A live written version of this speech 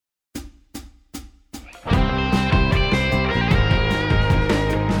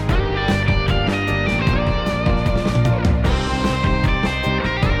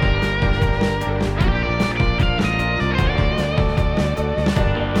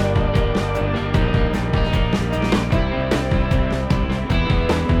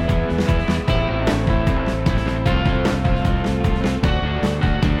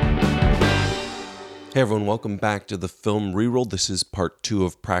everyone, welcome back to the Film Reroll. This is part 2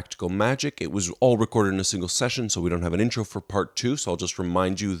 of Practical Magic. It was all recorded in a single session, so we don't have an intro for part 2, so I'll just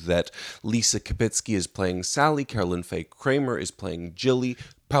remind you that Lisa Kopitsky is playing Sally, Carolyn Faye Kramer is playing Jilly,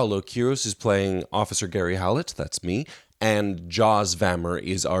 Paulo Quiros is playing Officer Gary Hallet, that's me, and Joz Vammer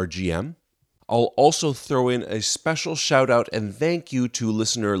is our GM. I'll also throw in a special shout out and thank you to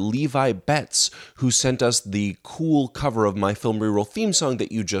listener Levi Betts, who sent us the cool cover of my Film Reroll theme song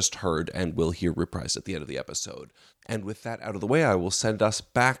that you just heard and will hear reprised at the end of the episode. And with that out of the way, I will send us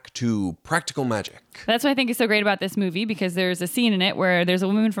back to Practical Magic. That's what I think is so great about this movie, because there's a scene in it where there's a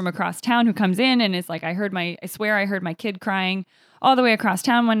woman from across town who comes in and is like, I swear I heard my kid crying all the way across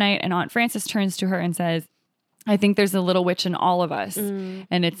town one night, and Aunt Frances turns to her and says, I think there's a little witch in all of us.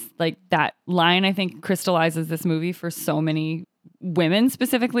 And it's like that line, I think, crystallizes this movie for so many women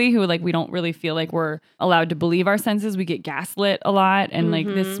specifically who like, we don't really feel like we're allowed to believe our senses. We get gaslit a lot. And like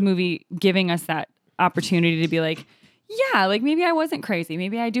this movie giving us that opportunity to be like, yeah, like maybe I wasn't crazy.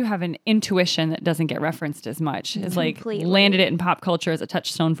 Maybe I do have an intuition that doesn't get referenced as much. It's like landed it in pop culture as a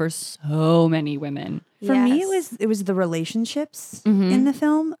touchstone for so many women. For me, it was the relationships in the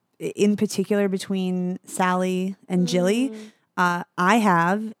film. In particular between Sally and Jilly. I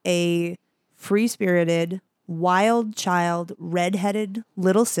have a free-spirited, wild child, redheaded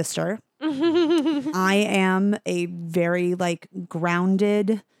little sister. I am a very like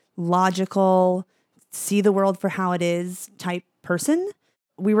grounded, logical, see the world for how it is type person.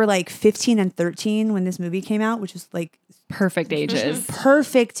 We were like 15 and 13 when this movie came out, which is like perfect ages.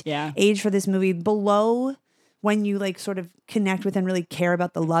 Perfect age for this movie. Below when you like sort of connect with and really care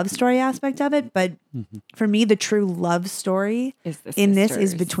about the love story aspect of it. But for me, the true love story in this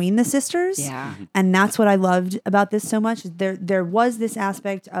is between the sisters. Yeah. And that's what I loved about this so much. There was this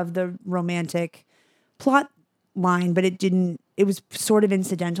aspect of the romantic plot line, but it was sort of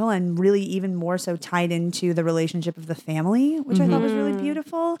incidental and really even more so tied into the relationship of the family, which I thought was really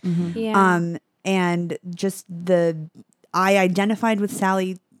beautiful. Yeah. And just I identified with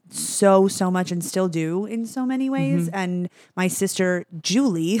Sally so much and still do in so many ways. And my sister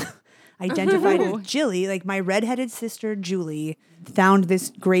Julie identified with Jilly, like my redheaded sister Julie found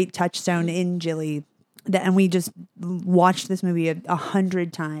this great touchstone in Jilly and we just watched this movie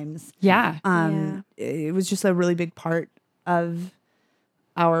 100 times. It was just a really big part of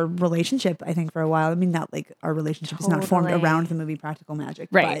our relationship, I think, for a while. I mean, not like our relationship is not formed around the movie Practical Magic,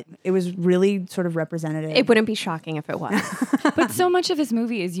 right? But it was really sort of representative. It wouldn't be shocking if it was. But so much of this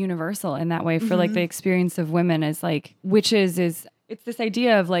movie is universal in that way for like the experience of women as like witches it's this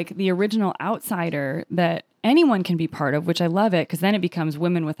idea of like the original outsider that anyone can be part of, which I love it because then it becomes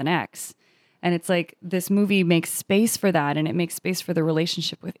women with an X. And it's like this movie makes space for that, and it makes space for the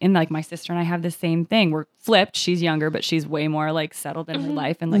relationship within. Like my sister and I have the same thing. We're flipped. She's younger, but she's way more like settled in her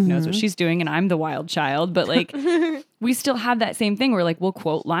life and like knows what she's doing. And I'm the wild child, but like we still have that same thing where like we'll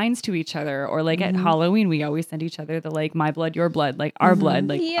quote lines to each other, or like at Halloween we always send each other the like my blood, your blood, like our blood.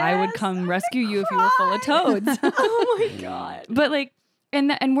 Like I would come rescue you if you were full of toads. Oh my god! But like,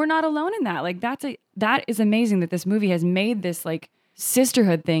 and we're not alone in that. Like that is amazing that this movie has made this like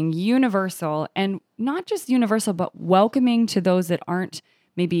sisterhood thing universal, and not just universal, but welcoming to those that aren't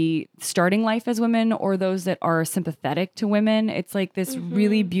maybe starting life as women or those that are sympathetic to women. It's like this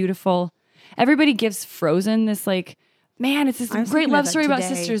really beautiful, everybody gives Frozen this like, man, it's this great love story about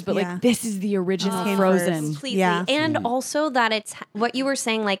sisters, but like this is the original Frozen. Completely. Yeah. And also that it's what you were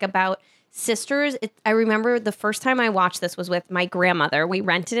saying like about sisters. I remember the first time I watched this was with my grandmother. We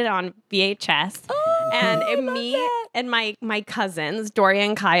rented it on VHS. And me and my cousins, Doria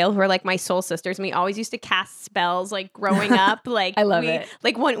and Kyle, who are like my soul sisters, and we always used to cast spells like growing up. Like I love it.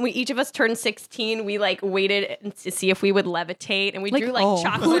 Like when each of us turned 16, we like waited to see if we would levitate, and we drew like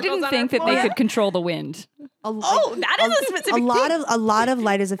chocolate. Who didn't think that they could control the wind? That is a specific thing. A lot of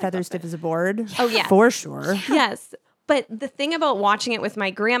light as a feather, stiff as a board. Oh yeah, for sure. Yes. But the thing about watching it with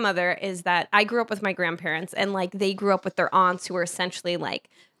my grandmother is that I grew up with my grandparents, and like they grew up with their aunts who were essentially like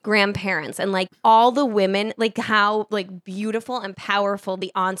grandparents, and like all the women, like how like beautiful and powerful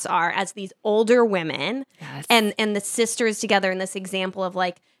the aunts are as these older women, and the sisters together in this example of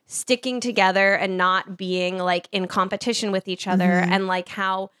like sticking together and not being like in competition with each other, and like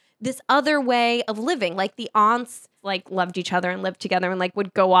how this other way of living, like the aunts like loved each other and lived together and like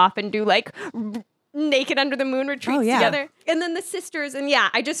would go off and do like naked under the moon retreats together. And then the sisters, and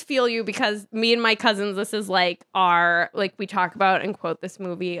I just feel you because me and my cousins, this is like our, like we talk about and quote this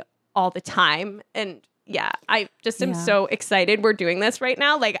movie all the time. And I just am so excited we're doing this right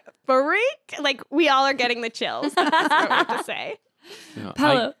now. Like, freak, like we all are getting the chills. That's what I have to say. Yeah,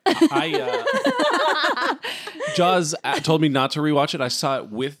 Paulo. Joz told me not to rewatch it. I saw it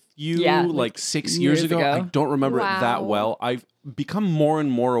with you Yeah, like 6 years ago. I don't remember it that Wow. well. I've become more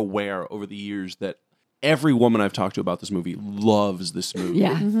and more aware over the years that every woman I've talked to about this movie loves this movie.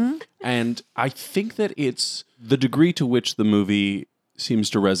 Yeah. And I think that it's the degree to which the movie seems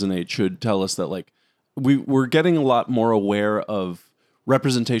to resonate should tell us that like we're getting a lot more aware of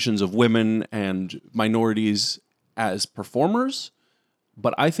representations of women and minorities as performers.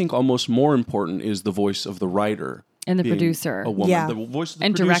 But I think almost more important is the voice of the writer. And the being producer. A woman. Yeah. The voice of the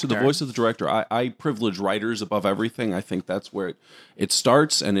And producer, the director. voice of the director. I privilege writers above everything. I think that's where it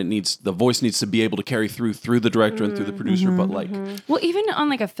starts, and the voice needs to be able to carry through the director and through the producer. But like, Well, even on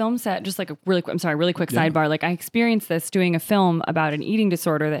like a film set, just like a really quick sidebar. Like I experienced this doing a film about an eating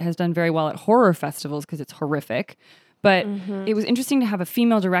disorder that has done very well at horror festivals because it's horrific. But it was interesting to have a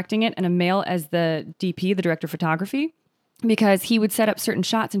female directing it and a male as the DP, the director of photography, because he would set up certain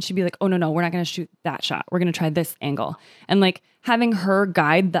shots and she'd be like, oh, no, we're not going to shoot that shot. We're going to try this angle. And like having her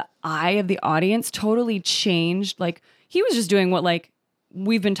guide the eye of the audience totally changed. Like he was just doing what like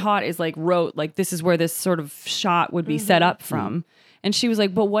we've been taught is like wrote, like this is where this sort of shot would be set up from. And she was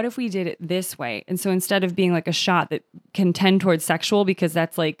like, but what if we did it this way? And so instead of being like a shot that can tend towards sexual, because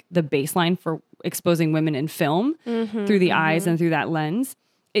that's like the baseline for exposing women in film through the eyes and through that lens,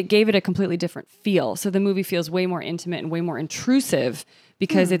 it gave it a completely different feel. So the movie feels way more intimate and way more intrusive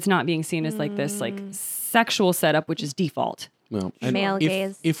because it's not being seen as like this like sexual setup, which is default. well, and Male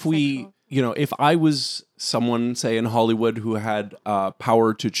gaze, If we, if I was someone, say in Hollywood, who had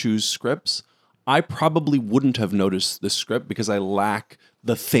power to choose scripts, I probably wouldn't have noticed this script because I lack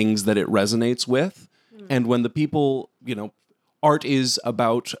the things that it resonates with. And when the people, art is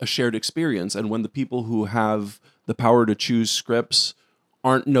about a shared experience. And when the people who have the power to choose scripts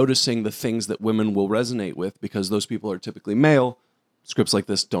aren't noticing the things that women will resonate with because those people are typically male, scripts like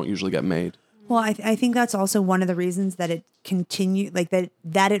this don't usually get made. Well, I think that's also one of the reasons that it continued, like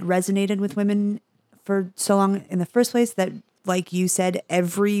that it resonated with women for so long in the first place. That, like you said,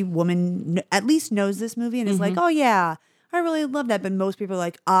 every woman at least knows this movie and is like, oh yeah, I really love that. But most people are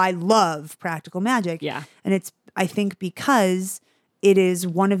like, I love Practical Magic. Yeah. And it's, I think, because it is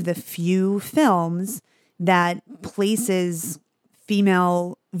one of the few films that places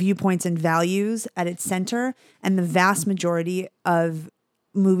female viewpoints and values at its center, and the vast majority of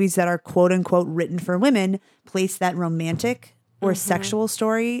movies that are quote unquote written for women place that romantic or sexual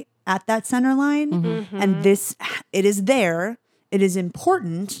story at that center line. And this, it is there, it is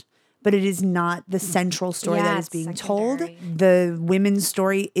important, but it is not the central story that is being told. The women's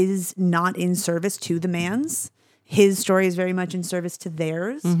story is not in service to the man's. His story is very much in service to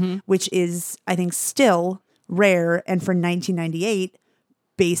theirs, which is, I think, still rare, and for 1998,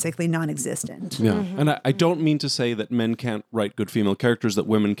 basically non-existent. Yeah. And I don't mean to say that men can't write good female characters, that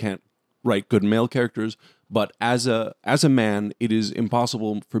women can't write good male characters, but as a man, it is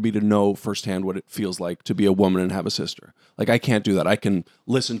impossible for me to know firsthand what it feels like to be a woman and have a sister. Like, I can't do that. I can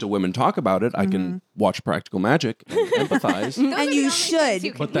listen to women talk about it. I can watch Practical Magic and empathize. And you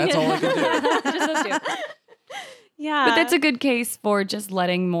should. But that's all I can do. Just those two. Yeah. But that's a good case for just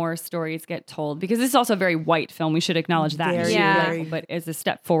letting more stories get told, because this is also a very white film. We should acknowledge that Very, too. Yeah. Like, but as a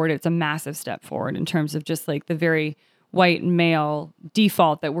step forward, it's a massive step forward in terms of just like the very white male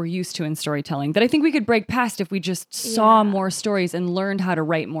default that we're used to in storytelling that I think we could break past if we just saw more stories and learned how to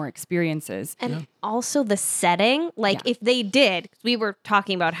write more experiences. And also the setting, like if they did, 'cause we were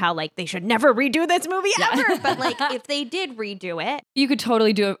talking about how like they should never redo this movie ever, but like if they did redo it, You could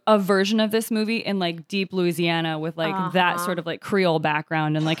totally do a version of this movie in like deep Louisiana with like that sort of like Creole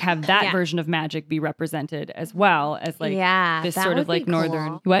background, and like have that version of magic be represented as well as like this that sort would of like be northern.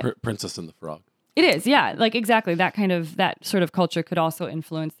 cool. What? Princess and the Frog. It is, yeah. Like exactly that sort of culture could also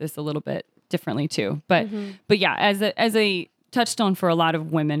influence this a little bit differently too. But yeah, as a touchstone for a lot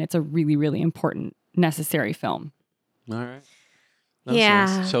of women, it's a really, really important, necessary film. All right. That's Yeah.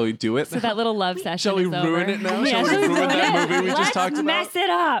 nice. Shall we do it? So that little love session. Shall we is ruin over. it now? Yeah, Shall we ruin that movie we just Let's talked about? mess it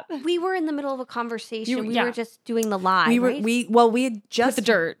up. we were in the middle of a conversation. We yeah. were just doing the lie. We were right? we had just the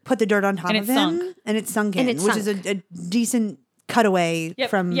dirt. put the dirt on top And of it him, sunk. and it sunk in, And it which is sunk. a decent cutaway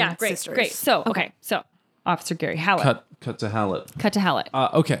from great, Sisters. great. So so Officer Gary Hallet. Cut to Hallet. Cut to Hallet.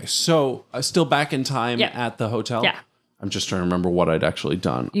 Okay, so still back in time Yeah. at the hotel. Yeah. I'm just trying to remember what I'd actually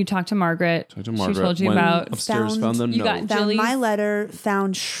done. You talked to Margaret. Talked to Margaret. She told you Went about upstairs, found the You note. got Found Jilly's- my letter,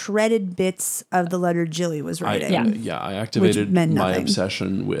 found shredded bits of the letter Jilly was writing. I activated meant my nothing.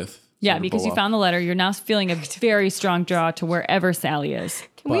 obsession with. Yeah, Sandra because you Bullock. found the letter. You're now feeling a very strong draw to wherever Sally is.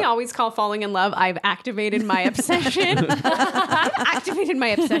 Can we always call falling in love? I've activated my obsession. I've activated my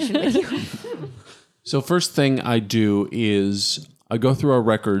obsession with you. So first thing I do is I go through our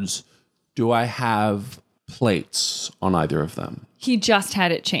records. Do I have plates on either of them? He just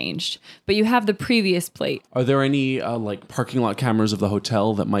had it changed, but you have the previous plate. Are there any like parking lot cameras of the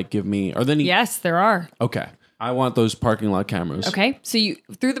hotel that might give me? Are there any? Yes, there are. Okay, I want those parking lot cameras. Okay, so you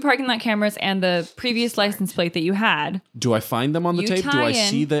through the parking lot cameras and the previous license plate that you had. Do I find them on the You tape? Do tie I in-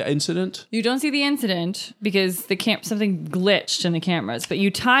 see the incident? You don't see the incident because something glitched in the cameras, but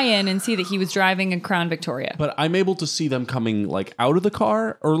you tie in and see that he was driving a Crown Victoria. But I'm able to see them coming like out of the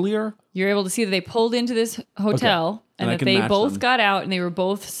car earlier. You're able to see that they pulled into this hotel And I and that can they match both them. got out and they were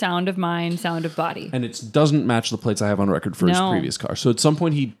both sound of mind, sound of body. And it doesn't match the plates I have on record for his No. previous car. So at some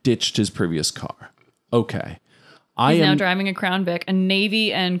point he ditched his previous car. Okay. He's now driving a Crown Vic, a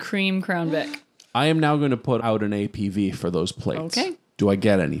navy and cream Crown Vic. I am now going to put out an APV for those plates. Okay. Do I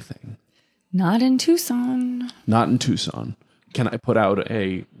get anything? Not in Tucson. Not in Tucson. Can I put out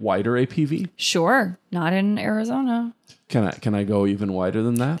a wider APV? Sure. Not in Arizona. Can I go even wider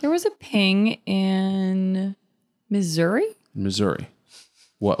than that? There was a ping in Missouri. Missouri.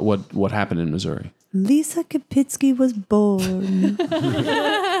 What happened in Missouri? Lisa Kopitsky was born.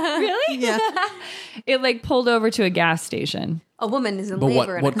 Really? Yeah. It like pulled over to a gas station. A woman is in But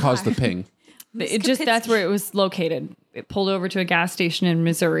labor in what a caused car. the ping? It just that's where it was located. It pulled over to a gas station in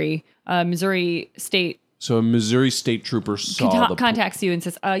Missouri. Missouri State So a Missouri state trooper saw the contacts you and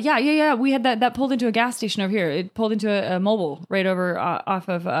says, yeah, we had that pulled into a gas station over here. It pulled into a mobile right over off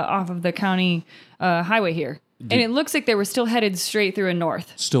of the county highway here. And it looks like they were still headed straight through and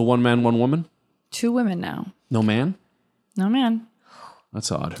north. Still one man, one woman? 2 women now. No man? No, man.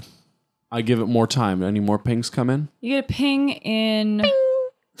 That's odd. I give it more time. Any more pings come in? You get a ping in...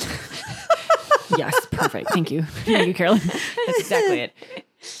 Yes, perfect. Thank you. Thank you, Carolyn. That's exactly it.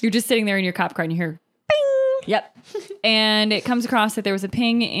 You're just sitting there in your cop car and you hear... Yep. And it comes across that there was a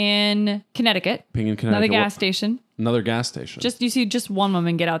ping in Connecticut. Ping in Connecticut. Another gas station. Another gas station. You see just one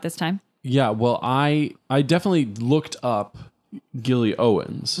woman get out this time. Yeah, well, I definitely looked up Gillian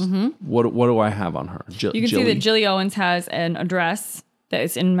Owens. Mm-hmm. What do I have on her? You can see that Gillian Owens has an address that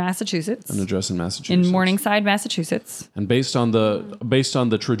is in Massachusetts. An address in Massachusetts. In Morningside, Massachusetts. And based on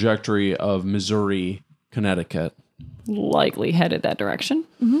the trajectory of Missouri, Connecticut, Likely headed that direction.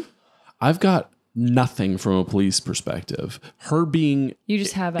 Mm-hmm. I've got nothing from a police perspective. Her being You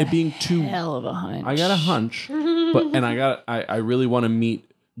just have a being too hell of a hunch. I got a hunch, but I really want to meet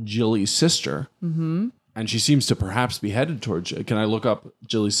Jilly's sister, and she seems to perhaps be headed towards. Can I look up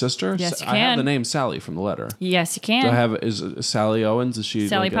Jilly's sister? Yes, you I have can. the name Sally from the letter. Yes, you can. Do I have is Sally Owens? Is she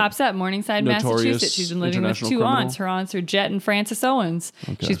Sally like pops up, Morningside, notorious Massachusetts. She's been living with international 2 criminal? aunts. Her aunts are Jet and Frances Owens.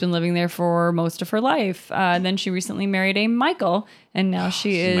 Okay. She's been living there for most of her life. And then she recently married a Michael, and now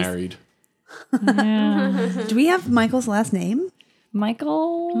she is married? Do we have Michael's last name?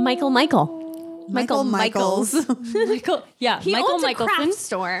 Michael. Michael Michaels. Michael. Yeah, He Michael owns a Michelson. craft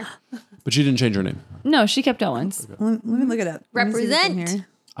store. But she didn't change her name. No, she kept Owens. Let me look it up. Let me see what's in Represent. here.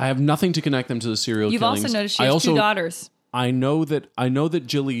 I have nothing to connect them to the serial You've killings. also noticed she I has 2 also- daughters. I know that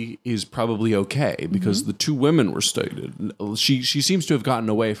Jilly is probably okay because the 2 women were stated. She seems to have gotten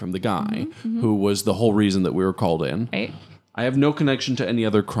away from the guy who was the whole reason that we were called in. Right. I have no connection to any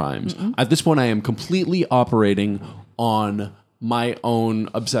other crimes. At this point, I am completely operating on my own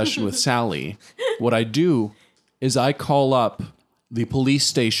obsession with Sally. What I do is I call up the police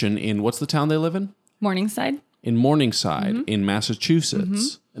station in, what's the town they live in? Morningside. In Morningside, in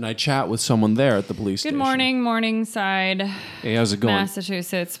Massachusetts. And I chat with someone there at the police Good station. morning, Morningside, Hey, how's it going?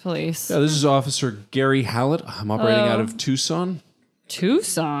 Massachusetts Police. Yeah, this is Officer Gary Hallet. I'm operating out of Tucson,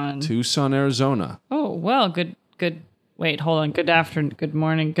 Arizona. Oh, well, good. Wait, hold on. Good afternoon. Good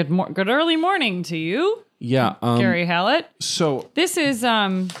morning. Good early morning to you, Yeah. Gary Hallet. So This is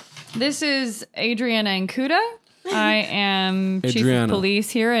Adriana Ancuda. I am Chief of Adriana. Police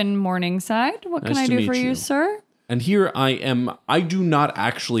here in Morningside. What can Nice I to do for meet you, you. sir? And here I am. I do not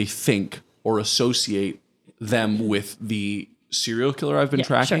actually think or associate them with the serial killer I've been Yeah,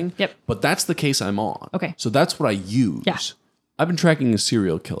 tracking. sure. Yep. But that's the case I'm on. Okay. So that's what I use. Yeah. I've been tracking a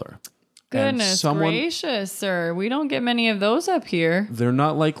serial killer. And Goodness gracious, sir. We don't get many of those up here. They're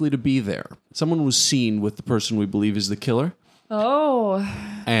not likely to be there. Someone was seen with the person we believe is the killer, Oh,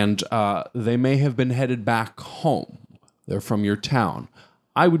 and they may have been headed back home. They're from your town.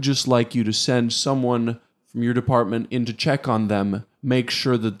 I would just like you to send someone from your department in to check on them, make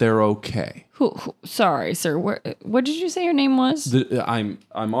sure that they're okay. sorry, sir. What did you say your name was? I'm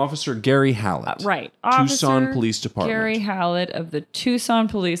Officer Gary Hallet. Right. Tucson Officer Police Department. Gary Hallet of the Tucson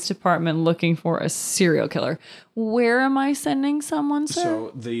Police Department looking for a serial killer. Where am I sending someone, sir?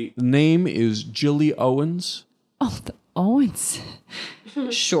 So the name is Gillian Owens. Oh, the Owens.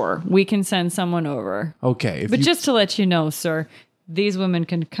 Sure, we can send someone over. Okay. But just to let you know, sir, these women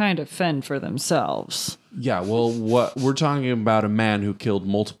can kind of fend for themselves. Yeah, well, what we're talking about a man who killed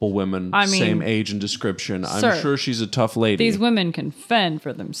multiple women, I mean, same age and description. sir, I'm sure she's a tough lady. These women can fend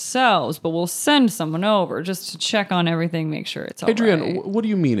for themselves, but we'll send someone over just to check on everything, make sure it's all Adrienne, right. what do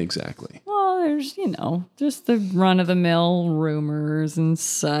you mean exactly? Well, there's, just the run-of-the-mill rumors and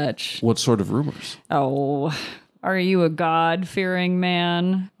such. What sort of rumors? Oh, are you a God-fearing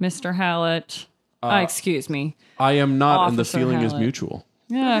man, Mr. Hallet? Excuse me. I am not, and the Officer feeling is Hallet. mutual.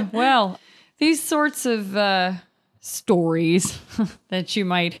 Yeah, well, these sorts of stories that you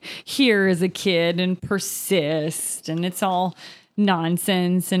might hear as a kid and persist, and it's all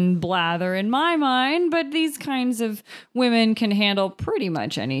nonsense and blather in my mind, but these kinds of women can handle pretty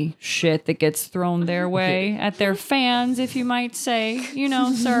much any shit that gets thrown their way at their fans, if you might say,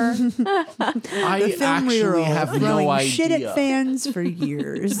 sir. I actually have throwing no shit idea at fans for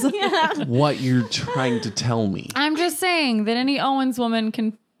years. what you're trying to tell me. I'm just saying that any Owens woman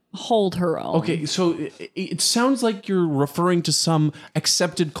can hold her own. Okay, so it sounds like you're referring to some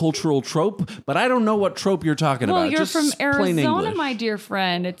accepted cultural trope, but I don't know what trope you're talking Well, about. you're Just from plain Arizona, English. my dear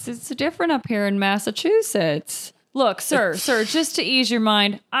friend. It's different up here in Massachusetts. Look, sir, just to ease your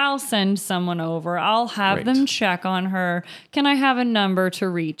mind, I'll send someone over. I'll have Great. them check on her. Can I have a number to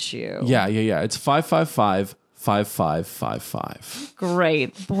reach you? Yeah. It's 555-5555.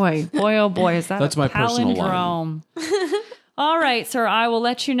 Great. Boy, oh boy, is that That's a my personal line. palindrome. All right, sir, I will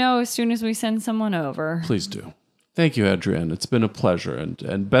let you know as soon as we send someone over. Please do. Thank you, Adrienne. It's been a pleasure,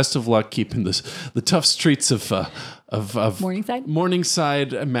 and best of luck keeping the tough streets of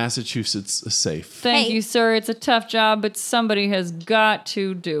Morningside, Massachusetts safe. Thank Hey. you, sir. It's a tough job, but somebody has got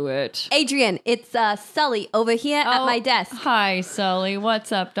to do it. Adrienne, it's Sully over here at my desk. Hi, Sully.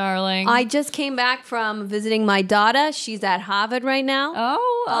 What's up, darling? I just came back from visiting my daughter. She's at Harvard right now.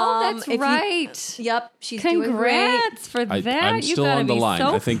 that's if you- right. Yep, she's doing great. Congrats for that. I'm You still gotta on the be line.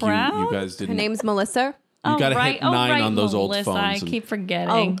 so I think proud. you guys Her didn't. name's Melissa. You got to hit 9 on those old Melissa. phones. I and- keep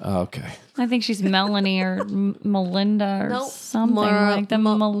forgetting. Okay. I think she's Melanie or Melinda or Nope. something like that.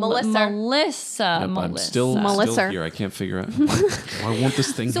 Melissa. Melissa. Yep, I'm Melissa. still Melissa. here. I can't figure out why won't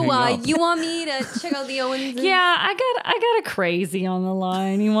this thing So hang up. you want me to check out the Owens? Yeah, I got a crazy on the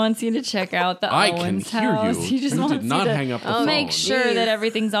line. He wants you to check out the I can Owens hear house. you. He just You wants did not you to hang up the phone. make sure Jeez. that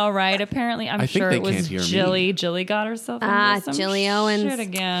everything's all right. Apparently, I'm I think sure they it was can't hear me. Jilly. Jilly got herself into some Jillian Owens. shit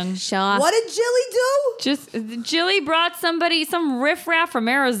again. Shaw. What did Jilly do? Just Jilly brought some riffraff from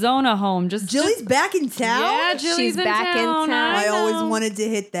Arizona home. Jilly's back in town? Yeah, Jilly's She's in back in town. town. I always know. wanted to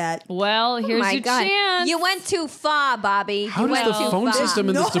hit that. Well, here's my your God. chance. You went too far, Bobby. How you does went the too phone far. system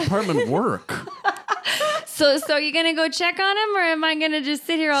in this No. department work? So you gonna go check on him, or am I gonna just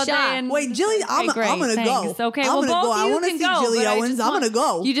sit here all Sure. day and Wait, Jilly, I'm great, gonna thanks. go. Okay, I'm well, gonna both go. of I you wanna can see go, Jilly but I Owens. just I'm want- gonna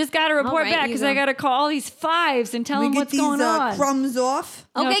go. You just got to report right, back you because go. I got to call all these fives and tell we them get what's these going on. crumbs off.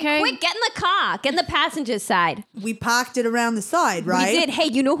 Okay, quick, get in the car. Get in the passenger side. We parked it around the side, right? We did. Hey,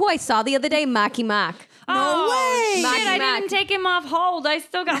 you know who I saw the other day? Marky Mark. Oh, way. Shit, Marky I Mark. didn't take him off hold. I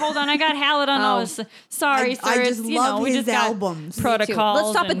still got hold on. I got Hallet on Oh. those. Sorry, I sir. just It's, love we his just got albums. Me too. protocols. Let's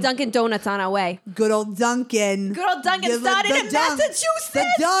stop at and- Dunkin' Donuts on our way. Good old Duncan. Good old Dunkin' started in Massachusetts. The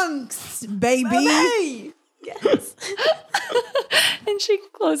Dunks, baby. Hey. Yes. And she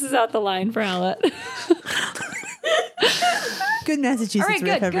closes out the line for Hallet. Good Massachusetts All right,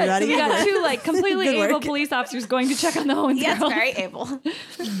 riff, good, good. So everybody. we got two completely Good able work. police officers going to check on the Owens Yes, girls. very able.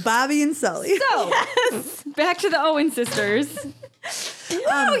 Bobby and Sully. So, back to the Owen sisters.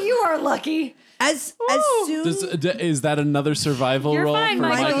 Oh, you are lucky. As soon Is that another survival You're role fine, for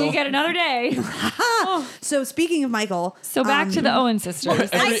Michael. Michael? You get another day. so speaking of Michael, So back to the Owen sisters.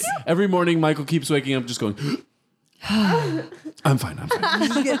 Every morning, Michael keeps waking up just going, I'm fine.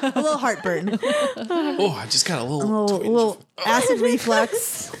 you get a little heartburn, Oh, I just got a little twinge. little acid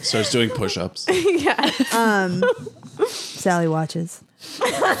reflux. Starts doing push-ups. Sally watches.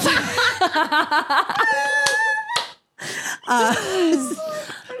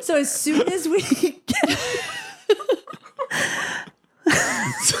 So as soon as we get,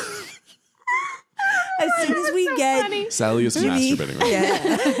 as soon as we get Sally is Jimmy, masturbating right yeah,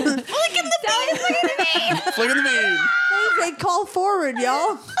 Look at the Flick in the vein. they call forward,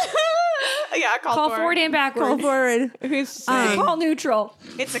 y'all. Yeah, Call forward and backward. Call forward. Call neutral.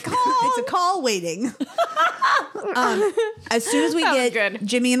 It's a call. It's a call waiting. As soon as we That was get good.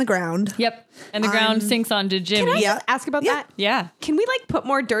 Jimmy in the ground, Yep. And the ground sinks onto Jimmy. Yeah. Ask about Yeah. that. Yeah. Can we like put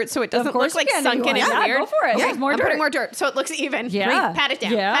more dirt so it doesn't course look like you can, if you sunken want. and Yeah, weird? go for it. Okay, There's more I'm dirt. putting more dirt so it looks even. Yeah. Great. Pat it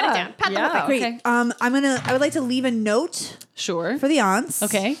down. Yeah. Pat it down. Pat the whole Yeah. thing. great. Okay. I would like to leave a note Sure. for the aunts.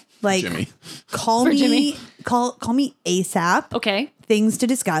 Okay. Like Jimmy. call For me Jimmy. call me ASAP. Okay. Things to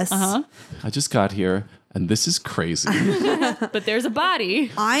discuss. Uh-huh. I just got here. and this is crazy. But there's a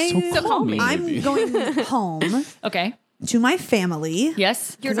body. I'm going home Okay. to my family.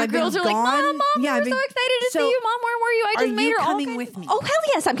 Yes. Your 'Cause I've girls been are like, gone. Mom, Yeah, we're I've so been- excited to So, see you. Mom, where were you? I Are just made you her all coming kinds with me? Oh, hell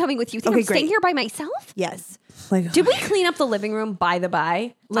yes, I'm coming with you. Think Okay, I'm staying great. here by myself? Yes. Like, Did we clean up the living room, by the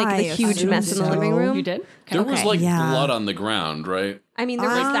by? Like I the huge assume mess in the so. living room? You did? There was like Yeah. blood on the ground, right? I mean, there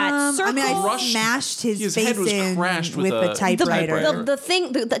was that circle. I mean, I Crushed- smashed his his face head was in crashed with with a a typewriter.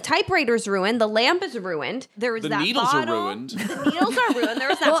 typewriter. The typewriter's ruined. The lamp is ruined. There was The that needles bottle. are ruined. The needles are ruined. There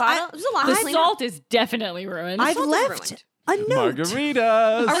was that bottle. There's a lot The to clean up. salt is definitely ruined. I've salt is left ruined. a note.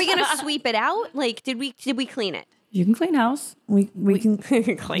 Margaritas. Are we gonna sweep it out? Like, did we clean it? You can clean house. We can.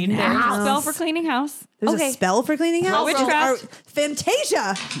 Clean There's a spell for cleaning house. There's Okay. a spell for cleaning house. Witchcraft.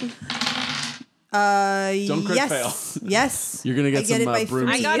 Fantasia. Don't crit yes, fail. yes. You're gonna get I get some, it by brooms.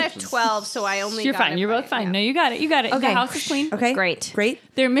 I got Yes. a 12, so I only You're got fine. it You're by- both fine. yeah. No, you got it. You got it. Okay. The house is clean. Okay, Great. great.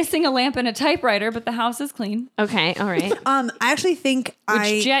 They're missing a lamp and a typewriter, but the house is clean. Okay, all right. I actually think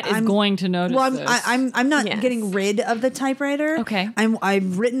Which Jet is going to notice. Well, this. I'm not Yes. getting rid of the typewriter. Okay.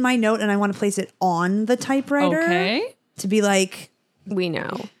 I've written my note and I want to place it on the typewriter. Okay. To be like, We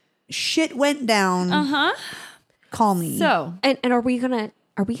know. shit went down. Uh-huh. Call me. So And are we gonna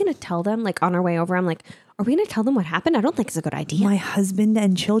tell them, like, on our way over? I'm like, are we gonna tell them what happened? I don't think it's a good idea. My husband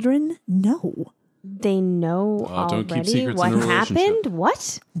and children? No. They know don't keep already secrets what in a relationship. happened.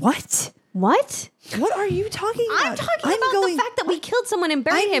 What? What? What? What are you talking about? I'm talking about the fact that we killed someone and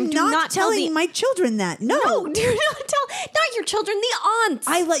buried I'm him. Do not not tell telling the my children that. No. No, do not tell. Not your children, the aunts.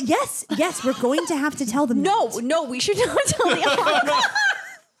 Yes, we're going to have to tell them. No, we should not tell the aunts.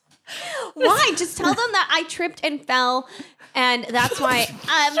 Why? Just tell them that I tripped and fell, and that's why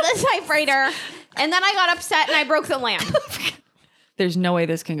I'm the typewriter. And then I got upset and I broke the lamp. there's no way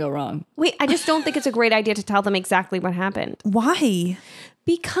this can go wrong. Wait, I just don't think it's a great idea to tell them exactly what happened. Why?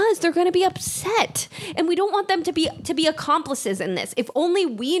 Because they're going to be upset, and we don't want them to be accomplices in this. If only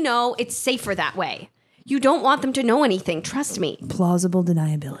we know, it's safer that way. You don't want them to know anything. Trust me. Plausible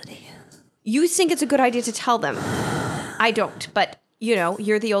deniability. You think it's a good idea to tell them. I don't, but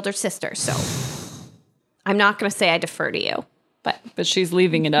you're the older sister, so I'm not going to say I defer to you. But she's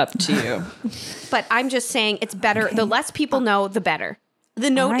leaving it up to you. But I'm just saying it's better. The less people know, the better.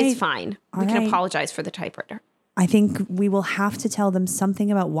 The note is right. fine. All We can right. apologize for the typewriter. I think we will have to tell them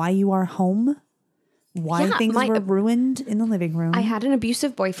something about why you are home, why Yeah, things were ruined in the living room. I had an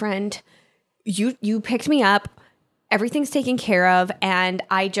abusive boyfriend. You picked me up. Everything's taken care of. And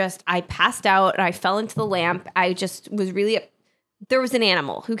I passed out and I fell into the lamp. I just was really, there was an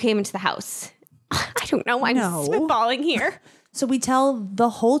animal who came into the house. I don't know. I'm spitballing here. So we tell the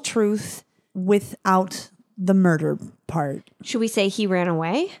whole truth without the murder part. Should we say he ran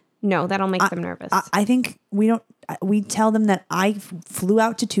away? No, that'll make them nervous. I think we don't. We tell them that I flew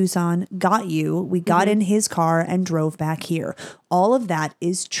out to Tucson, got you. We got in his car and drove back here. All of that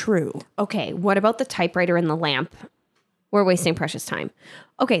is true. Okay, what about the typewriter and the lamp? We're wasting precious time.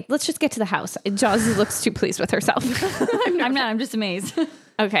 Okay, let's just get to the house. Joz looks too pleased with herself. I'm not. I'm just amazed.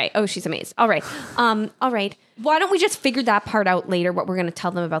 Okay. Oh, she's amazed. All right. All right. Why don't we just figure that part out later, what we're going to tell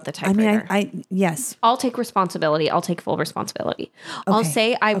them about the I typewriter? mean, yes. I'll take responsibility. I'll take full responsibility. I'll Okay,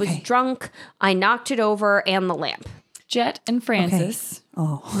 say I was okay. drunk, I knocked it over, and the lamp. Jet and Francis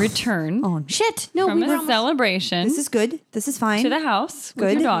return Shit. No, from we were a celebration This is good. This is fine. to the house with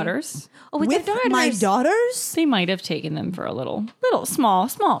Good. your daughters. Oh, with With their daughters. my daughters, They might have taken them for a little small,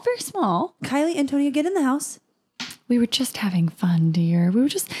 very small. Kylie, Antonia, get in the house. We were just having fun, dear. We were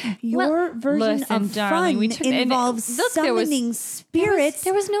just Your version listen, of darling, fun we took- and involves look, there was- summoning spirits.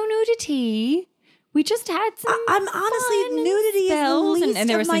 There was no nudity. We just had some. I'm honestly, fun and nudity is the spells, least and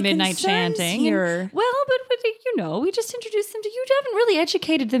there of was my some midnight concerns chanting. here. And, well, but we just introduced them to you. Haven't really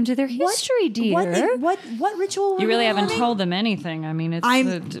educated them to their history, dear. What ritual? You were really we haven't having? told them anything. I mean, it's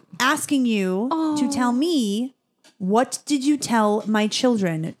I'm asking you to tell me, what did you tell my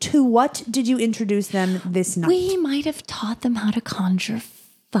children? To what did you introduce them this night? we might have taught them how to conjure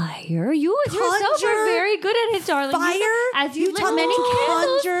fire. You yourself Conjure are very good at it, darling. fire? As you lit taught many me to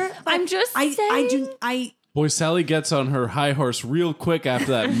candles. conjure? I'm just I saying. Boy, Sally gets on her high horse real quick after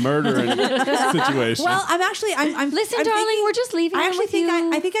that murdering situation. Well, I'm actually. I'm Listen, I'm darling, thinking- we're just leaving I them actually with think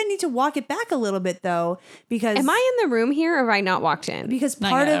you. I think I need to walk it back a little bit though, because Am I in the room here or have I not walked in? because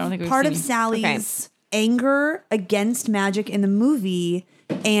Not part yet. I don't think of we've part seen of you. Sally's anger against magic in the movie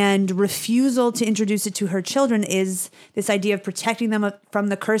and refusal to introduce it to her children is this idea of protecting them from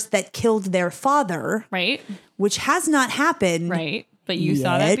the curse that killed their father, Right, which has not happened. right. But you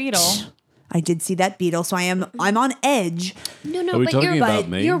saw that yet. beetle. I did see that beetle, so I'm on edge. No, Are we but talking you're about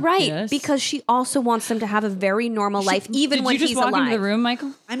me? You're right Yes. because she also wants them to have a very normal life, even Did when you just he's walk alive. into the room,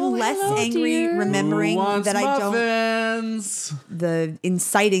 Michael? I'm Oh, less hello, angry dear. remembering Wants that I don't. muffins? The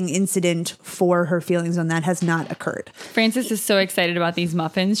inciting incident for her feelings on that has not occurred. Frances is so excited about these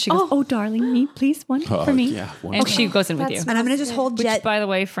muffins. She goes, "Oh, darling, me, please, one for me." yeah, one and for she goes in with you. And I'm going to just hold Which, Jet. by the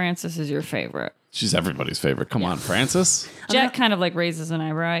way, Frances is your favorite. She's everybody's favorite. Come on, Francis. Jet kind of like raises an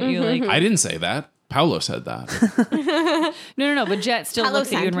eyebrow at you, like I didn't say that. Paulo said that. no. But Jet still Hello, looks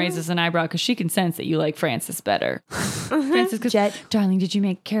at you and Santa. raises an eyebrow because she can sense that you like Frances better. Frances goes, Jet. "Darling, did you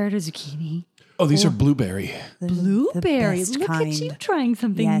make carrot or zucchini?" Oh, these are blueberry. Blueberry. best Look kind. at you trying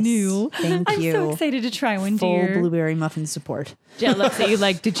something Yes, new. thank I'm you. so excited to try one, Full dear. blueberry muffin support. Jet looks at you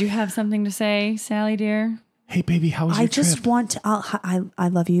like, "Did you have something to say, Sally, dear?" Hey, baby, how was I your just trip? want to. I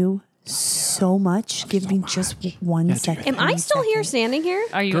love you so much. Give me just 1 second. Am I still here, standing here?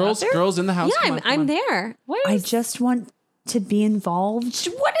 Are you Girls, out there? girls in the house. Yeah, come on, come I'm on. there. What I is, just want to be involved.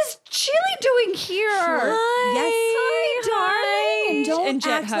 what is Chili doing here? Yes. Hi, darling. Don't And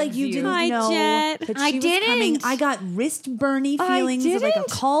Jet act like hugs you didn't Hi, know Jet. that I she was coming. didn't. I got wrist burny I feelings of like a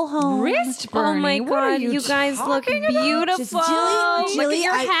didn't. call home. Wrist Oh burning. my What are god, you guys look talking about? beautiful. Just Jilly, Look at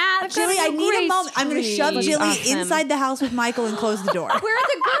your hat. Jilly, I need a moment. I'm going to shove Gracefully. Jilly Awesome. inside the house with Michael and close the door. Where are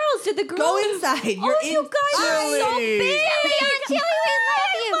the girls? Did the girls Go inside. You're Oh, you guys are so Jilly. big. Jilly, we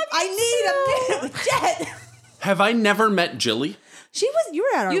love you. I need a bit with Jet. Have I never met Jilly? You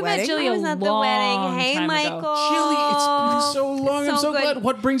were at our You met wedding. Jilly I a was at the long wedding. Hey, time ago. Michael. Jilly, it's been so long. I'm So so good. glad.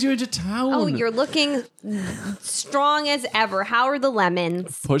 What brings you into town? Oh, you're looking strong as ever. How are the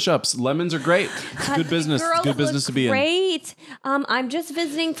lemons? Push-ups. Lemons are great. It's good business. Girls It's good business look to be in. great. I'm just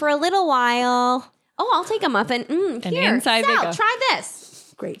visiting for a little while. Oh, I'll take a muffin. And Here, inside they Sal, go. try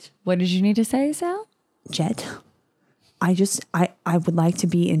this. Great. What did you need to say, Sal? Jet, I would like to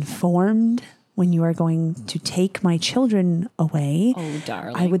be informed when you are going to take my children away. Oh,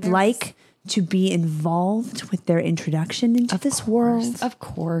 darling. I would like to be involved with their introduction into this world. Of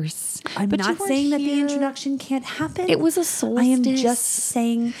course. I'm But you not weren't saying that the here. introduction can't happen. It was a I am solstice. just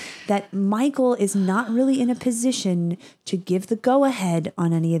saying that Michael is not really in a position to give the go-ahead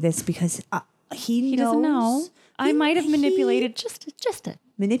on any of this because he doesn't know. I might have he- manipulated just a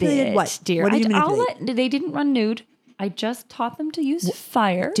Manipulated bit, what? dear. What did you I'll manipulate? they didn't run nude. I just taught them to use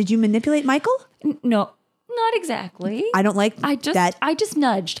fire. Did you manipulate Michael? No, not exactly. I don't like I just that. I just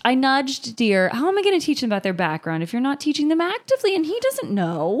nudged. I nudged, dear. How am I going to teach them about their background if you're not teaching them actively and he doesn't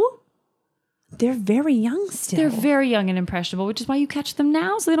know? They're very young still. They're very young and impressionable, which is why you catch them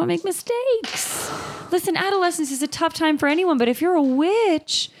now so they don't make mistakes. Listen, adolescence is a tough time for anyone, but if you're a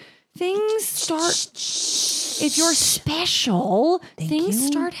witch, things start. If you're special, things you.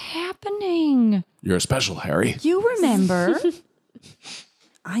 start happening. You're special, Harry. You remember?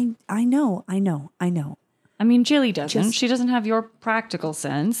 I know. I mean, Jilly doesn't. She doesn't have your practical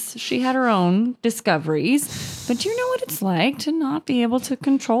sense. She had her own discoveries. But you know what it's like to not be able to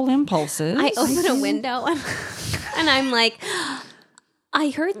control impulses. I open a window and I'm like, I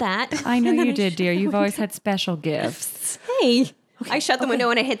heard that. I know you did, dear. You've always had special gifts. Hey. I shut the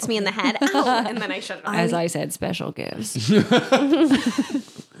window and it hits me in the head. Ow, and then I shut it off. As I said, special gifts.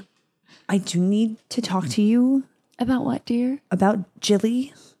 I do need to talk to you About what, dear? about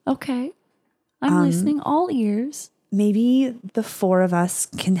Jilly. Okay. I'm listening, all ears. Maybe the four of us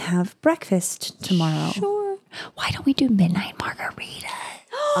can have breakfast tomorrow. Sure. Why don't we do midnight margarita?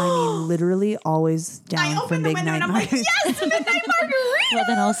 I mean, literally always down for midnight margarita. Well,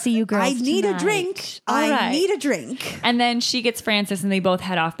 then I'll see you girls I need a tonight. drink. All I right. need a drink. And then she gets Francis, and they both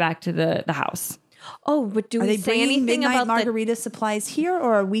head off back to the house. Oh, but do Are we they say bringing anything midnight about margarita supplies here,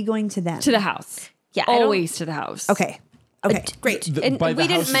 or are we going to them? To the house. Yeah, I don't- Always to the house. Okay. Okay. Great. And By the we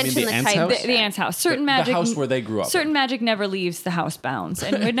didn't house, you mean mention the the aunt's type. house? The aunt's house. Certain The magic. house where they grew up. Certain magic never leaves the house bounds,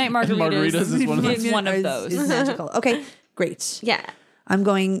 and midnight margaritas, margaritas is one of those. is one of Is those. magical. Okay. Great. Yeah. I'm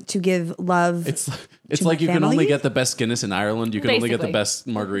going to give love. It's To like my you can only family? get the best Guinness in Ireland. You can only get the Basically. best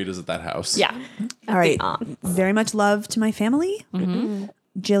margaritas at that house. Yeah. All right. aunts. Very much love to my family.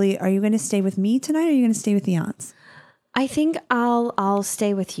 Jilly, are you going to stay with me tonight, or are you going to stay with the aunts? I think I'll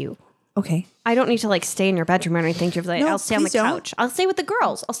stay with you. Okay. I don't need to like stay in your bedroom or anything. Like, No, I'll stay on the please don't. couch. I'll stay with the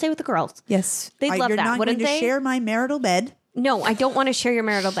girls. I'll stay with the girls. Yes. They'd love you're that, not wouldn't going to they? share my marital bed. No, I don't want to share your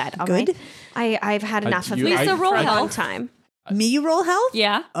marital bed. All Good. right? I've had enough of you- that Lisa, roll for a long health. time. Me roll health?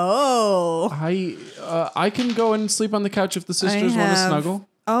 Yeah. Oh. I can go and sleep on the couch if the sisters want to have- snuggle.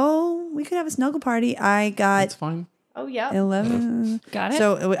 Oh, we could have a snuggle party. I That's got fine. Oh yeah. 11. Got it.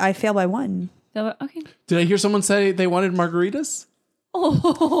 So I fail by 1. So, okay. Did I hear someone say they wanted margaritas?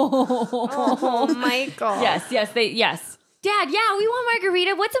 Oh, Michael. Yes. Dad, yeah, we want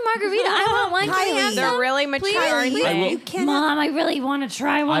margarita. What's a margarita? I want one. Can we have Kylie. They're some? really mature, Please, aren't please. they? You cannot. Mom, I really want to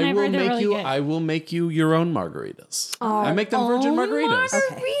try one. I've heard they're really good. I will make you your own margaritas. I make them virgin margaritas.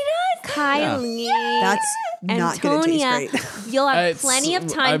 Margaritas? Kylie. That's not going to taste Antonia, great. you'll have It's- plenty of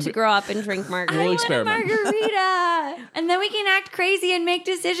time to grow up and drink margaritas. We'll experiment. Margarita. And then we can act crazy and make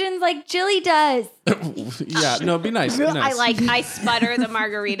decisions like Jilly does. Yeah, no, be nice. Be nice. I sputter the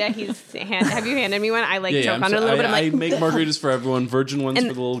margarita. Have you handed me one? I Yeah, choke I'm on it a so- little bit. I'm I like, make margaritas for everyone, virgin ones And-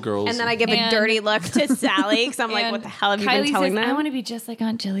 for the little girls. and then I give a And- dirty look to Sally because I'm like, And what the hell have you Kylie been telling says, them? I want to be just like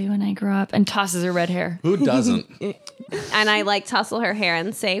Aunt Jilly when I grow up, and tosses her red hair. Who doesn't? And I tussle her hair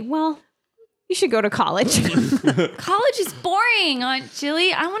and say, well, you should go to college. College is boring, Aunt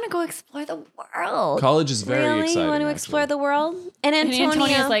Jilly. I want to go explore the world. College is very really? exciting. You want to explore the world? And And Antonia,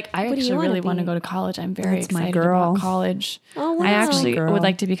 Antonia's like, I what do you actually really want to be? go to college. I'm very That's my excited girl. about college. Oh, wow. I actually girl. would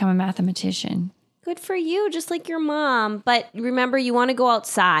like to become a mathematician. Good for you, just like your mom. But remember, you want to go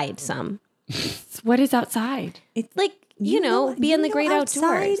outside some. What is outside? Like, you know, be in the great outside.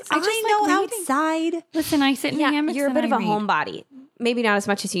 outdoors. I just know like reading. outside. Listen, I sit in Yeah, hammocks you're a and bit of I a read. homebody. Maybe not as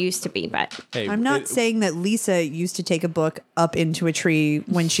much as you used to be, but Hey, I'm not saying that Lisa used to take a book up into a tree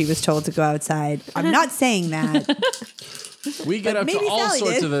when she was told to go outside. I'm not saying that. we get but up to maybe all Sally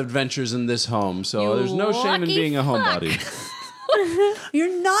sorts did. of adventures in this home, so You there's no shame in lucky being a fuck. homebody.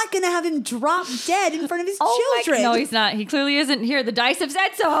 You're not going to have him drop dead in front of his children. No, he's not. He clearly isn't here. The dice have said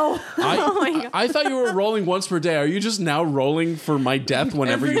so. I thought you were rolling once per day. Are you just now rolling for my death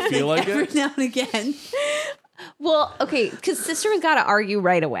whenever you feel like Every it? now and again. well, okay, because sister got to argue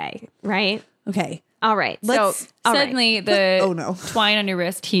right away, right? Okay. All right. Let's- so all right. Suddenly, the Oh, no. twine on your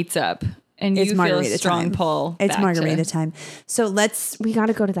wrist heats up, and It's you feel a margarita strong time. pull. It's back margarita to- time. So we got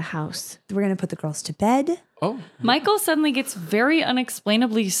to go to the house. we're going to put the girls to bed. Oh, Michael suddenly gets very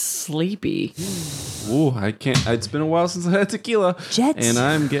unexplainably sleepy. ooh, I can't. It's been a while since I had tequila, Jet. and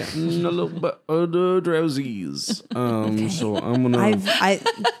I'm getting a little bit of the drowsies. So I'm gonna, My love,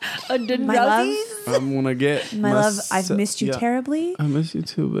 I'm gonna get my love, I've missed you yeah. terribly. I miss you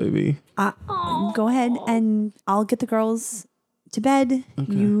too, baby. Go ahead and I'll get the girls to bed.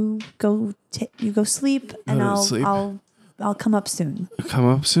 You go sleep, and to I'll sleep. I'll come up soon. Come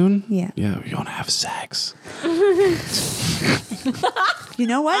up soon. Yeah. Yeah, you wanna have sex? You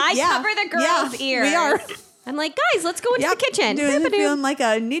know what? I Yeah. cover the girls' Yeah, ears. We are. I'm like, guys, let's go into Yep. the kitchen. Doing feeling like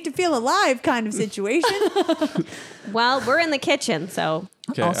a need to feel alive kind of situation. Well, we're in the kitchen, so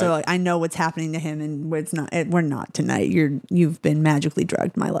Okay. Also, I know what's happening to him, and it's not. We're not tonight. You've been magically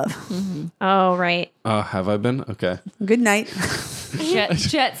drugged, my love. oh right. have I been? Okay. Good night.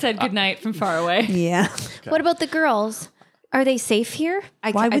 Jet said goodnight from far away. Yeah. What about the girls? Are they safe here?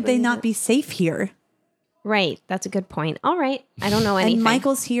 Why would they not be safe here? Right. That's a good point. All right. I don't know anything. And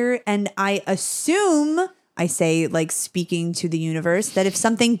Michael's here, and I assume, I say, like speaking to the universe, that if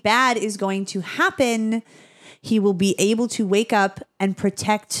something bad is going to happen, he will be able to wake up and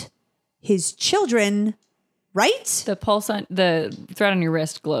protect his children, right? The pulse on the thread on your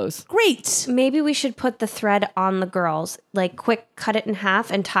wrist glows. Great. Maybe we should put the thread on the girls. Like, quick, cut it in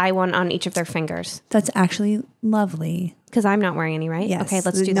half and tie one on each of their fingers. That's actually lovely. Because I'm not wearing any, right? Yes. Okay,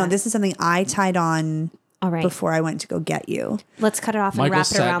 let's do No, that. this is something I tied on All right. before I went to go get you. Let's cut it off and Michael wrap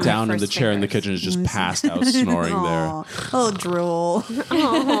it around sat down my in the first chair in the fingers. kitchen, is just passed out snoring there. Aw. Oh, drool.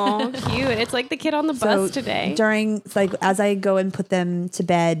 Oh, cute. It's like the kid on the bus today. During, like, as I go and put them to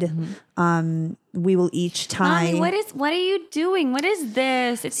bed, we will each tie. Mommy, what are you doing? What is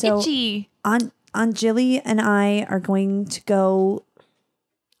this? It's So- itchy. Aunt Jilly and I are going to go.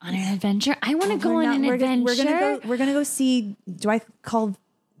 On an adventure? I want to go We're on not- an we're adventure. gonna go. We're gonna go see. Do I call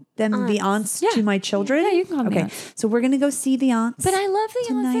them the aunts Yeah. to my children? Yeah, you can call them the Okay, aunts. so we're gonna go see the aunts. But I love the aunts.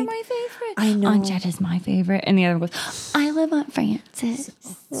 They're tonight. my favorite. I know. Aunt Jet is my favorite. And the other one goes, I love Aunt Frances.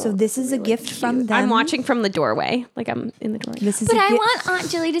 So this is a gift from them. I'm watching from the doorway. Like, I'm in the doorway. This is. But a I gi- want Aunt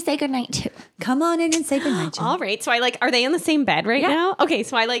Jilly to say goodnight too. Come on in and say goodnight. Jill. All right. So are they in the same bed right now? Okay.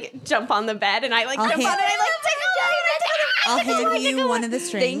 So I jump on the bed and I I'll jump on it. hand- I take I'll hand you one of the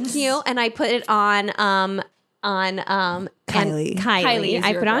strings. Thank you. And I put it on Kylie. Kylie is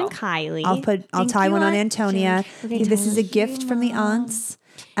I your put on girl. Kylie. I'll tie you, one on Aunt Antonia. Okay, This is a gift from the aunts,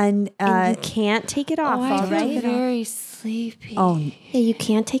 and and you can't take it off. I all feel right. very sleepy. oh, Yeah, you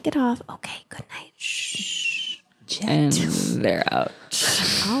can't take it off. Okay. Good night. Shh. And they're out.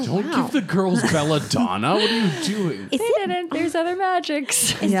 Oh, Don't wow. give the girls belladonna. What are you doing? Is They it didn't. There's other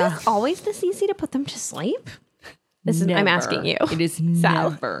magics. Is Yeah. this always this easy to put them to sleep? I'm asking you. It is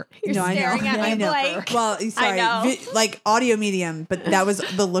Sal. never. You're No, I know. staring at me I know. like. Well, sorry, know. like audio medium, but that was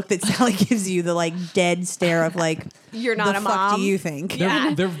the look that Sally gives you, the like dead stare of like, You're not the a fuck mom. do you think?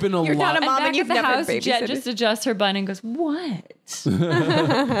 Yeah. There have been a You're lot. not a mom Back and you've at the never house, Jet babysitted. just adjusts her bun and goes, "What?"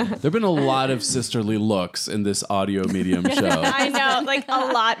 There've been a lot of sisterly looks in this audio medium show. I know, like a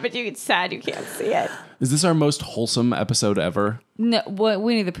lot, but it's sad you can't see it. Is this our most wholesome episode ever? No,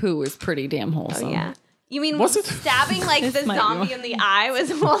 Winnie the Pooh was pretty damn wholesome. Yeah. You mean Was it? stabbing like the might be zombie in the eye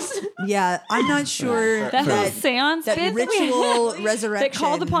was almost Yeah, I'm not sure That whole that, seance that bit ritual that resurrection.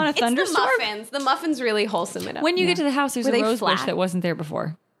 called upon a It's thunderstorm. the muffins. The muffins really wholesome it up. When you get to the house, there's Were a they rose bush flat? that wasn't there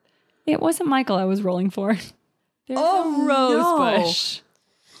before. It wasn't Michael I was rolling for. There's Oh, a rose no. bush.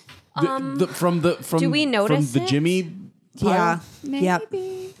 From do we notice from the it? Jimmy? Yeah, Maybe. yeah.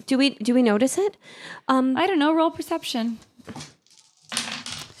 do we notice it? I don't know. Roll perception.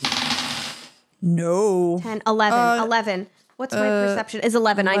 No. 10, 11, 11. What's my perception? Is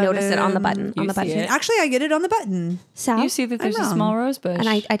 11. I notice it on the button. You On the see button. it. Actually, I get it on the button. Sal, You see that there's a wrong. small rose bush. and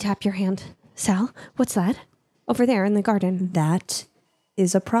I tap your hand. Sal, what's that? Over there in the garden. That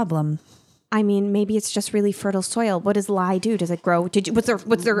is a problem. I mean, maybe it's just really fertile soil. What does lye do? Does it grow?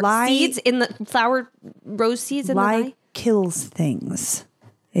 Was there Lye- seeds in the flower, rose seeds in the Lye lye? kills things.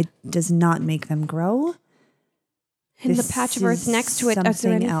 It does not make them grow. In the This patch of earth is next to it, is there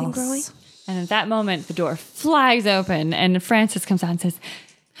something anything else. growing? And at that moment, the door flies open, and Frances comes out and says,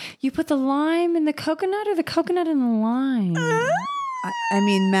 "You put the lime in the coconut, or the coconut in the lime?" I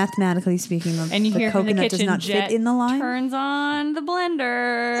mean, mathematically speaking, And you the hear from the coconut kitchen, does not Jet fit in the lime. turns on the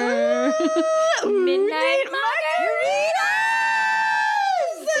blender. Midnight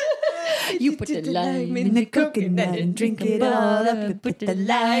margaritas. You put the lime in the coconut and drink it all up. Put the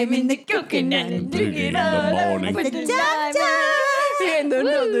lime in the coconut and drink it all up. morning. Put the doctor in the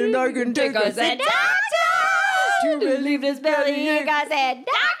northern I can take us a doctor to relieve this belly ache. I said,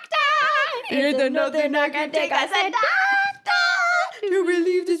 doctor in the northern I can take us a doctor to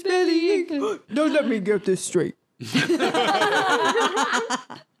relieve this belly ache. Don't let me get this straight.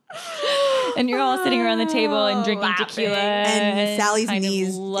 And you're all sitting around the table and drinking tequila, And Sally's kind of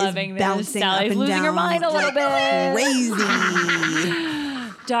knees loving is this. bouncing Sally's up and losing down her mind a little bit. Crazy.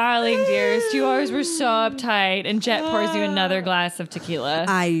 Darling, dearest, you always were so uptight. And Jet pours you another glass of tequila.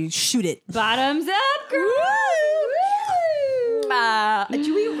 I shoot it. Bottoms up, girl.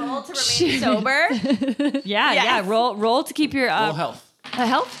 Do we roll to remain sober? Yeah. Roll to keep your Full health.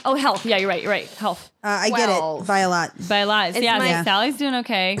 health. Oh, health. Yeah, you're right. Health I get it 12. by a lot. by a lot. It's Yeah, my- so Sally's doing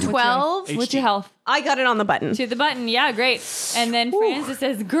okay. 12? What's your health? I got it on the button. To the button. Yeah, great. And then Frances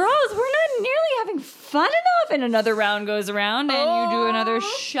says, "Girls, we're not nearly having fun enough." And another round goes around, and you do another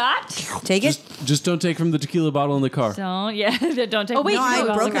shot. Take it. Just don't take from the tequila bottle in the car. Don't don't take. Oh, wait, No, I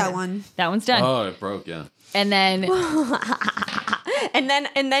no, broke okay. that one. That one's done. Oh, it broke. Yeah. And then And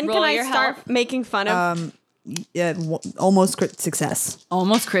then Roll can I your start health. making fun of Yeah, almost crit success.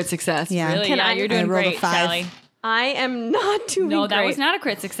 almost crit success. Yeah. Really? Can Yeah, I- you're I doing rolled a great, 5. Sally. I am not doing No, that great. was not a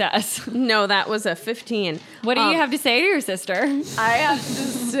crit success. No, that was a 15. What do you have to say to your sister? I have to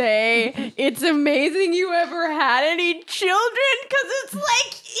say, it's amazing you ever had any children because it's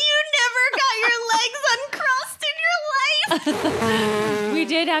like you never got your legs uncrossed in your life. We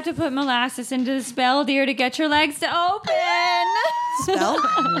did have to put molasses into the spell, dear, to get your legs to open. Spell?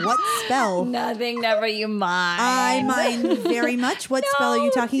 What spell? Nothing, never you mind. I mind very much. What spell are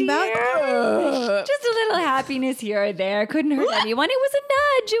you talking about? Just a little happiness here or there. Couldn't hurt anyone. It was a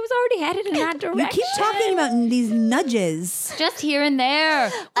nudge. It was already headed in that direction. You keep talking about these nudges. just here and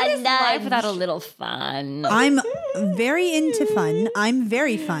there. What is life without a little fun? I'm very into fun. I'm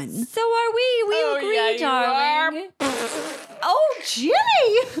very fun. So are we. We agree, darling. Oh,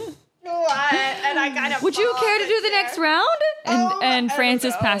 Jilly! And I kind of Would you care to do the next round? And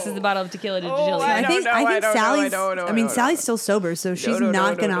Frances passes the bottle of tequila to Jilly. I think Sally's. I mean, Sally's still sober, so she's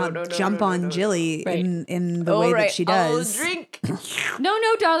not gonna jump on Jilly Right. in the way that she does. drink. No,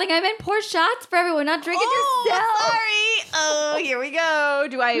 darling. I meant pour shots for everyone, not drink it yourself. Sorry. Oh, here we go.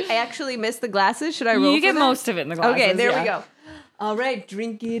 Do I actually miss the glasses? Should I roll? You for get that? most of it in the glasses. Okay, there yeah. we go. All right,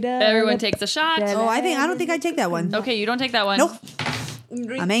 drink it up. Everyone takes a shot. Oh, I don't think I'd take that one. Okay, you don't take that one. Nope.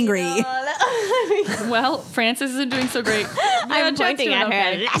 I'm angry. Well, Frances isn't doing so great. I'm Chet's pointing doing at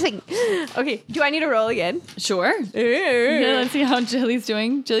her, okay. laughing. Okay, do I need to roll again? Sure. Yeah, let's see how Jilly's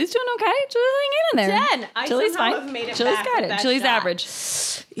doing. Jilly's doing okay. Jilly's hanging in there. 10. I Jilly's somehow fine. have made it Jilly's back got with it. that Jilly's shot. average.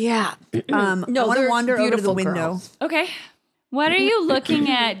 Yeah. I want to they're wander over to the beautiful window. girls. Okay. What are you looking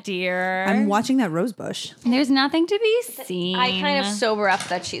at, dear? I'm watching that rose bush. There's nothing to be seen. I kind of sober up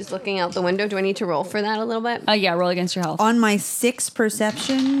that she's looking out the window. Do I need to roll for that a little bit? Yeah, roll against your health. On my 6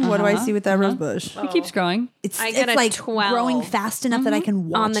 perception, what do I see with that rose bush? It keeps growing. I get it's a like 12. growing fast enough that I can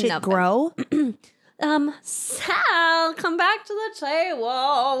watch the it nubbin. grow. Sal, come back to the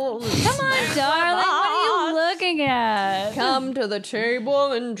table. Come on, darling. What are you looking at? Come to the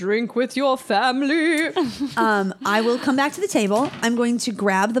table and drink with your family. I will come back to the table. I'm going to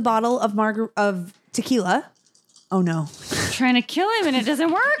grab the bottle of tequila. Oh no. Trying to kill him and it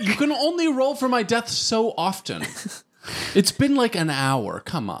doesn't work. You can only roll for my death so often. It's been like an hour.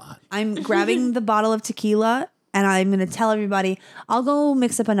 Come on. I'm grabbing the bottle of tequila and I'm going to tell everybody, I'll go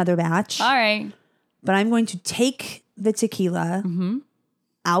mix up another batch. All right. But I'm going to take the tequila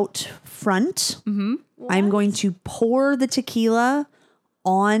out front. I'm going to pour the tequila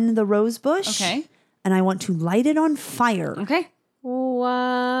on the rose bush. Okay. And I want to light it on fire. Okay.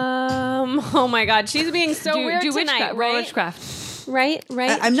 Oh my God, she's being so weird do tonight. witchcraft. Roll Right? witchcraft.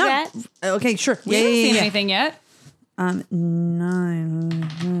 Right. I'm not. Jet? Okay, sure. We haven't seen yeah. anything yet.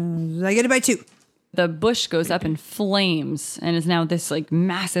 9. I get it by 2. The bush goes up in flames and is now this like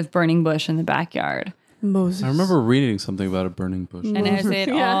massive burning bush in the backyard. I remember reading something about a burning bush. And as it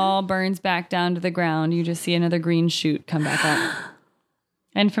all burns back down to the ground, you just see another green shoot come back up.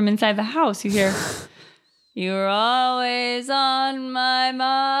 And from inside the house, you hear, "You're always on my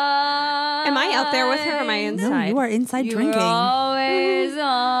mind." Am I out there with her? Or am I inside? No, you are inside You're drinking. always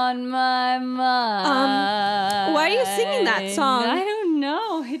on my mind. Why are you singing that song? I don't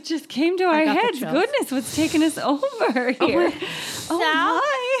know. It just came to our got the heads. chills. Goodness, what's taking us over here? Sal,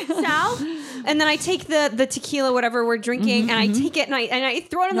 Sal. And then I take the tequila, whatever we're drinking, and I take it and I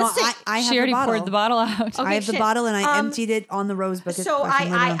throw it in No, the sink. I have She already the bottle. poured the bottle out. I have the shit. bottle and I emptied it on the rose bucket. So I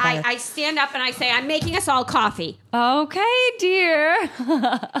can light it on fire. I stand up and I say, I'm making us all coffee. Okay, dear.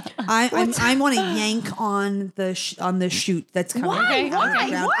 I want to yank on the shoot that's coming Why? out of Why? the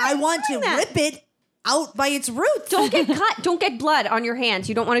ground. Why are I you want to doing that? rip it out by its roots. Don't get cut. Don't get blood on your hands.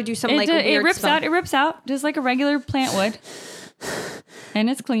 You don't want to do some like It weird rips stuff. out. It rips out just like a regular plant would, and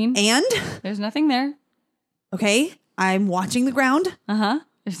it's clean. And There's nothing there. okay, I'm watching the ground.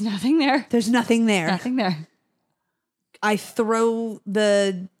 There's nothing there. There's nothing there. Nothing there. I throw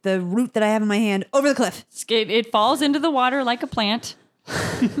the root that I have in my hand over the cliff. It falls into the water like a plant.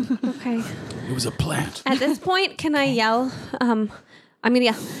 Okay. It was a plant. At this point, can I yell? I'm gonna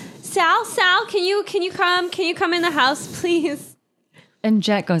yell, Sal, can you come in the house, please? And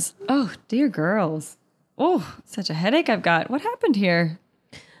Jet goes, "Oh, dear girls. Oh, such a headache I've got. What happened here?"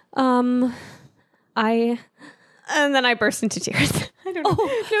 And then I burst into tears. I don't know.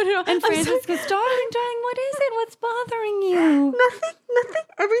 No. And Francis goes, darling, what is it? What's bothering you? Nothing.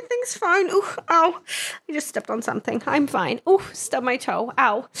 Everything's fine. Ooh, ow. I just stepped on something. I'm fine. Ooh, stubbed my toe.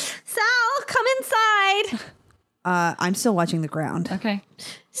 Ow. Sal, come inside. I'm still watching the ground. Okay.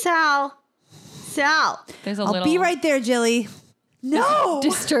 Sal. There's a I'll little be right there, Jilly. No.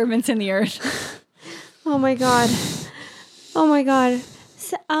 disturbance in the earth. Oh my God.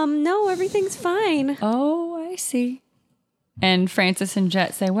 No, everything's fine. Oh, I see. And Francis and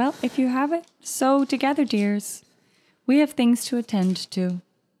Jet say, well, if you have it so together, dears, we have things to attend to.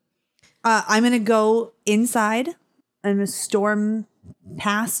 I'm going to go inside. I'm going to storm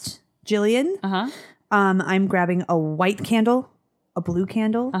past Gillian. I'm grabbing a white candle, a blue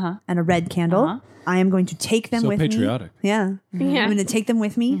candle, and a red candle. I am going to take them So with patriotic. me. Yeah. Yeah. I'm going to take them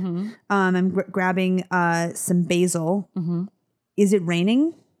with me. I'm grabbing some basil. Is it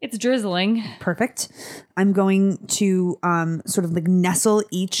raining? It's drizzling. Perfect. I'm going to sort of like nestle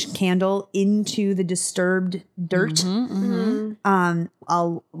each candle into the disturbed dirt.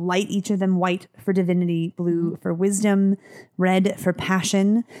 I'll light each of them white for divinity, blue for wisdom, red for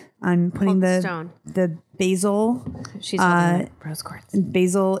passion. I'm putting Hold the stone. the basil She's holding it. Rose quartz.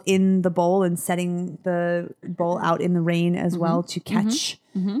 basil in the bowl and setting the bowl out in the rain as well to catch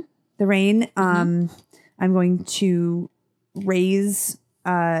the rain. I'm going to raise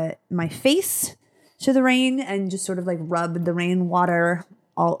my face to the rain and just sort of like rub the rainwater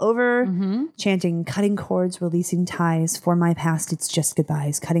all over, chanting, cutting cords, releasing ties. For my past, it's just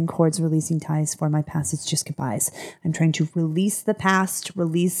goodbyes. Cutting cords, releasing ties. For my past, it's just goodbyes. I'm trying to release the past,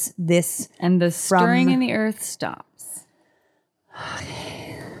 release this. And the stirring in the earth stops.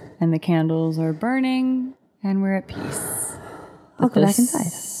 And the candles are burning and we're at peace. I'll But go the back inside.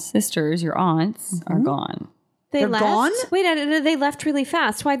 sisters, your aunts, are gone. They're They're gone? Wait, they left really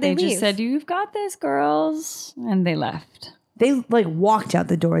fast. Why'd They they leave? just said, you've got this, girls. And they left. They like walked out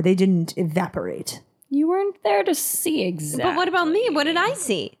the door. They didn't evaporate. You weren't there to see exactly. But what about me? What did I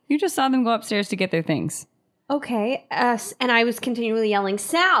see? You just saw them go upstairs to get their things. Okay. And I was continually yelling,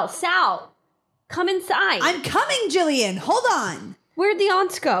 Sal, come inside. I'm coming, Gillian. Hold on. Where'd the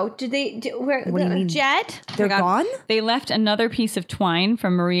aunts go? Did they? Where? What do you mean? Jet? They're gone? They left another piece of twine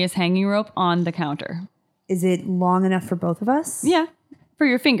from Maria's hanging rope on the counter. Is it long enough for both of us? Yeah, for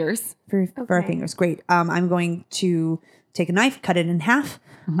your fingers. For our fingers. Great. I'm going to take a knife, cut it in half,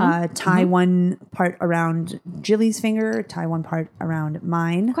 tie one part around Jilly's finger, tie one part around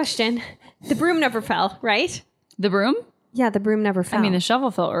mine. Question. The broom never fell, right? The broom? Yeah, the broom never fell. I mean, the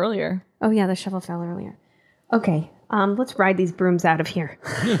shovel fell earlier. Oh, yeah, the shovel fell earlier. Okay. Let's ride these brooms out of here.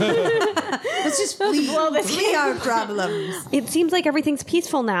 Let's just flee our problems. It seems like everything's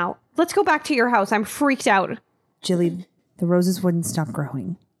peaceful now. Let's go back to your house. I'm freaked out. Jilly, the roses wouldn't stop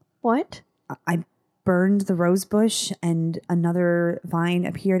growing. What? I burned the rose bush and another vine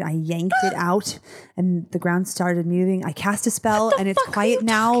appeared. I yanked it out and the ground started moving. I cast a spell and it's quiet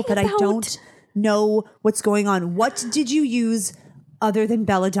now, but I don't know what's going on. What did you use other than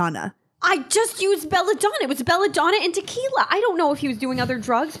belladonna? I just used belladonna. It was belladonna and tequila. I don't know if he was doing other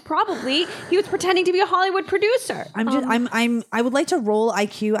drugs. Probably. He was pretending to be a Hollywood producer. I would like to roll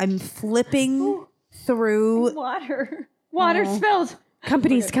IQ. I'm flipping through. Water spilled.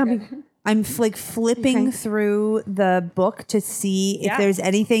 Company's coming. I'm flipping through the book to see if there's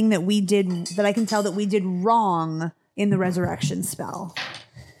anything that we did that I can tell that we did wrong in the resurrection spell.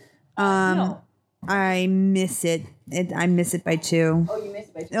 No. I miss it. I miss it by 2. Oh, you miss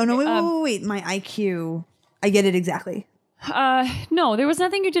it by 2. Oh no! Wait! My IQ. I get it exactly. No, there was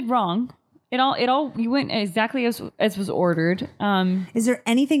nothing you did wrong. It all you went exactly as was ordered. Is there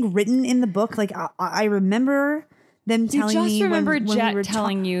anything written in the book? Like I remember them telling me. You just remember when Jet we were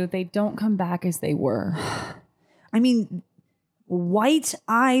telling you they don't come back as they were. I mean, white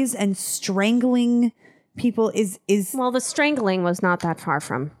eyes and strangling people is. Well, the strangling was not that far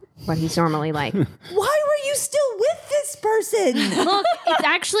from what he's normally like. Why were you still with this person? Look, it's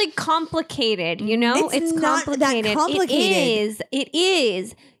actually complicated, you know? It's not that complicated. It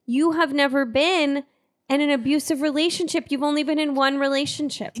is. You have never been in an abusive relationship. You've only been in one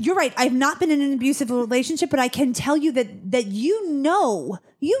relationship. You're right. I've not been in an abusive relationship, but I can tell you that you know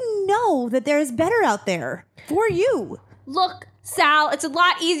that there is better out there for you. Look, Sal, it's a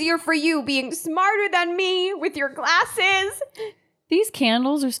lot easier for you being smarter than me with your glasses. These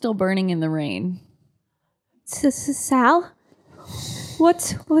candles are still burning in the rain. Sal?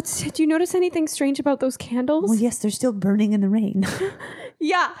 What's do you notice anything strange about those candles? Well, yes, they're still burning in the rain.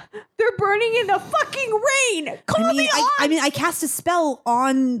 Yeah, they're burning in the fucking rain. Call me on. I mean, I cast a spell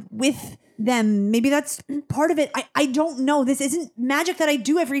on with them. Maybe that's part of it. I don't know. This isn't magic that I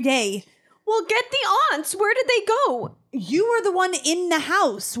do every day. Well, get the aunts. Where did they go? You were the one in the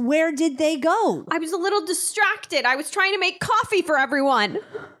house. Where did they go? I was a little distracted. I was trying to make coffee for everyone.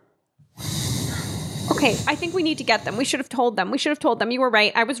 Okay, I think we need to get them. We should have told them. You were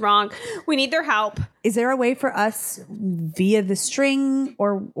right. I was wrong. We need their help. Is there a way for us via the string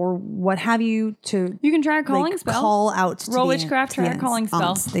or what have you to... You can try a calling spell. Call out to Roll the witchcraft, try a calling spell.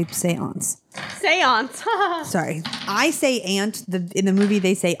 Aunts. They say aunts. Say aunts. Sorry. I say aunt. In the movie,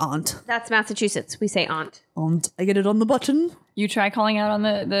 they say aunt. That's Massachusetts. We say aunt. Aunt. I get it on the button. You try calling out on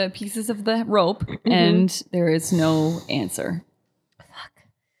the pieces of the rope, and there is no answer.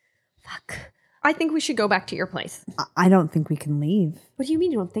 Fuck. I think we should go back to your place. I don't think we can leave. What do you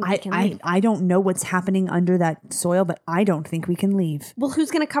mean you don't think we can leave? I don't know what's happening under that soil, but I don't think we can leave. Well, who's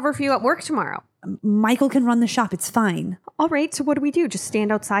going to cover for you at work tomorrow? Michael can run the shop. It's fine. All right. So what do we do? Just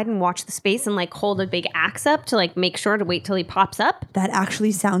stand outside and watch the space and like hold a big axe up to like make sure to wait till he pops up? That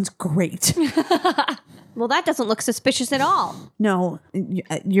actually sounds great. Well, that doesn't look suspicious at all. No,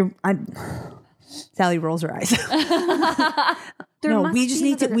 Sally rolls her eyes. We just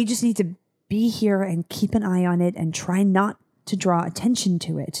need to be here and keep an eye on it and try not to draw attention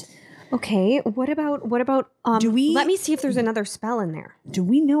to it. Okay. What about let me see if there's another spell in there. Do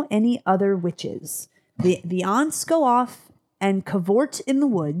we know any other witches? The aunts go off and cavort in the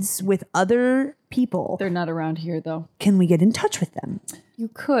woods with other people. They're not around here, though. Can we get in touch with them? You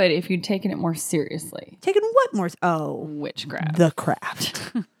could if you'd taken it more seriously. Taken what more? Oh. Witchcraft. The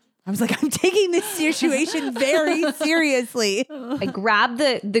craft. I was like, I'm taking this situation very seriously. I grab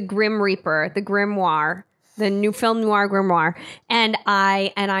the Grim Reaper, the grimoire, the new film noir grimoire, and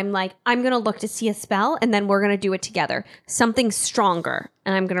I'm like, I'm gonna look to see a spell, and then we're gonna do it together. Something stronger,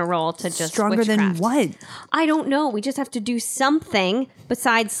 and I'm gonna roll to just stronger witchcraft. Than what? I don't know. We just have to do something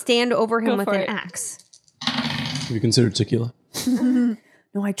besides stand over him with an axe. Have you considered tequila?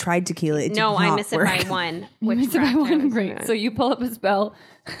 No, I tried tequila. It did No, I not miss it work. by one. You miss it by one. Great. So you pull up a spell.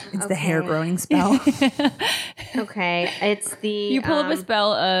 It's the hair growing spell. Okay, it's the You pull up a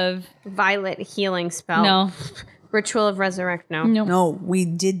spell of violet healing spell. no. Ritual of Resurrect. No. No, we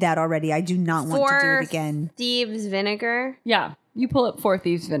did that already. I do not want to do it again. Thieves Vinegar. Yeah. You pull up 4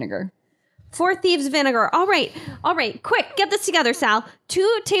 Thieves Vinegar. 4 Thieves Vinegar. All right. Quick, get this together, Sal.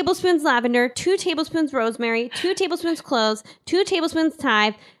 2 tablespoons lavender, 2 tablespoons rosemary, 2 tablespoons cloves, 2 tablespoons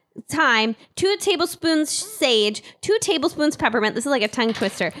thyme, 2 tablespoons sage, 2 tablespoons peppermint. This is like a tongue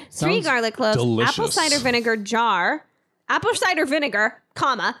twister. 3 Sounds garlic cloves, delicious. apple cider vinegar jar, apple cider vinegar,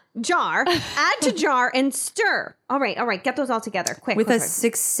 jar, add to jar and stir. All right. Get those all together. Quick. With quick, a quick.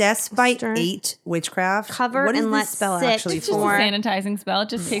 success by Stir. 8 witchcraft. Cover what is and this let spell sit actually It's just a for? sanitizing spell. It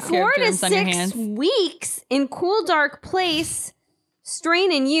just takes care 4 of to germs on your 6 hands. weeks in cool, dark place.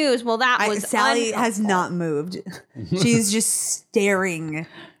 Strain and use. Well, that was Sally has not moved. She's just staring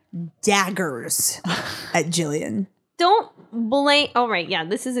daggers at Gillian. Don't blame. All right, yeah,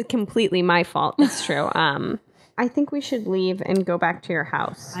 this is completely my fault. It's true. I think we should leave and go back to your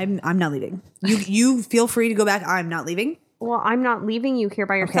house. I'm not leaving. You feel free to go back. I'm not leaving. Well, I'm not leaving you here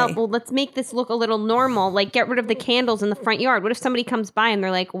by yourself. Okay. Well, let's make this look a little normal. Like, get rid of the candles in the front yard. What if somebody comes by and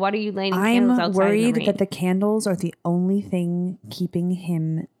they're like, "What are you lighting candles I'm outside worried in the rain?" that the candles are the only thing keeping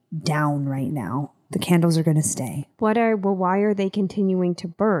him down right now. The candles are going to stay Why are they continuing to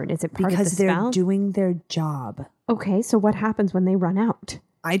burn? Is it part because of the they're spell? doing their job. Okay, so what happens when they run out?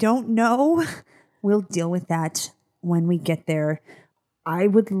 I don't know. We'll deal with that when we get there. I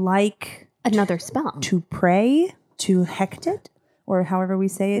would like Another spell. to pray to Hecate, or however we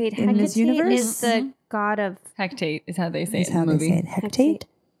say it Wait, in this Hecate universe. is the god of Hectate is how they say Is it in how the they say movie. it. Hecate.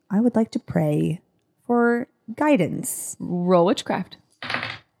 I would like to pray for guidance. Roll witchcraft.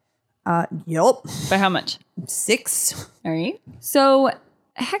 Yup. By how much? 6. All right. So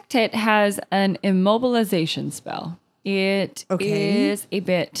Hecate has an immobilization spell. It Okay. is a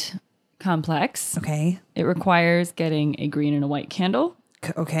bit complex. Okay. It requires getting a green and a white candle.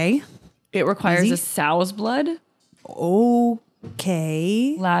 Okay. It requires Easy. a sow's blood,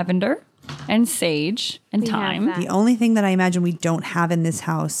 Okay. lavender, and sage, and We have thyme. that. The only thing that I imagine we don't have in this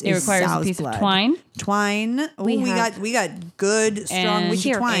house It is requires sow's a piece blood. of twine Twine. Oh, We we have- got good strong and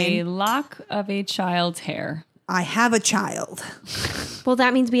witchy a twine. lock of a child's hair. I have a child. Well,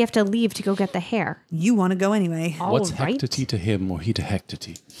 that means we have to leave to go get the hair. You want to go anyway. What's All right. Hecate to him or he to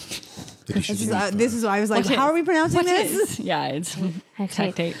Hecate? This is why I was like, how are we pronouncing this? Yeah, it's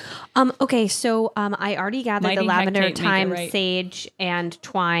Hecate. Okay, so I already gathered Mighty the lavender, Hecate, make it thyme, right. sage, and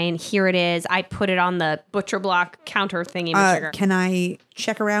twine. Here it is. I put it on the butcher block counter thingy majigger. Can I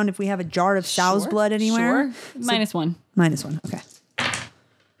check around if we have a jar of sow's blood anywhere? Sure. -1. -1. Okay.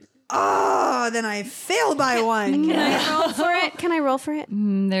 Oh, then I failed by 1. Can I roll for it? Can I roll for it?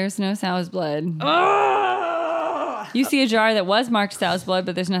 There's no sow's blood. You see a jar that was marked sow's blood,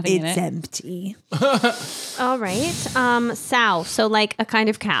 but there's nothing in It's it. empty. All right. Sow. So like a kind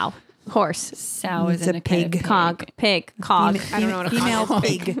of cow. Horse. Sow It's is in a a kind of pig. Cog. Pig. Cog. I don't know what a Female cog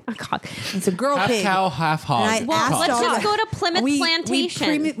is. pig. A cog. It's a girl Half pig. cow, half hog. And I asked Let's all just the- go to Plymouth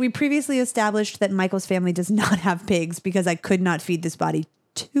Plantation. We previously established that Michael's family does not have pigs because I could not feed this body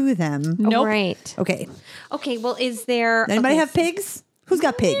to them. Nope. Right. Okay. Okay, well, is there... Anybody okay, have pigs? Who's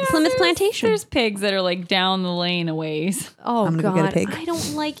got pigs? Plymouth Plantation. There's pigs that are like down the lane a ways. Oh, I'm gonna God. go get a pig. I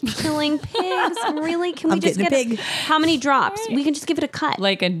don't like killing pigs. Really? Can we I'm just getting get a pig. How many drops? We can just give it a cut.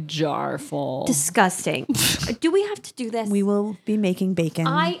 Like a jar full. Disgusting. Do we have to do this? We will be making bacon.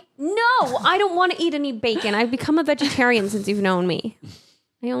 I don't want to eat any bacon. I've become a vegetarian since you've known me.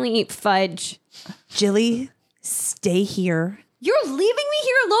 I only eat fudge. Jilly, stay here. You're leaving me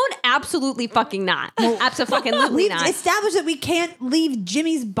here alone? Absolutely fucking not. Absolutely We've not. established that we can't leave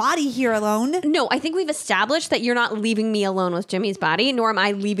Jimmy's body here alone. No, I think we've established that you're not leaving me alone with Jimmy's body, nor am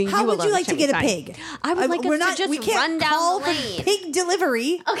I leaving How you would alone you with like to Jimmy's get a body. pig? I would like us to we just can't run down call the for lane. pig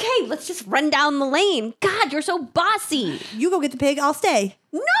delivery. Okay, let's just run down the lane. God, you're so bossy. You go get the pig. I'll stay.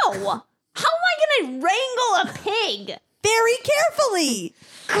 No. How am I going to wrangle a pig? Very carefully.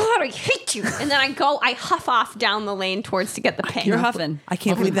 God, I hate you. And then I huff off down the lane towards to get the pig. You're huffing. I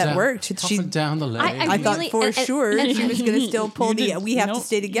can't believe that worked. She, Huffing down the lane. I thought really- for sure and- she was going to still pull the we have to nope,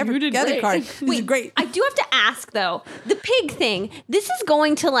 stay together, you did together great. card. This is Wait, great. I do have to ask though. The pig thing. This is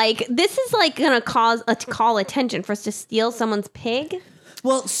going to going to call attention for us to steal someone's pig.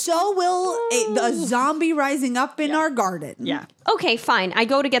 Well, so will a zombie rising up in our garden. Yeah. Okay, fine. I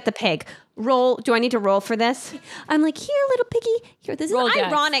go to get the pig. Roll. Do I need to roll for this? I'm like, here, little piggy. Here, this Roll is dex.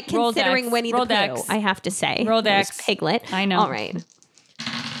 ironic Roll considering dex. Winnie Roll the Pooh. dex. I have to say. Roll There's dex. Piglet. I know. All right.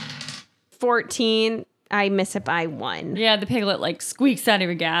 14. I miss it by 1. Yeah, the piglet like squeaks out of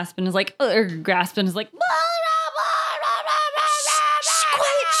your gasp and is like, or grasp and is like,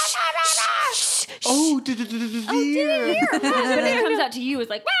 Oh, but it comes out to you as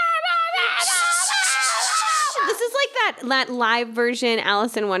like, This is like that live version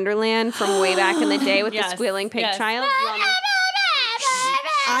Alice in Wonderland from way back in the day with the Yes, squealing pig yes. child.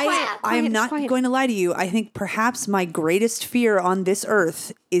 I am not going to lie to you. I think perhaps my greatest fear on this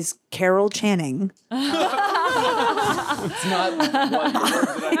earth is Carol Channing. it's not one word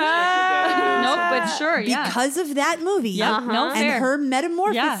that nope, but sure, yeah. Because of that movie. Yeah, no and fair. her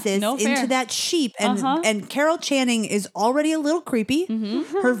metamorphosis Yeah, no fair. into that sheep. And Carol Channing is already a little creepy.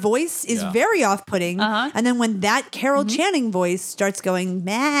 Her voice is very off-putting. And then when that Carol Channing voice starts going,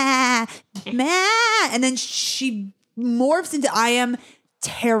 meh, meh, and then she morphs into, I am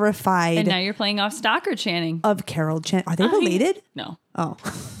terrified And now you're playing off Stalker Channing. of Carol Channing. Are they related? No. Oh.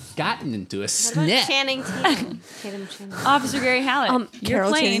 gotten into a Channing snap. Tatum. Tatum Channing. Officer Gary Hallett. You're Carol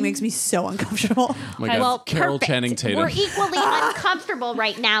playing. Channing makes me so uncomfortable. Oh my God. Well, Carol perfect. Channing Tatum. We're equally uncomfortable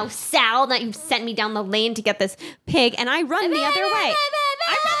right now, Sal, that you've sent me down the lane to get this pig, and I run the other way.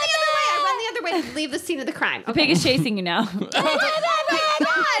 I run the other way to leave the scene of the crime. The pig is chasing you now. Do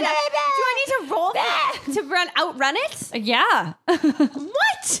I need to roll to outrun it? Yeah.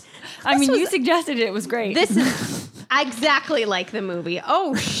 What? I mean, you suggested it was great. This is exactly like the movie.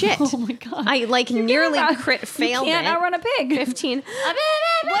 Oh shit! Oh my God. I nearly crit failed You can't it. outrun a pig. 15. What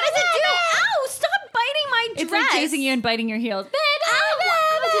does it do? Ow! Stop biting my dress. It's like chasing you and biting your heels. Ow!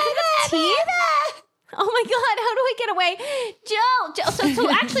 Does it have teeth? Oh my God! How do I get away, Jill? So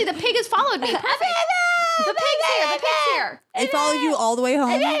actually, the pig has followed me. Perfect. The pig's here. The pig's here. It followed you all the way home.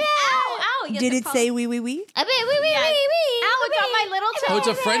 Ow! Ow! Yes, Did it say wee wee wee? Ow! It got my little toe. Oh, it's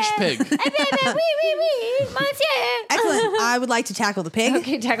a French pig. Excellent. I would like to tackle the pig.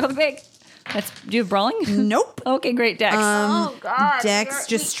 Okay, tackle the pig. Do you have brawling? Nope. Okay, great, Dex. Oh God! Dex,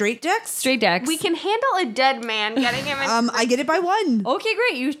 just straight Dex. Straight Dex. We can handle a dead man getting him in. I get it by 1. Okay,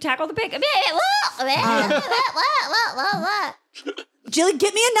 great. You tackle the pig. Jilly,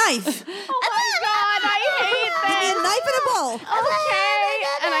 get me a knife. Oh my God! I hate Get me a knife and a ball. Okay,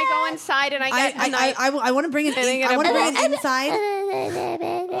 and I go inside and I get a knife. I want to bring it. get I a want to bring ball. it inside.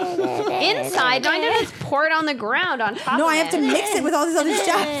 Inside, do I need to just pour it on the ground on top No, of I have to mix it with all this other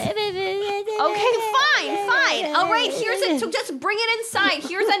stuff. Okay, fine. All right, here's it. So just bring it inside.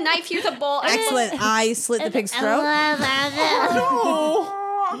 Here's a knife. Here's a bowl. Excellent. I slit the pig's throat.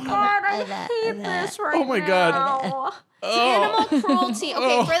 Oh God, I hate this right now. Oh my God. Animal cruelty.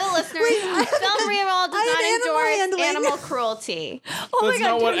 Okay, for the listeners, Film Reroll does I have not animal endorse handling. animal cruelty. That's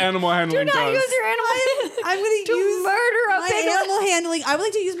not what animal handling Do not does. use your animal I'm going to use murder a my pig. animal handling. I would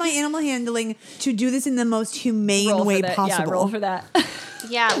like to use my animal handling to do this in the most humane Roll for way that. possible. Yeah, roll for that.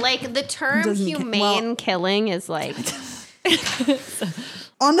 Yeah, like the term Doesn't humane killing is like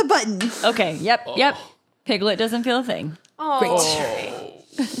On the button. Okay, yep. Piglet doesn't feel a thing. Great.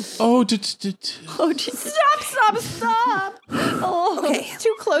 Oh, Oh, Jesus. stop. Oh, Okay. it's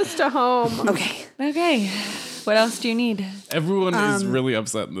too close to home. Okay. Okay. What else do you need? everyone is really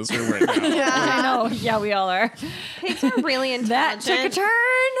upset in this room right now. I know. Yeah, we all are. Pigs are really That intelligent. took a turn.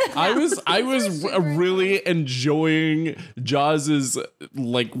 I was really enjoying Joz's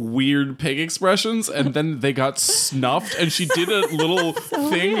like weird pig expressions, and then they got snuffed, and she did a little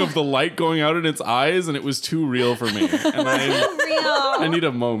thing of the light going out in its eyes, and it was too real for me. And I need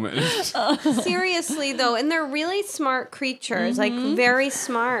a moment. Seriously though, and they're really smart creatures, like very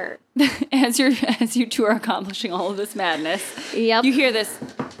smart. As you two are accomplishing all of this madness, Yep. you hear this,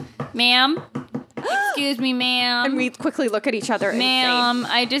 ma'am. Excuse me, ma'am. And we quickly look at each other. Ma'am,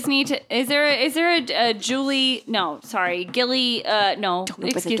 I just need to. Is there a Julie? No, sorry, Gilly. No,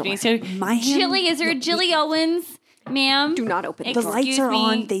 excuse me. So, My hand- Chili. Is there a Gilly Owens, ma'am? Do not open The lights are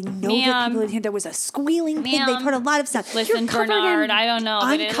on. They know that ma'am. people in here. There was a squealing pig. Ma'am. They've heard a lot of stuff. Listen, You're covered Bernard, in, I don't know.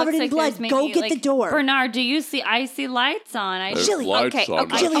 I'm but it covered looks in like blood. there's Go maybe, get the door. Bernard, do you see? I see lights on. Chili. Okay, Chili.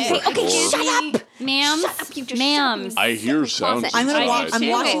 okay, Shut up. Ma'am. Shut up, you just Ma'am. shut up. I hear sounds. I'm gonna. I I'm too.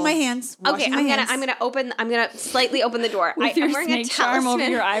 washing my hands. Okay, Washing my hands. I'm gonna slightly open the door. With your I'm wearing a snake charm over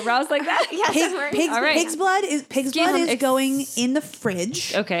talisman. your eyebrows like that? Yes, I'm wearing All right. Pig's blood is going in the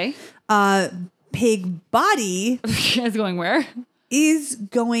fridge. Okay. Pig body It's going where? is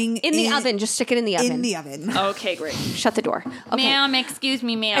going in the oven. Just stick it in the oven. In the oven. Okay, great. Shut the door. Okay. Ma'am, excuse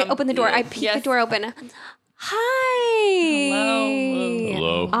me, ma'am. I open the door. I peek Yes. the door open. Hi.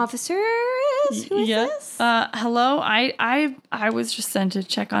 Hello. Officers. Who is this? Hello. I was just sent to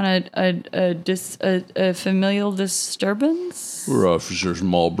check on a familial disturbance. We're officers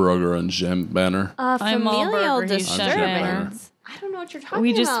Malbrugger and Jem Banner. A I'm familial Malberger, he's disturbance. I don't know what you're talking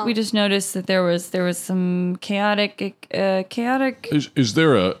We about. just noticed that there was some chaotic. Is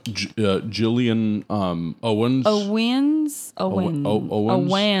there a Gillian Owens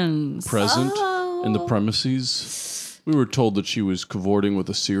Owens present in the premises? We were told that she was cavorting with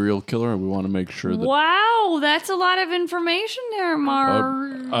a serial killer, and we want to make sure that. Wow, that's a lot of information there,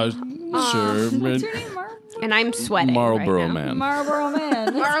 Sure, What's your name, and I'm sweating. Marlboro right now. Man. Marlboro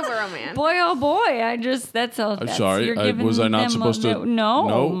Man. Marlboro Man. Boy, oh boy! That's all. I'm sorry. Was I not supposed to?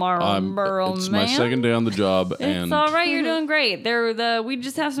 No, Marlboro It's Man. my second day on the job, It's and all right. You're doing great. We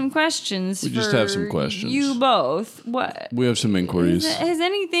just have some questions. We just have some questions. You both. What? we have some inquiries. Has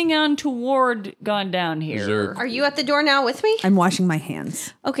anything untoward gone down here? Is there- Are you at the door now with me? I'm washing my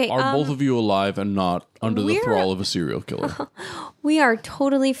hands. Okay. Are both of you alive and not under the we're- thrall of a serial killer? We are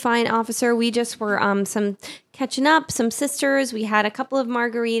totally fine, officer. We just were some catching up, some sisters. We had a couple of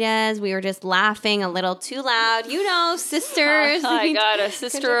margaritas. We were just laughing a little too loud. You know, sisters. I got a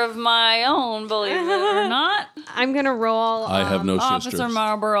sister of my own, believe it or not. I'm gonna roll. I have no Officer sisters.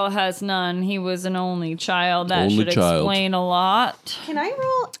 Marlborough has none. He was an only child. That Only should child. explain a lot. Can I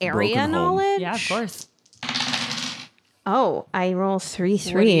roll area Broken home. knowledge? Yeah, of course. Oh, I roll 3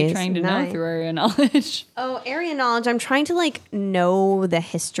 threes. What are you trying to know Nice. through area knowledge? Oh, area knowledge. I'm trying to know the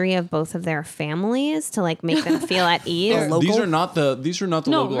history of both of their families to make them feel at ease. These are not the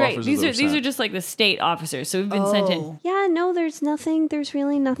No, local right. officers. These that are sent. just like the state officers. So we've been sent in. Yeah, no, there's nothing. There's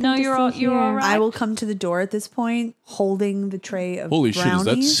really nothing. No, to you're see all- you're here. all right. I will come to the door at this point, holding the tray of Holy shit! Is that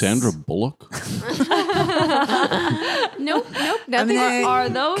brownies. Sandra Bullock? Nope. I'm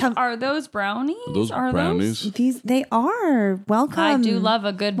gonna- Are those brownies? Those are brownies. They are welcome. I do love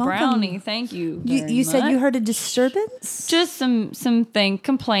a good Welcome. brownie. Thank you. You said you much. heard a disturbance. Just some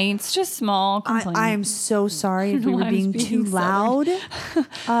complaints, just small complaints. I am so sorry if we were I was being being too loud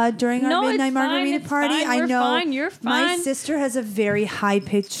during No, our it's midnight fine, margarita it's party. fine, I we're know fine, you're my fine. sister has a very high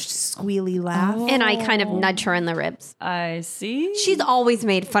pitched squealy laugh. And I kind of nudge her in the ribs. I see. She's always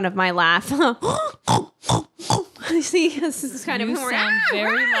made fun of my laugh. See, this is kind You of sound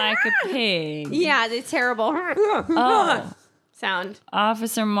very like a pig. yeah, it's terrible. Oh, Sound.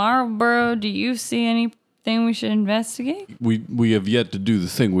 Officer Marlborough, do you see anything we should investigate? We have yet to do the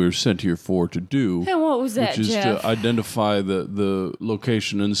thing we were sent here for to do, And what was that, which is Jeff? to identify the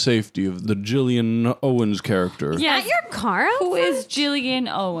location and safety of the Gillian Owens character. Yeah, At your car? who is Gillian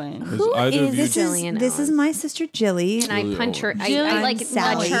Owens? Is either of you This is Gillian this is Owens? my sister Jilly. And I Really punch her. I Jillian nudge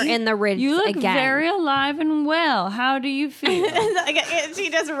Sally. her in the ribs You look again. very alive and well. How do you feel?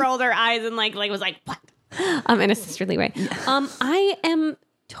 She just rolled her eyes and was like, what? In a sisterly way. I am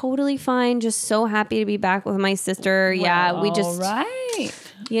totally fine. Just so happy to be back with my sister. Yeah, we just, All right.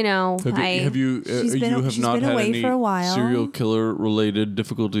 Have you She's have not been had away any for a while. serial killer related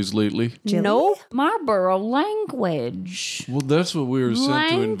difficulties lately? Jilly? no. Marlborough language. Well, that's what we were sent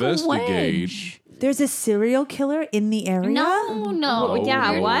to investigate. Language. There's a serial killer in the area. No.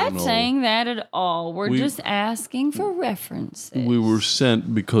 Yeah, We're what? not saying that at all. We're We- just asking for references. We were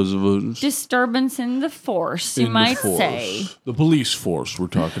sent because of a Disturbance in the force, you in might the force. say. The police force we're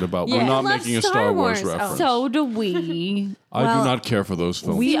talking about. Yeah. We're not love making a Star Star Wars Wars. Oh. reference. So do we. I Well, do not care for those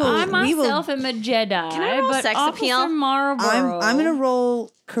films. we will- I we will- myself am a Jedi. Can I roll but sex Officer appeal? Marlborough. I'm gonna roll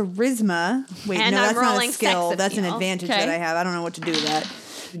charisma. Wait, And no, I'm that's not a rolling skill. sex That's an appeal. advantage Okay. that I have. I don't know what to do with that.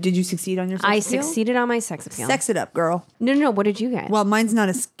 Did you succeed on your sex I appeal? succeeded on my sex appeal. Sex it up, girl. No. What did you get? Well, mine's not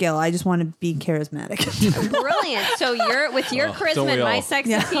a skill. I just want to be charismatic. Brilliant. So you're with your don't charisma we and my all? sex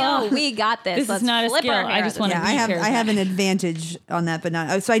Yeah. appeal. We got this. This is Let's not a flip skill. our hair I just at wanna this. yeah, be I have an charismatic. advantage on that, but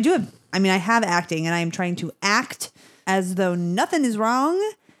not. So I do have. I mean, I have acting, and I am trying to act as though nothing is wrong.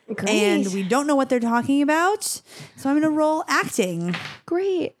 Great. And we don't know what they're talking about. So I'm going to roll acting.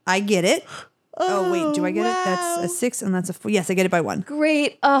 Great. I get it. Oh, wait, do I get it? That's a 6 and that's a 4. Yes, I get it by 1.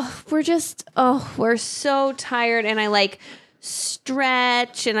 Great. We're so tired. And I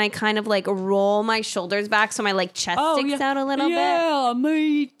stretch and I kind of roll my shoulders back so my chest sticks out a little bit. Yeah,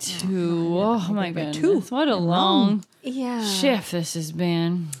 me too. Oh my goodness. What a long Yeah. shift this has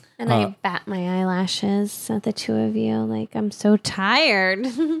been. And I bat my eyelashes at the two of you. I'm so tired.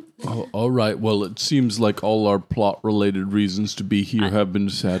 Oh, all right. Well, it seems like all our plot-related reasons to be here have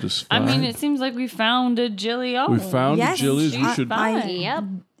been satisfied. I mean, it seems like we found a Jilly we Owens. found Yes, Jilly's. We she's should. fine. Yep.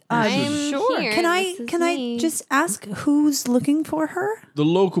 I'm sure. here. Can I This is me. just ask who's looking for her? The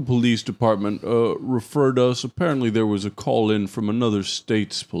local police department referred us. Apparently, there was a call in from another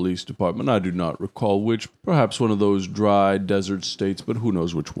state's police department. I do not recall which. Perhaps one of those dry desert states, but who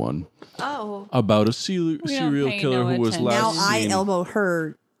knows which one. Oh. About a serial pay killer no who was attention. last Now I seen. elbow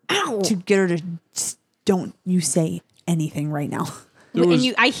her to get her to don't you say anything right now. There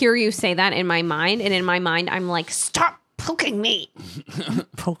was- I hear you say that in my mind, and in my mind, I'm like, stop poking me.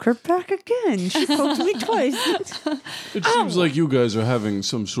 Poke her back again. She poked me twice. It seems like you guys are having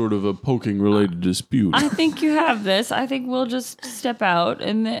some sort of a poking-related dispute. I think you have this. I think we'll just step out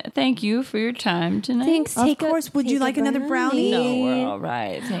and thank you for your time tonight. Thanks. Of course. Would you like another brownie? No, we're all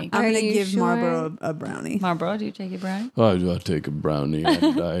right. Thank you. I'm going to you give sure? Marlboro a brownie. Marlboro, do you take it, Brian? I'll take a brownie,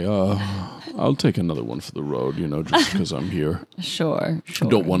 and I'll take another one for the road, just because I'm here. Sure.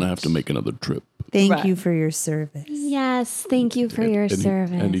 Don't want to have to make another trip. Thank Right. you for your service. Yes, thank you for your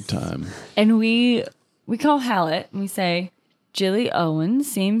service. Anytime. And we call Hallet and we say, Gillian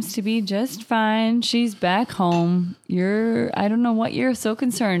Owens seems to be just fine. She's back home. I don't know what you're so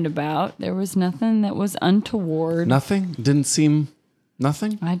concerned about. There was nothing that was untoward. Nothing? Didn't seem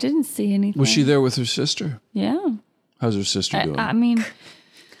nothing? I didn't see anything. Was she there with her sister? Yeah. How's her sister doing? I mean,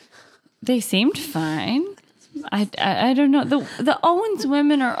 they seemed fine. I don't know. The Owens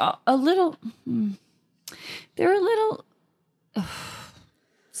women are a little. They're a little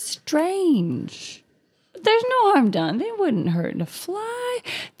strange. There's no harm done. They wouldn't hurt a fly.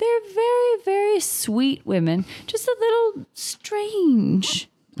 They're very, very sweet women. Just a little strange.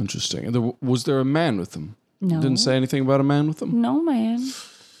 Interesting. And was there a man with them? No. Didn't say anything about a man with them? No, man.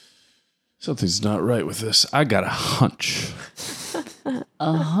 Something's not right with this. I got a hunch.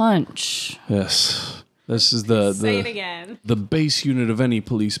 A hunch. Yes. This is Say it again. the base unit of any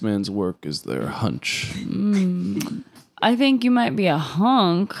policeman's work is their hunch. I think you might be a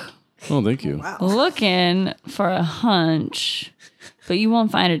hunk Oh, thank you. looking for a hunch, but you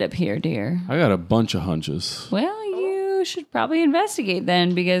won't find it up here, dear. I got a bunch of hunches. Well, you should probably investigate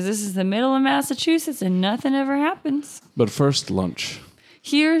then, because this is the middle of Massachusetts and nothing ever happens. But first, lunch.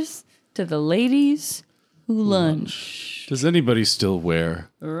 Here's to the ladies who lunch. Does anybody still wear?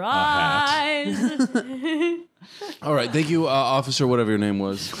 Rise. All right. Thank you, officer, whatever your name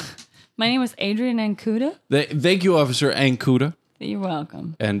was. My name was Adrian Ancuda. Thank you, Officer Ankuda. You're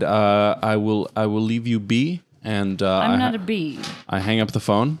welcome. And I will leave you be. And I'm not a bee. I hang up the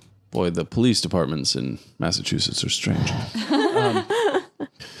phone. Boy, the police departments in Massachusetts are strange. I'm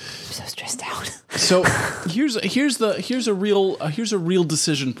so stressed out. So here's a real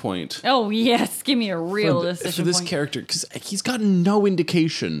decision point Oh, yes. Give me a real for decision this point. character, because he's got no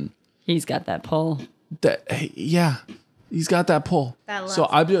indication He's got that pull. that he's got that pull. That So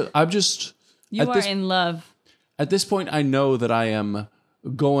I'm just You at are this in love. at this point I know that I am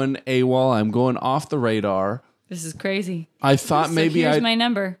going AWOL. I'm going off the radar. This is crazy. I thought So maybe here's my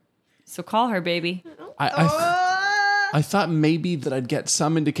number. So call her, baby. I thought maybe that I'd get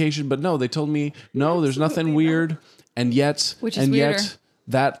some indication, but no, they told me no, there's nothing weird. And yet, Which is weirder.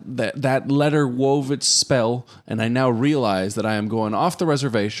 that letter wove its spell, and I now realize that I am going off the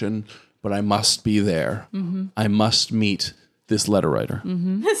reservation, but I must be there. Mm-hmm. I must meet this letter writer.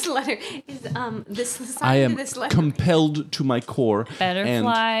 This letter is this I signed am to this letter. compelled to my core. Better and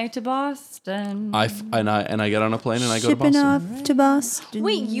fly to Boston. I get on a plane and I go to Shipping Boston. off to Boston.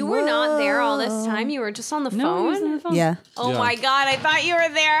 Wait, you were not there all this time? You were just on the No, he was on phone? the phone. Yeah. Oh Yeah. my god, I thought you were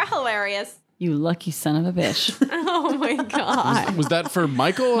there. Hilarious. You lucky son of a bitch. Oh my god. Was that for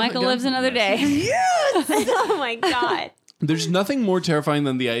Michael? Michael again? lives another day. Oh my god. There's nothing more terrifying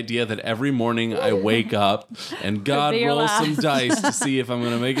than the idea that every morning I wake up and God be your rolls last. some dice to see if I'm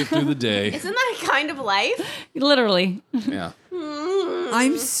going to make it through the day. Isn't that kind of life? Literally. Yeah.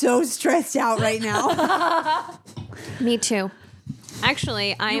 I'm so stressed out right now. Me too.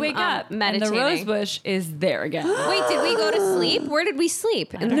 Actually, I'm You wake up meditating. and the rose bush is there again. Wait, did we go to sleep? Where did we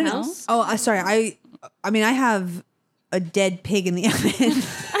sleep? In the don't know. house? Oh, sorry. I mean, I have a dead pig in the oven.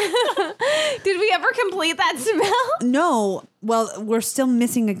 Did we ever complete that smell? No. Well, we're still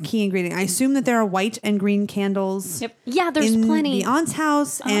missing a key ingredient. I assume that there are white and green candles. Yep. Yeah, there's in plenty. the aunt's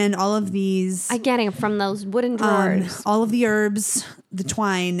house, and all of these, I get it from those wooden drawers. all of the herbs, the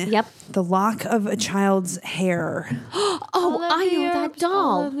twine. Yep. The lock of a child's hair. Oh, I know that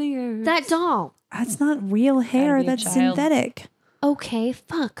doll. That doll. That's not real hair. be a That's child. synthetic. Okay,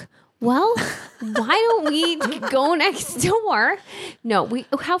 fuck. Well, why don't we go next door? No,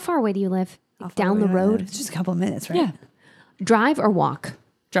 how far away do you live? Down the road? It's just a couple of minutes, right? Yeah. Drive or walk?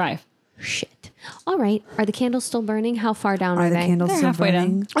 Drive. Shit. All right. Are the candles still burning? How far down are Are the they? candles They're still halfway down.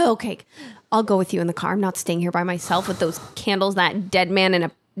 burning? Oh, okay. I'll go with you in the car. I'm not staying here by myself with those candles, that dead man and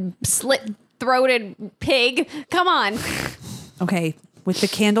a slit-throated pig. Come on. Okay, with the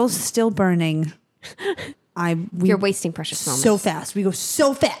candles still burning, You're wasting precious moments. so fast. We go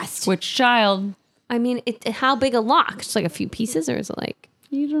so fast. Which child? I mean, how big a lock? Just like a few pieces, or is it like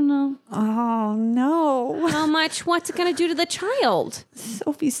You don't know. Oh no, how much? What's it gonna do to the child?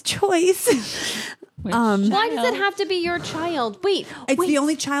 Sophie's choice. Why does it have to be your child? Wait, It's the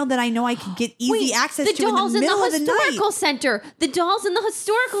only child that I know I could get easy access the to in dolls the middle of the historical night. center. The dolls in the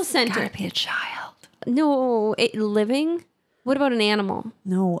historical center. Gotta be a child. No, living. What about an animal?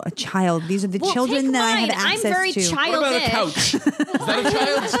 No, a child. These are the Well, children take that I mine. have access I'm very to. childish. What about a couch? Is that a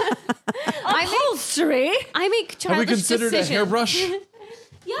child? Upholstery. I make childish Have we considered decisions. a hairbrush?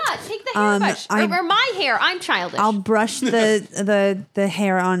 Yeah, take the hairbrush. Or my hair. I'm childish. I'll brush the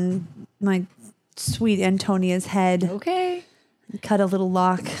hair on my sweet Antonia's head. Okay. Cut a little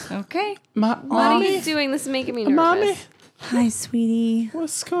lock. Okay. What are you doing? This is making me nervous. Mommy, Hi, sweetie.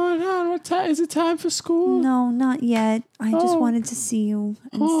 what's going on? What time is it? Time for school? No, not yet. I just wanted to see you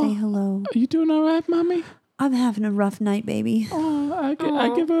and say hello. Are you doing all right, mommy? I'm having a rough night, baby. Oh,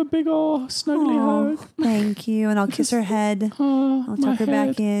 I give her a big old snuggly Oh, hug. thank you. And I'll kiss her head. Oh, I'll my tuck her back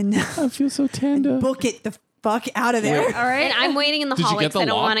head. in. I feel so tender. Book it the fuck out of there. All right. And I'm waiting in the Did you hallway get the because I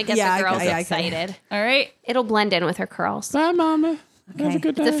don't lock? want to get Yeah, the girls okay. excited. All right. It'll blend in with her curls. Bye, mommy. Have Okay. a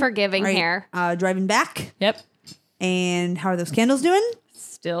good The night. forgiving All right, hair. driving back. Yep. And how are those candles doing?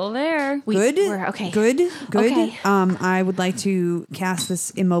 Still there. Good. we're okay. Good. Okay. I would like to cast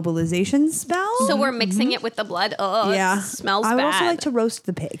this immobilization spell. So we're mixing it with the blood. Oh, yeah. it smells I would bad. also like to roast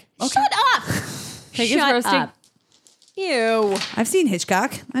the pig. Shut up. Pig is Shut roasting. up. Ew. I've seen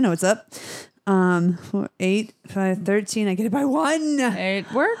Hitchcock. I know what's up. 8, 5, 13. I get it by 1.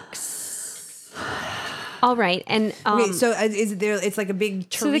 It works. All right. And Okay, so is it there? It's like a big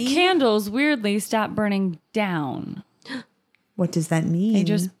tree. So the candles weirdly stop burning down. What does that mean? They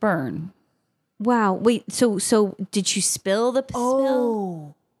just burn. wow. Wait. So did you spill the spill?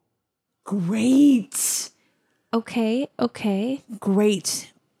 Oh, great. Okay. Okay.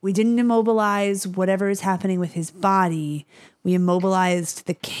 Great. We didn't immobilize whatever is happening with his body. We immobilized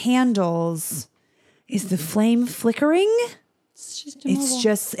the candles. Is the flame flickering?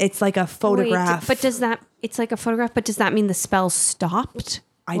 It's like a photograph. Wait, but does that? It's like a photograph. But does that mean the spell stopped?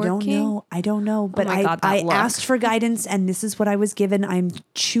 I don't know. I don't know. But my God, that I look. asked for guidance and this is what I was given. I'm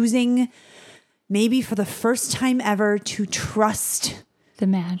choosing maybe for the first time ever to trust The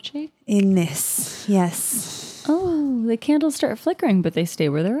magic? in this. Yes. Oh, the candles start flickering, but they stay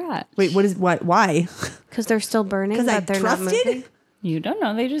where they're at. Wait, what? Why? Because they're still burning. Because I but they're not moving? trusted? You don't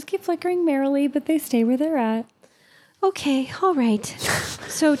know. They just keep flickering merrily, but they stay where they're at. Okay, all right.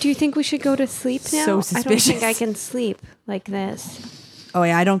 So, do you think we should go to sleep now? So I don't suspicious. think I can sleep like this. Oh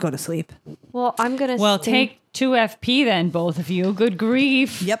yeah, I don't go to sleep. Well, I'm gonna. Well, stay. take 2 FP then, both of you. Good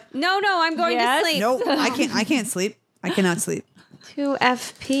grief. Yep. No, I'm going Yes? to sleep. No, I can't sleep. I cannot sleep. 2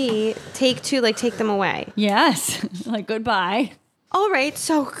 FP. Take 2. Like take them away. Yes. Like goodbye. All right.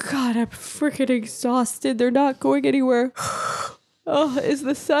 So, God, I'm freaking exhausted. They're not going anywhere. Oh, is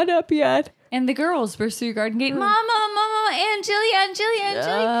the sun up yet? And the girls burst through your garden gate. Mama, Aunt Jilly.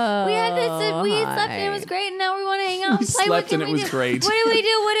 We had this, we slept and it was great, and now we want to hang out and play. slept What can and it we was do? great. What do we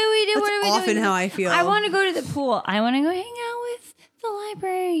do? What do we do? What are we Often doing? how I feel. I want to go to the pool. I want to go hang out with the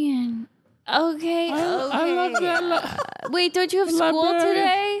librarian. Okay. I love that. Wait, don't you have school Librarian.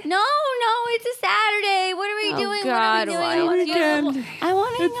 today? No, it's a Saturday. What are we doing? God, what why? are we doing? Weekend. I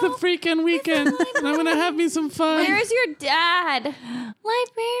want to It's the freaking weekend. And I'm going to have me some fun. Where's your dad?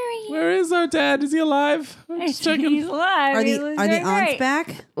 librarian. Where is our dad? Is he alive? I'm just checking. He's alive. Are He the was are the doing aunts great.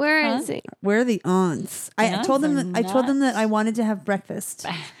 back? Where is he? Where are the aunts? I aunts told them are that I told them that I wanted to have breakfast.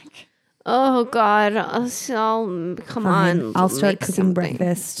 Oh God! Come Fine. on, I'll start make cooking something.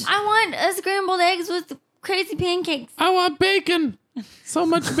 breakfast. I want scrambled eggs with crazy pancakes. I want bacon. So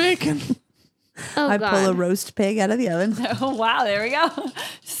much bacon. Oh I God! pull a roast pig out of the oven. Oh wow, there we go.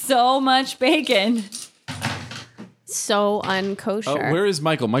 So much bacon. So unkosher. Where is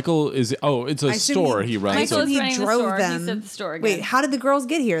Michael? Michael is. Oh, it's a I assume store he I runs. assume Michael's he running the drove store. them. He's at the store again. Wait, how did the girls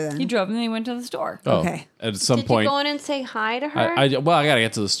get here then? He drove them and they went to the store. Oh, Okay. At some Did point, you go in and say hi to her? I gotta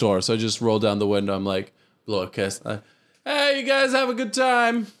get to the store, so I just roll down the window. I'm like, blow a kiss. Hey, you guys have a good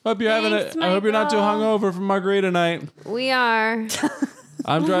time. Hope you're having Thanks, I hope you're not too Michael. hungover from margarita night. We are.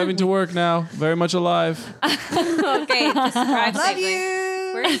 I'm driving to work now, very much alive. Okay, just drive Love safely. you.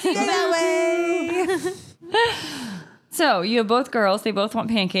 Where is he? Stay that way. So you have both girls. They both want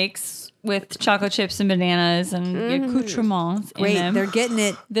pancakes with chocolate chips and bananas and accoutrements in Great, them. they're getting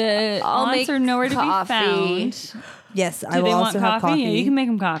it. The I'll aunts make are nowhere coffee. to be found. Yes, I Do will they want also coffee? have coffee. Yeah, you can make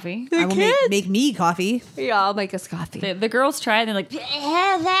them coffee. I will make me coffee. Yeah, I'll make us coffee. The girls try. They're like,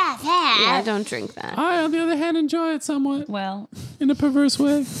 Yeah, don't drink that. I, on the other hand, enjoy it somewhat well, in a perverse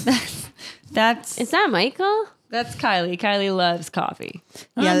way. that's Is that Michael? Kylie. Kylie loves coffee.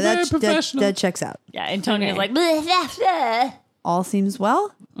 Yeah, I'm very that professional. checks out. Yeah, Antonia's Okay. like, "Bleh, bleh, bleh." All seems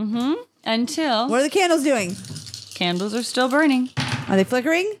well. Until What are the candles doing? candles are still burning. Are they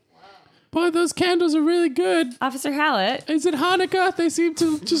flickering? Boy, those candles are really good. Officer Hallet. Is it Hanukkah? They seem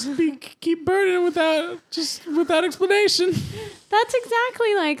to just keep burning without explanation. That's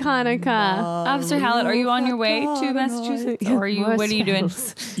exactly like Hanukkah. Officer Hallet, are you on your way to Massachusetts? Or what are you doing?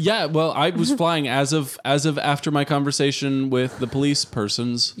 Yeah, well, I was flying as of after my conversation with the police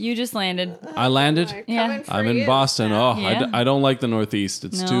persons. You just landed. I landed. Yeah. I'm in Boston. Oh, Yeah. I don't like the Northeast.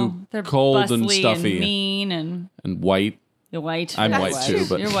 It's too they're cold and bustly stuffy and mean and white. you're white. I'm You're white too,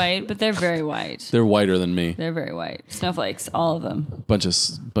 but you're white, but they're very white. they're whiter than me. They're very white. Snowflakes, all of them. Bunch of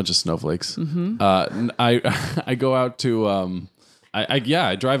snowflakes. I go out to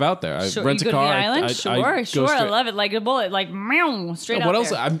I drive out there. I rent you a go car. to the island? I Sure. I love it. Like a bullet, like meow, straight out What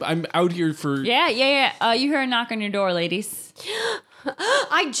else? there. I'm out here for. Yeah. You hear a knock on your door, ladies.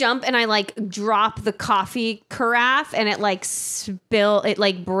 I jump and I like drop the coffee carafe and it like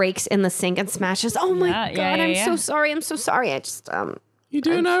breaks in the sink and smashes. Oh my Yeah, God. yeah, I'm yeah. so sorry. I just, You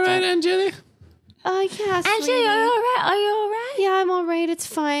doing all right, Angeli? yes. Angela, are you all right? Are you all right? Yeah, I'm all right. It's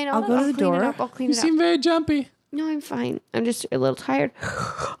fine. I'll go to the clean door. It up. I'll clean You it up. seem very jumpy. No, I'm fine. I'm just a little tired.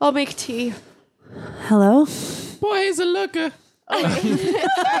 I'll make tea. Hello? Boy, he's a looker.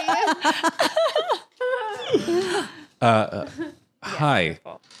 Hi.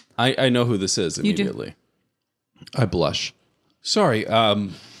 I know who this is You do? immediately. I blush. Sorry.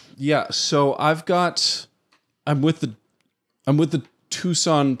 Yeah. So I'm with the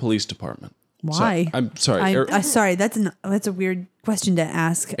Tucson Police Department. Why? I'm sorry. I'm sorry. That's a weird question to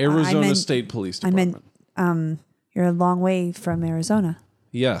ask. Arizona State Police I Department. meant you're a long way from Arizona.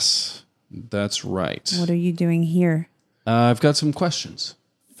 Yes, that's right. What are you doing here? I've got some questions.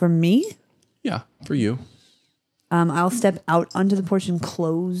 For me? Yeah, for you. I'll step out onto the porch and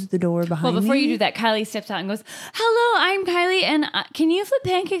close the door behind me. Well, before you do that, Kylie steps out and goes, "Hello, I'm Kylie, and can you flip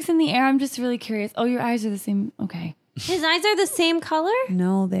pancakes in the air? I'm just really curious." Oh, your eyes are the same. Okay. His eyes are the same color?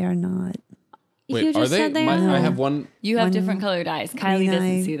 No, they are not. Wait, you are just they? said they I are. have one. You have One different colored eyes. Kylie green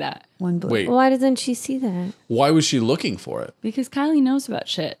doesn't eye. see that One blue. Wait, Why doesn't she see that? why was she looking for it? because Kylie knows about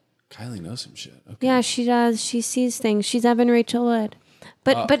shit. Kylie knows some shit. Okay. Yeah, she does. She sees things. She's Evan Rachel Wood.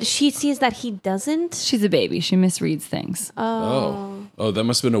 But she sees that he doesn't. She's a baby. She misreads things. Oh, that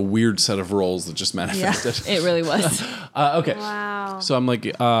must have been a weird set of roles that just manifested. It really was. Okay. Wow. So I'm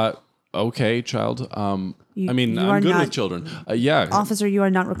like, okay, child. I mean, you I'm are good not- with children. Yeah, Officer, you are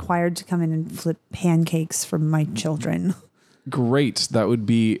not required to come in and flip pancakes for my children. great. That would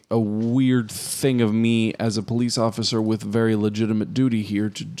be a weird thing of me as a police officer with very legitimate duty here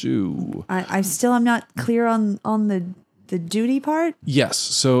to do. I still am not clear on the duty part. Yes.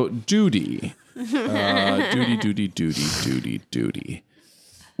 So duty. Duty.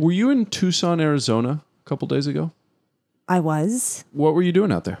 Were you in Tucson, Arizona a couple days ago? I was. What were you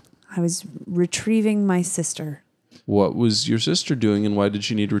doing out there? I was retrieving my sister. What was your sister doing and why did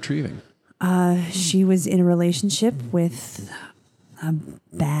she need retrieving? She was in a relationship with a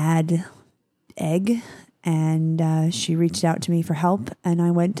bad egg, and she reached out to me for help, and I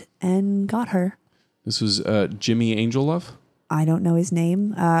went and got her. This was Jimmy Angel Love? I don't know his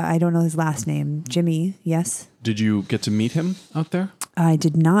name. I don't know his last name. Jimmy, yes. Did you get to meet him out there? I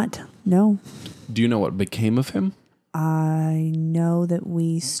did not. No. Do you know what became of him? I know that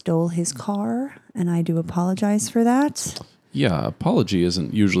we stole his car, and I do apologize for that. Yeah, apology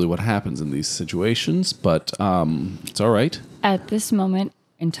isn't usually what happens in these situations, but it's all right. At this moment,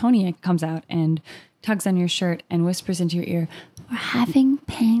 Antonia comes out and tugs on your shirt and whispers into your ear, "We're having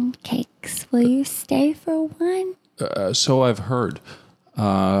pancakes. Will you stay for one?" So I've heard.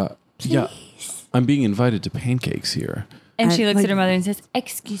 Yeah, I'm being invited to pancakes here. And she looks like- at her mother and says,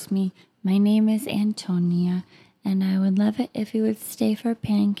 "Excuse me, my name is Antonia, and I would love it if you would stay for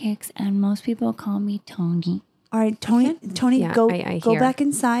pancakes, and most people call me Tony." All right, Tony, Yeah, go I go hear. back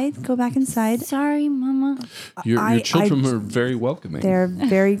inside. Go back inside. Sorry, Mama. Your children are very welcoming. They're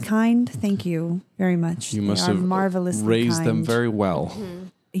very kind. Thank you very much. You must they are have marvelously raised them kind. very well.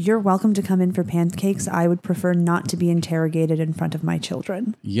 You're welcome to come in for pancakes. I would prefer not to be interrogated in front of my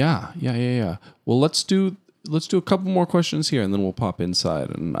children. Yeah. Well, let's do a couple more questions here, and then we'll pop inside.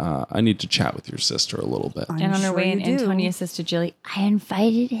 And I need to chat with your sister a little bit. And on her sure way in, you do. Antonia says to Jilly, "I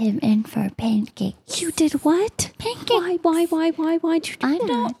invited him in for pancakes." You did what? Pancakes. Why'd you do I that?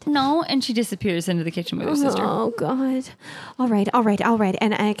 don't know. And she disappears into the kitchen with her sister. Oh, God. All right.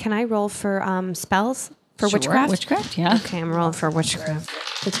 And can I roll for spells? For Sure, witchcraft? Witchcraft, yeah. Okay, I'm rolling for witchcraft.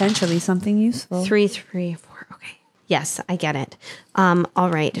 Potentially something useful. 3, 3, 4. Okay. Yes, I get it. All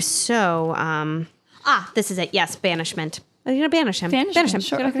right. So, this is it. Yes, banishment. I'm gonna banish him. Banish him.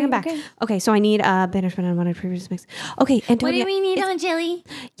 Sure. Gonna Okay, come back. okay. Okay, so I need banishment on one of previous mix. Okay, Antonia. What do we need on Jilly?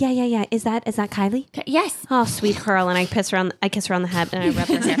 Yeah. Is that Kylie? Yes. Oh, sweet girl, and I kiss her on the head, and I rub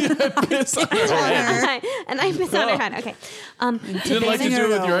her hair. Piss on her. and I piss on her head. Okay. Didn't like to do it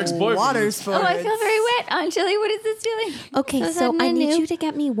with your ex-boyfriend. Water's Oh, I feel very wet. Aunt Jilly, what is this doing? Okay, so sudden I and need new. you to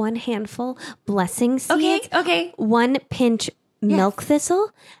get me one handful blessing Okay, seeds. okay. One pinch milk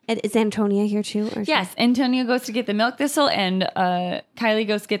thistle. And is Antonia here too? Or Yes, Antonio goes to get the milk thistle, and Kylie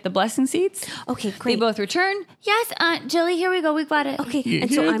goes to get the blessing seeds. Okay, They great. both return. Yes, Aunt Jilly, here we go. We got it. Okay, Here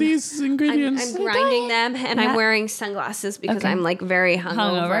and so are these ingredients. I'm grinding them, and I'm wearing sunglasses because I'm like very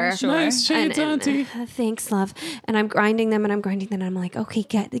hungover. Sure. Nice shades, Auntie. Thanks, love. And I'm grinding them, and I'm like, okay,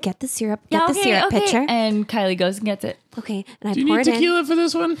 get the syrup, get the okay, syrup okay. pitcher. And Kylie goes and gets it. Okay, and I Do you pour need it tequila for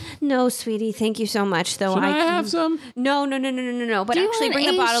this one? in. No, sweetie, thank you so much. Though Should I have some? No. But you actually, want bring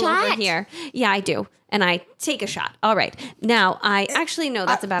the a bottle over shot? here. Yeah, I do. And I take a shot. All right. Now, I actually know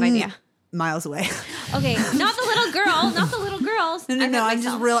that's a bad idea. miles away. Okay, not the little girl, not the little girls. No, I hurt I'm just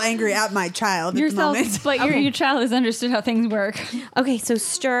myself. real angry at my child at the moment. But your child has understood how things work. Okay, so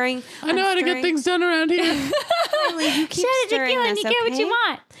stirring. I know how to get things done around here. Kylie, you keep Shut it, stirring tequila, and this, you get what you okay?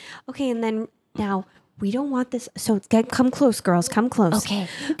 want. Okay, and then now we don't want this. So come close, girls. Come close. Okay.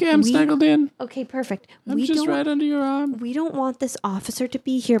 Okay, I'm snuggled in. Okay, perfect. I'm just don't. right under your arm. We don't want this officer to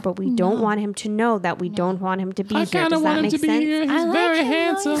be here, but we don't want him to know that we don't want him to be I here. kind Does of that want him make to be sense? here. He's I like very him, though.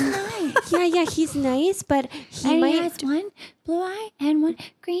 handsome. He's nice. Yeah, he's nice, but he And he might. has one blue eye and one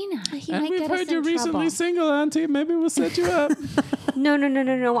green eye. He And might we've get us heard in you're recently trouble. single, Auntie. Maybe we'll set you up.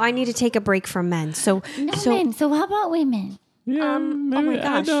 No. I need to take a break from men. So Men, so how about women? Yeah, oh my maybe.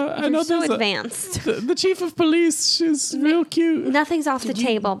 gosh, I know you're so there's a- advanced. the chief of police. She's real cute. Nothing's off the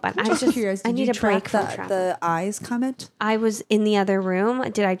table, but I'm just curious. I Did need you a break track from traffic. the eyes comment? I was in the other room.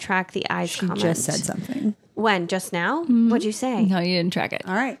 Did I track the eyes She comment? just said something. When? Just now? What'd you say? No, you didn't track it.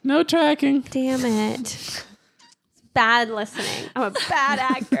 All right. No tracking. Damn it. Bad listening. I'm a bad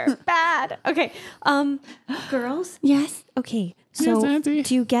actor. Bad. Okay. Girls? Yes. Okay. So Auntie.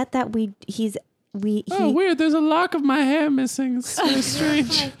 do you get that Oh, weird. There's a lock of my hair missing. It's so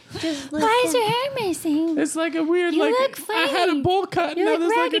strange. Why is your hair missing? It's like a weird, You like, look I had a funny. bowl cut. You Now look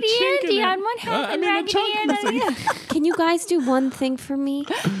there's like a Raggedy chink in Andy it. on one half I and mean, a Raggedy chunk Ann on the missing. other. Can you guys do one thing for me?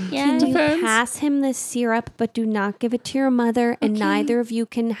 Yeah. Can you Depends. pass him the syrup, but do not give it to your mother, and neither of you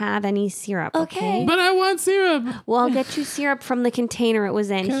can have any syrup, okay? But I want syrup. Well, I'll get you syrup from the container it was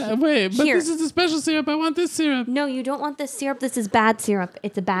in. Wait, but Here. this is a special syrup. I want this syrup. No, you don't want this syrup. This is bad syrup.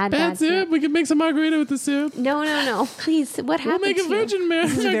 It's a bad Bad syrup? We can make some margarita with the syrup. No. Please, what We'll happened make a to you? virgin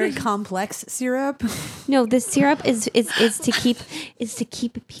This is a very margarita. complex syrup. No, this syrup is to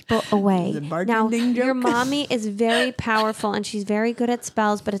keep people away. Is it a Now, bartending your joke? mommy is very powerful and she's very good at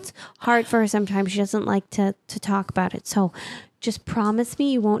spells, but it's hard for her sometimes. She doesn't like to talk about it. So just promise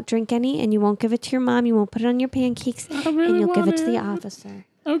me you won't drink any and you won't give it to your mom. You won't put it on your pancakes really and you'll give it want to the it. officer.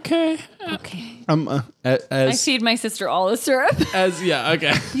 Okay. Okay. I As feed my sister all the syrup. yeah,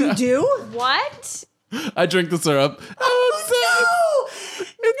 okay. You do? What? I drink the syrup. Oh,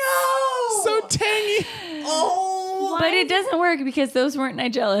 it's so tangy. Oh. But it doesn't work because those weren't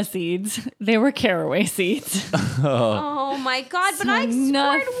Nigella seeds. They were caraway seeds. Oh my God! But I scored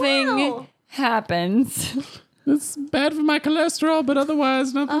Nothing well. happens. It's bad for my cholesterol, but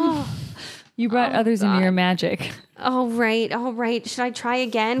otherwise nothing. You brought others into your magic. All right. Should I try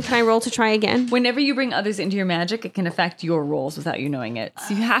again? Can I roll to try again? Whenever you bring others into your magic, it can affect your rolls without you knowing it.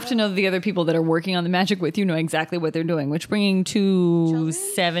 So you have to know that the other people that are working on the magic with you know exactly what they're doing, which bringing 2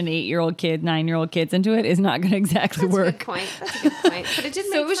 7, 8-year-old kids, 9-year-old kids into it is not going to exactly That's a work. good point. That's a good point. But it did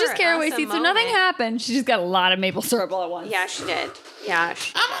So it was just caraway seeds, so nothing happened. She just got a lot of maple syrup all at once. Yeah, she did. Yeah.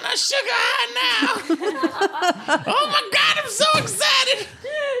 I'm on a sugar high now. Oh my God, I'm so excited.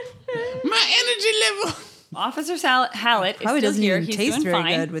 My energy level. Officer Hallet is Probably still doesn't here. even He's taste doing very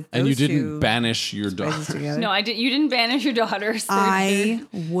fine. good with those And you two didn't banish your spices dog. together. No, I did. You didn't banish your daughters. I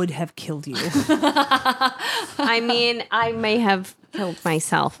would have killed you. I mean, I may have killed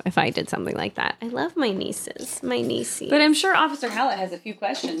myself if I did something like that. I love my nieces. My niecey. But I'm sure Officer Hallet has a few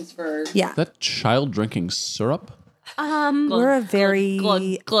questions for. Yeah. That child drinking syrup? We're a very glug,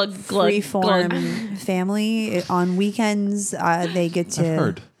 glug, glug, free-form family. On weekends, they get to... I've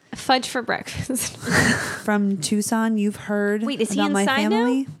heard. Fudge for breakfast. From Tucson, you've heard Wait, is he about my inside now?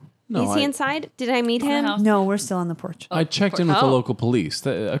 family? No, Is he inside? Did I meet him? house. No, we're still on the porch. I checked in with the local police.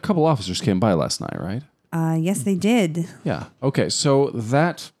 A couple officers came by last night, right? Yes, they did. Yeah. Okay, so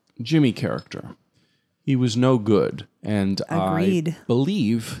that Jimmy character, he was no good. And Agreed. I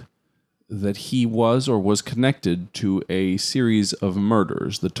believe that he was or was connected to a series of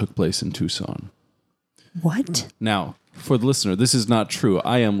murders that took place in Tucson. What? Now, for the listener, this is not true.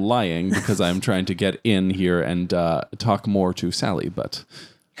 I am lying because I am trying to get in here and talk more to Sally, but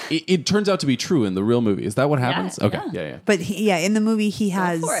it turns out to be true in the real movie. Is that what happens? Yeah, Okay, yeah. But in the movie, he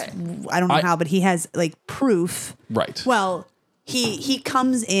has, for it. I don't know how, but he has like proof. Right. Well, he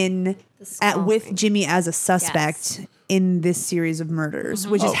comes in with Jimmy as a suspect in this series of murders,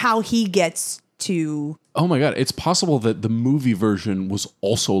 which is how he gets to. Oh my God. It's possible that the movie version was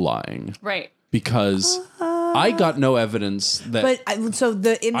also lying. Right. Because I got no evidence that But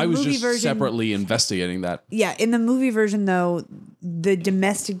in the I was movie just version, separately investigating that. yeah, in the movie version though, the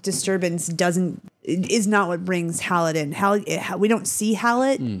domestic disturbance is not what brings Hallet in. We don't see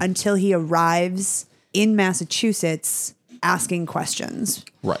Hallet until he arrives in Massachusetts asking questions.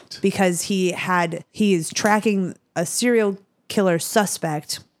 Right. Because he is tracking a serial killer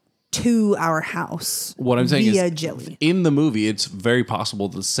suspect to our house. What I'm saying via is, Jilly. in the movie, it's very possible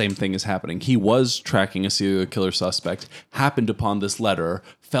the same thing is happening. He was tracking a serial killer suspect, happened upon this letter,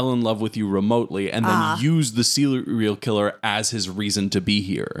 fell in love with you remotely, and then used the serial killer as his reason to be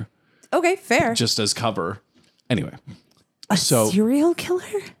here, Okay, fair. just as cover. Anyway, A serial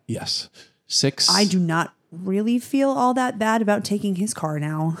killer? yes, 6. I do not really feel all that bad about taking his car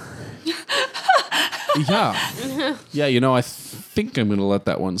now. Yeah, I think I'm going to let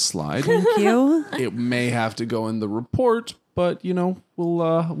that one slide. Thank you. It may have to go in the report, but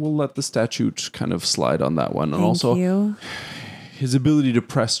we'll let the statute kind of slide on that one. And Thank also, you. his ability to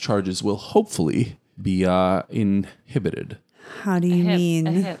press charges will hopefully be inhibited. How do you mean?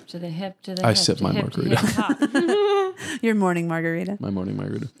 A hip to the hip to the I hip. sip to my hip to margarita. hip hop. Your morning margarita. My morning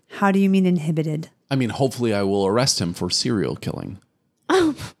margarita. How do you mean inhibited? I mean, hopefully, I will arrest him for serial killing.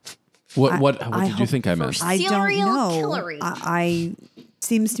 What did you think I meant? I don't Serial know. killery. I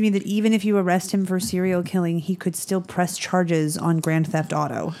seems to me that even if you arrest him for serial killing, he could still press charges on Grand Theft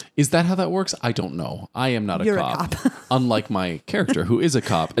Auto. Is that how that works? I don't know. I am not a You're a cop. cop. Unlike my character, who is a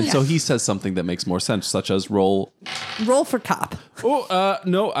cop. And so he says something that makes more sense, such as roll. Roll for cop. Oh,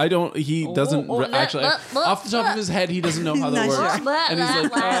 no, I don't. He doesn't actually. Off the top of his head, he doesn't know how that Not works. sure. And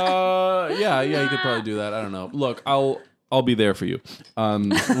he's like, yeah, you could probably do that. I don't know. Look, I'll be there for you. Did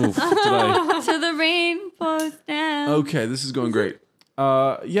I? To the rainbow's down. Okay, this is going great.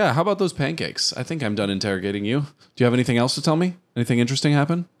 Yeah, how about those pancakes? I think I'm done interrogating you. Do you have anything else to tell me? Anything interesting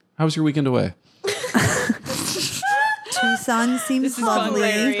happen? How was your weekend away? Tucson seems lovely.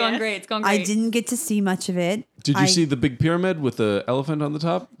 It's going great. It's going great. I didn't get to see much of it. Did you see the big pyramid with the elephant on the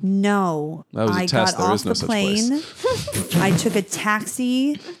top? No. That was a I test. got There off is no the such plane. I took a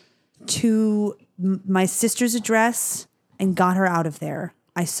taxi to my sister's address and got her out of there.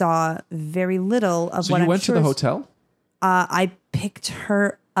 I saw very little of So what you I'm went sure to the is- hotel? I picked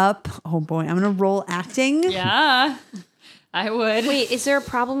her up. Oh boy, I'm gonna roll acting. Yeah, I would. Wait, is there a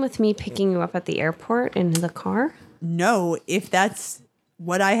problem with me picking you up at the airport in the car? No, if that's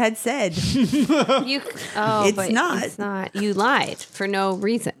what I had said. It's not. It's not. You lied for no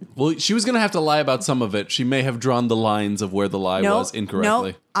reason. Well, she was going to have to lie about some of it. She may have drawn the lines of where the lie was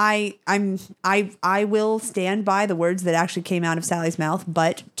incorrectly. No, I will stand by the words that actually came out of Sally's mouth.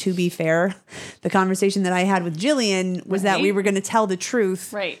 But to be fair, the conversation that I had with Gillian was that we were going to tell the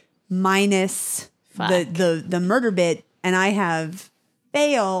truth, Right. minus the murder bit, and I have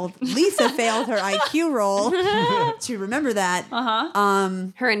failed. Lisa failed her IQ roll to remember that.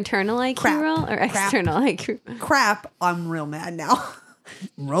 Her internal IQ Crap. roll or Crap. external IQ? Crap! I'm real mad now.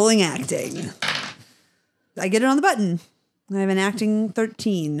 Rolling acting. I get it on the button. I have an acting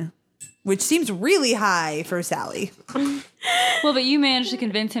 13, which seems really high for Sally. Well, but you managed to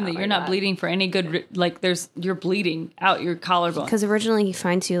convince him that you're not bleeding for any good. You're bleeding out your collarbone. Because originally he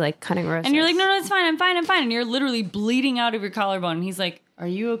finds you like cutting roses. And you're like, no, it's fine. I'm fine. I'm fine. And you're literally bleeding out of your collarbone. And he's like, are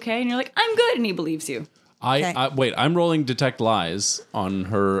you okay? And you're like, I'm good. And he believes you. Wait, I'm rolling detect lies on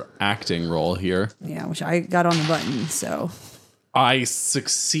her acting roll here. Yeah, which I got on the button, so. I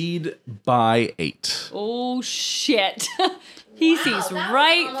succeed by 8. Oh, shit. He sees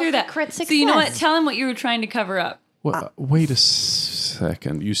right through that. crit So you know what? success. Tell him what you were trying to cover up. Wait a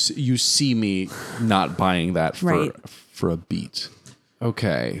second. You see me not buying that for a beat.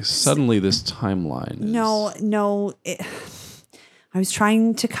 Okay. Suddenly this timeline. No. I was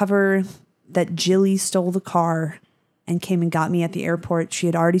trying to cover that Jilly stole the car and came and got me at the airport. She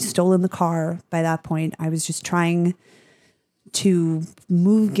had already stolen the car by that point. I was just trying to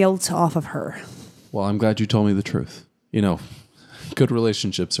move guilt off of her. Well, I'm glad you told me the truth. Good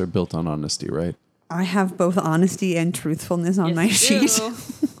relationships are built on honesty, right? I have both honesty and truthfulness on my sheet.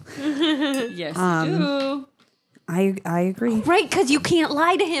 Yes, you do. I agree. Right, because you can't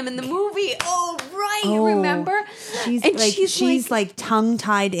lie to him in the movie. Oh, right. Oh, Remember? She's like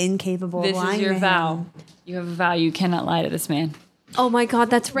tongue-tied, incapable of This lying is your to vow. him. You have a vow. You cannot lie to this man. Oh my God,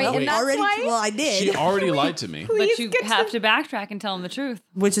 that's right. Well, and that's already, why. well, I did. She already lied to me. But you have to backtrack and tell him the truth.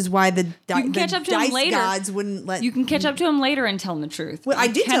 Which is why the can catch up to him dice later. gods wouldn't let You can catch up to him later and tell him the truth. Well, I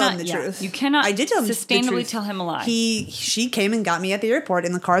You did tell him cannot- the yeah, truth. You cannot I did tell him the sustainably truth. tell him a lie. She came and got me at the airport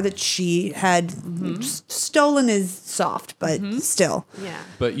in the car that she had stolen is soft, but still. Yeah.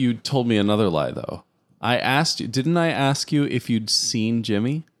 But you told me another lie, though. I asked you, didn't I ask you if you'd seen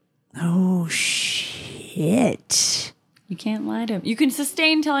Jimmy? Oh shit. You can't lie to him. You can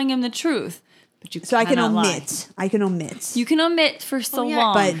sustain telling him the truth, but you So I can cannot lie. omit. I can omit. You can omit for so yeah.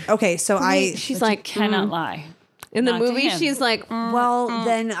 long, But okay, so She's but like, you cannot lie. in the not to movie, him. she's like, well,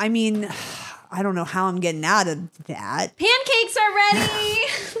 then I mean, I don't know how I'm getting out of that. pancakes are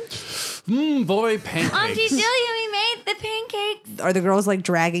ready. Boy, pancakes. Auntie Julia, we made the pancakes. Are the girls like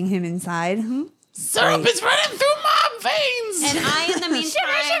dragging him inside? Syrup is running through my veins. And I, in the meantime,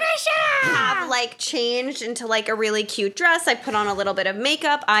 have like changed into like a really cute dress. I put on a little bit of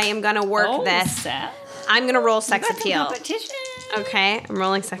makeup. I am gonna work this. Sad. I'm gonna roll sex appeal. Competition. Okay, I'm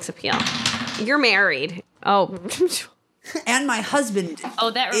rolling sex appeal. You're married. Oh. And my husband.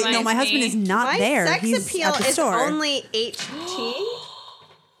 Oh, that reminds No, my husband me. is not My there. sex He's appeal at the is store. only HT.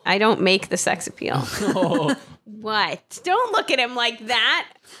 I don't make the sex appeal. What? Don't look at him like that.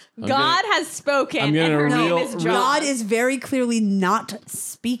 God has spoken, I'm and gonna her name real- is Joz. God is very clearly not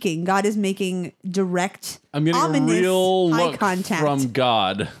speaking. God is making direct, I'm getting a ominous real eye look contact. from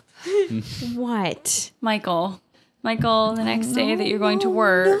God. What? Michael, the next day that you're going to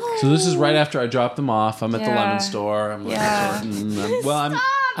work. So this is right after I drop them off. I'm at the Yeah. lemon store. I'm Yeah.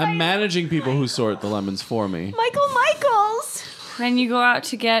 I'm managing people who sort the lemons for me. Michaels. Then you go out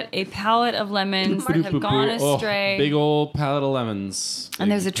to get a pallet of lemons that have gone Oh, astray. big old pallet of lemons. And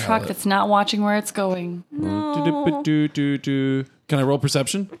there's a truck that's not watching where it's going. Do. Can I roll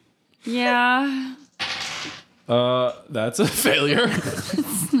perception? Yeah. That's a failure.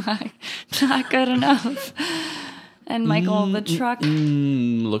 Not good enough. And Michael, the truck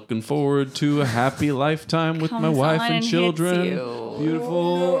Looking forward to a happy lifetime with my Comes wife on and and hits children. you.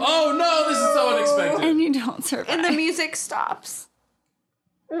 Beautiful. Oh no, this is so unexpected. and you don't survive. And the music stops.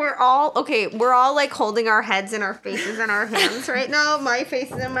 We're all like holding our heads and our faces in our hands right now. My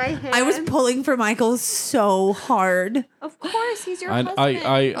face is in my hand. I was pulling for Michael so hard. Of course, he's your And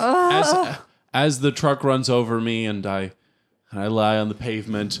husband. as the truck runs over me and I lie on the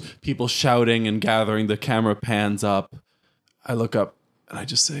pavement, people shouting and gathering, the camera pans up. I look up and I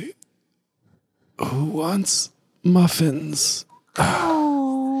just say, "Who wants muffins?"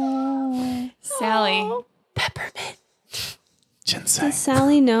 Sally, Ginseng.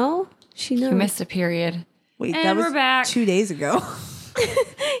 Sally know? She knows. you missed a period. Wait, And that was we're back. 2 days ago.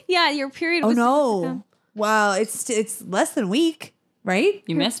 Yeah, your period Oh was no. Well, it's less than a week, right?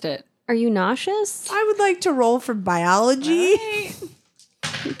 You missed it. Are you nauseous? I would like to roll for biology.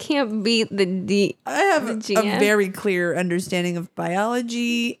 You can't beat the D. I have The a GM. very clear understanding of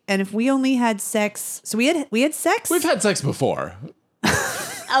biology, and if we only had sex, so we had sex. We've had sex before.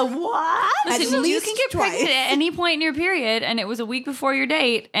 A what? at Listen, you least can get twice. pregnant at any point in your period, and it was a week before your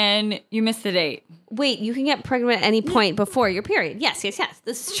date, and you missed the date. Wait, you can get pregnant at any point before your period. Yes. This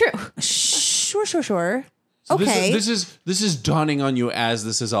is true. Sure. So Okay. This is dawning on you as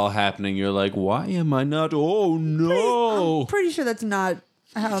this is all happening. You're like, why am I not? Oh no! Pretty sure that's not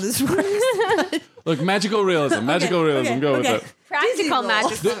how this works. Look, magical realism. Magical realism. Go with it. Practical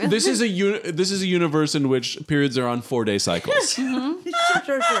magic. This is a universe in which periods are on 4-day cycles.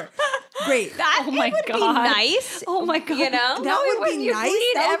 Sure. Great. That Oh my it would God. be nice. Oh my God. You know, That would be nice.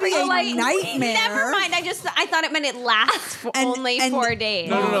 That would be a nightmare. Never mind. I thought it meant it lasts for And- only and- 4 days.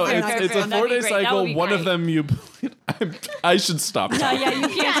 No. Okay, It's a that'd be 4-day great. That would cycle. be One of great. them you. I should stop. Yeah, you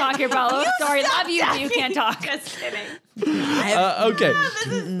can't talk here, Paulo. Sorry, love you, but you can't talk. Just kidding. Okay. This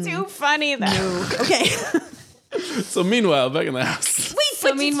is too funny though. Okay. So meanwhile, back in the house.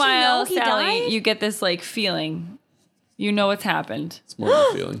 So meanwhile, he Sally, died? you get this like feeling. You know what's happened, It's more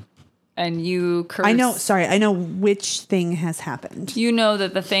of a feeling. and you curse. I know. Sorry, I know which thing has happened. You know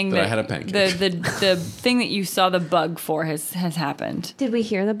that the thing That that I had a pancake. the thing that you saw the bug for has happened. Did we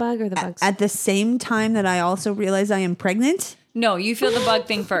hear the bug or the bugs? At the same time that I also realize I am pregnant. No, you feel the bug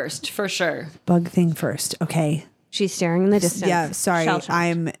thing first, for sure. Bug thing first. Okay. She's staring in the distance. Yeah. Sorry. Shell-shocked.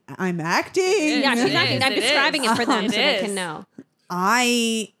 I'm acting. Yeah, she's It acting. is, I'm it describing is. it for them It so they is. can know.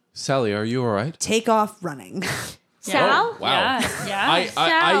 I Sally, are you all right? take off running. Sal? Wow.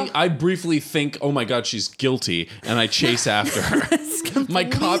 Yeah. I briefly think, oh my God, she's guilty, and I chase after her. My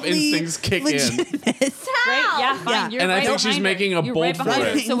cop Completely instincts kick in. legitimate. Right? Yeah, Yeah, fine. You're And I right think she's behind making her. a You're bolt right for behind her.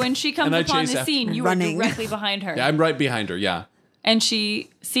 it. So when she comes And I upon chase the after scene, you running. are directly behind her. Yeah, I'm right behind her. Yeah. And she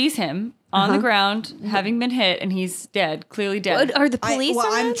sees him on the ground, having been hit, and he's dead, clearly dead. Are the police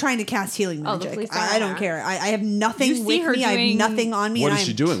I'm around? trying to cast healing Oh, the magic. police are I don't around. care. I have nothing You see with her me. I doing- have nothing on me. What and is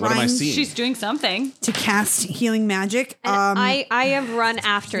she I'm doing? What am I trying seeing? She's doing something. To cast healing magic. I have run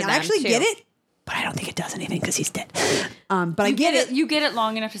after them. I actually too. get it, but I don't think it does anything because he's dead. But I You get it. You get it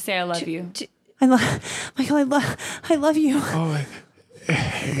long enough to say I love you. I love Michael. I love you. Oh,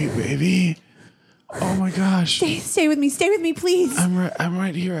 hey, baby. Oh my gosh. Stay with me. Stay with me, please. I'm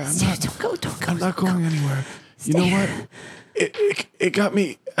right here. Don't go. I'm not going anywhere. You know what? It got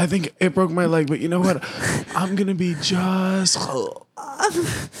me. I think it broke my leg, but you know what? I'm gonna be just. Oh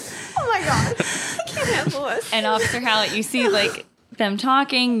my god, I can't handle this. And Officer Hallet, you see like them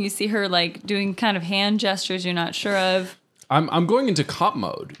talking. You see her like doing kind of hand gestures you're not sure of. I'm going into cop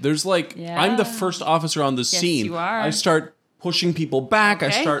mode. There's like I'm the first officer on the scene. you are. I start pushing people back. I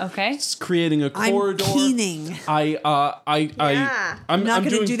Okay, start okay. creating a corridor. I'm keening. I'm I'm not going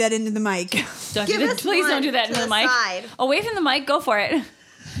doing, to do that into the mic. Don't Give do that. us Please one don't do that to into the the mic. side. Away from the mic. Go for it.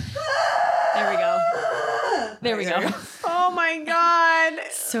 There we go. There we go. Oh my god,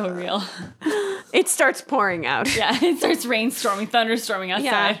 So real. it starts pouring out. Yeah, it starts rainstorming, thunderstorming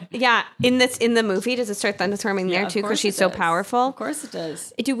outside. Yeah. In the movie, does it start thunderstorming there of too? Because course she's it so does. powerful. Of course it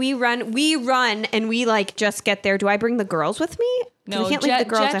does. Do we run? We run, and we like just get there. Do I bring the girls with me? 'Cause No, we can't Jet, leave the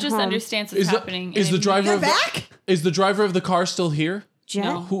girls Jet at just home. understands what's happening. Is and the driver They're of back? Is the driver of the car still here? Jet?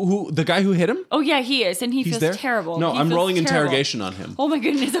 No. Who the guy who hit him? Oh yeah, he is, and he He's feels there. terrible. No, He I'm feels rolling terrible. interrogation on him. Oh my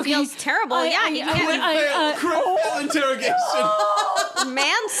goodness. Okay. Feels terrible. Yeah, you can't. Interrogation.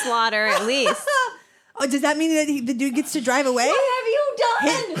 Manslaughter at least. Oh, does that mean that the dude gets to drive away? What have you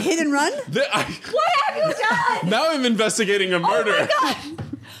done? Hit and run? What have you done? Now I'm investigating a murder. Oh my God.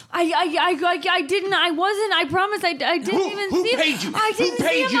 I didn't. I wasn't. I promise. I didn't even who see him. paid you? I didn't Who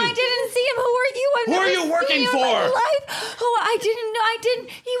paid see him. you? I didn't see him. Who are you? I've Who are never you working seen you in my for? life. Oh, I didn't.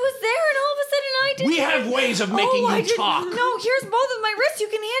 He was there, and all of a sudden, I didn't. We have ways of making I you didn't- talk. No, here's both of my wrists. You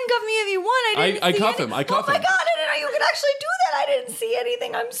can handcuff me if you want. I didn't. I see cuff any- him. I cuff Oh my him. God! I didn't know you could actually do that. I didn't see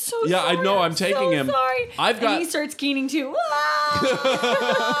anything. I'm so Yeah, I sorry. know, I'm taking so him. Sorry. I've got- And he starts keening too.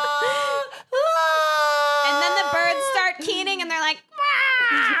 And then the birds start keening, and they're like,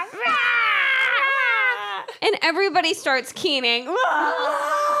 "Wah, wah." And everybody starts keening.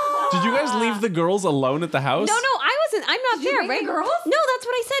 Did you guys leave the girls alone at the house? No, I wasn't. I'm not there, bring right? the girls? No, that's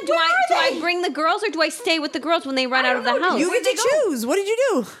what I said. Do I bring the girls or do I stay with the girls when they run out of the house? You get to choose. What did you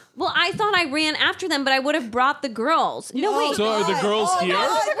do? Well, I thought I ran after them, but I would have brought the girls. No, wait. So are the girls here? We get in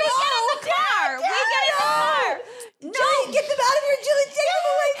the car. We get in the car. No, get them out of here, Julie. Take them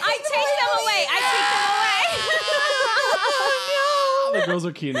away. I take them away. The girls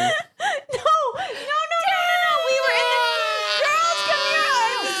are keening. No. We were in the girls. Come here.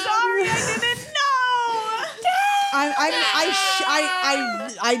 I'm sorry. I didn't know.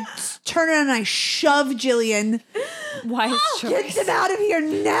 I turn around and I shove Gillian. Wise Get choice. them out of here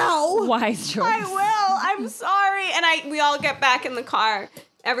now. Wise choice. I will. I'm sorry. And we all get back in the car.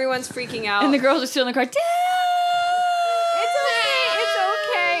 Everyone's freaking out. And the girls are still in the car. It's okay.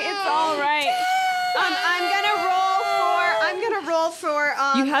 It's all right. I'm gonna roll for.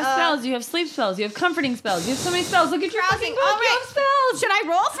 You have spells. You have sleep spells. You have comforting spells. You have so many spells. Look at your fucking book. All You right. have spells. Should I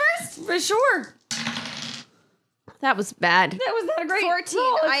roll first? For sure. That was bad. That was not a great 14.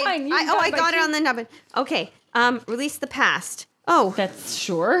 roll. It's fine. You I got it on the nubbin. Okay. Release the past. Oh, That's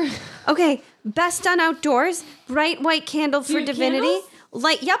sure. okay. Best done outdoors. Bright white candle for have divinity. candles?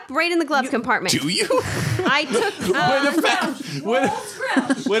 Light. Yep, right in the glove compartment. Do you? I took.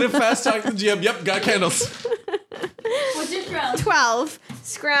 Wait a fast talk to GM. Yep, got candles. What's your round? 12.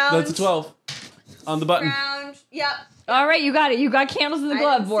 Scrounge. That's a 12. On the button. Scrounge. Yep. All right, you got it. You got candles in the I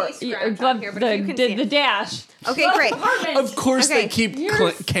glove didn't board. see scratch Glove. on here, but you can see The it. dash. Okay, great. Of course Okay. they keep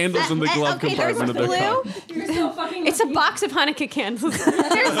candles in the glove Okay, there's compartment of their car. blue. You're so fucking. It's a box of Hanukkah candles.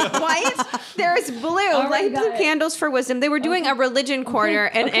 There's white. There's blue. right, Light got blue it. candles for wisdom. They were doing a religion quarter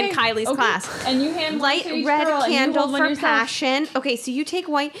in Kylie's class. And you hand Light one to each red girl, and you candle hold one for yourself. passion. Okay, so you take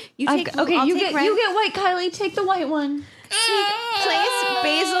white. You take blue. Okay, I'll you take get red. white, Kylie. Take the white one. Place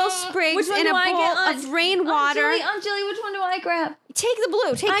basil sprigs Which one in do a I bowl get? of rainwater. Aunt Jilly, which one do I grab? Take the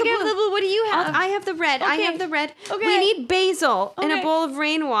blue. Take I the get blue. the blue. What do you have? I have the red. I Okay. have the red. Okay. We need basil in a Okay. bowl of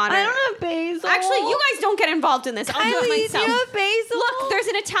rainwater. I don't have basil. Actually, you guys don't get involved in this. I'll do it Kylie, myself. do you have basil? Look, there's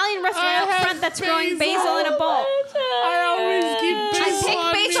an Italian restaurant out front that's growing basil in a bowl. I always keep I basil pick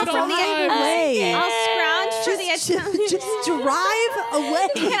on basil me from to the hide. Away. I'll scrounge for the Italian. Just drive away.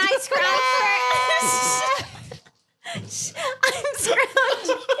 Can I scrounge for? I'm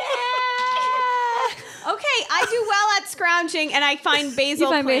scrounging. Okay, I scrounging and I find basil.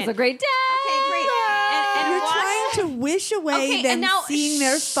 You find plant. basil. Great. Okay, great. And You're watch- trying to wish away Okay, and them now- seeing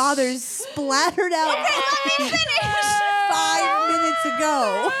their fathers splattered out Okay, let me finish. 5 minutes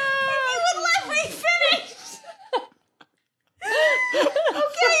ago. If you would let me finish.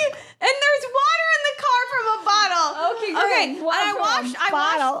 Okay, and there's water in the car from a bottle. Okay, Okay, great. and I Water from a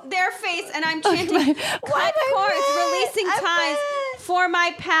washed their face and I'm chanting, cut cords, releasing ties for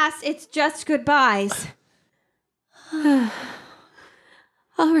my past. It's just goodbyes. All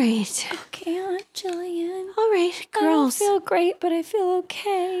right. Okay, Aunt Jillian. All right, I don't girls. feel great, but I feel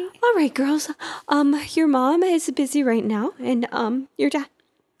okay. All right, girls. Your mom is busy right now, and your dad.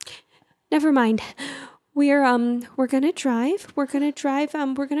 Never mind. We're gonna drive. We're gonna drive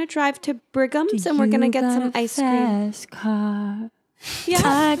to Brigham's, and we're gonna get some ice cream. Fast car. Yeah.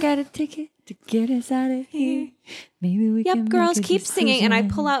 I got a ticket to get us out of here. Maybe we can. Yep, girls, make a keep singing, and I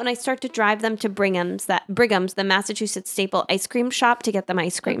decision. pull out and I start to drive them to Brigham's, the Massachusetts staple ice cream shop, to get them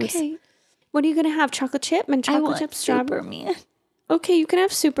ice creams. Okay. What are you gonna have? Chocolate chip and I chocolate want chip strawberry. Superman. Okay, you can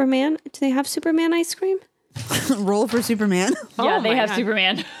have Superman. Do they have Superman ice cream? Roll for Superman. Yeah, Oh they my have God.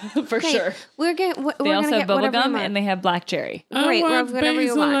 Superman for Okay, sure. We're getting. We're They gonna also get have bubble whatever you gum want. and they have black cherry. Great, whatever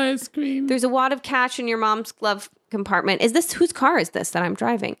you want. ice cream. There's a wad of cash in your mom's glove compartment. Is this whose car is this that I'm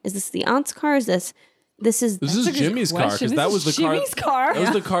driving? Is this the aunt's car? Is this This is Jimmy's car because that was the car. Jimmy's car. That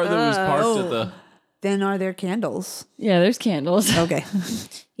was the car that was parked at the. Then are there candles? Yeah, there's candles. Okay.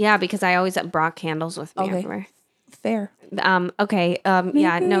 Yeah, because I always brought candles with me Okay. everywhere. Fair. Okay.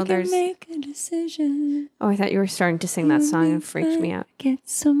 Yeah. No. There's. Make a decision. Oh, I thought you were starting to sing that song and it freaked me out. Get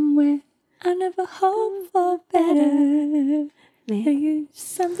somewhere. I never hope for better. Maybe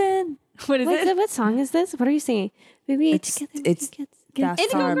something. What is it? What song is this? What are you singing? Maybe It's Fast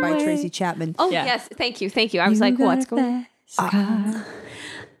Car by Tracy Chapman. Oh Yeah. yes, thank you. I was like, what's going on?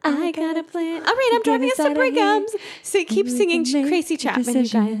 I got a plan. All right, I'm driving us to Brigham's. So keep singing Tracy Chapman, you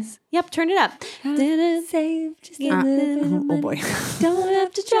guys. Yep, turn it up. Save just a little bit of Oh money. boy. Don't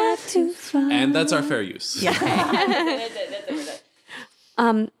have to drive too far. And that's our fair use. Yeah.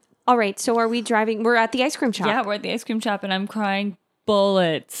 All right, so are we driving? We're at the ice cream shop. Yeah, we're at the ice cream shop and I'm crying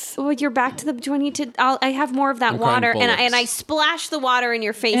bullets. Well, you're back to the. Do I need to? I have more of that I'm crying water, and I bullets. splash the water in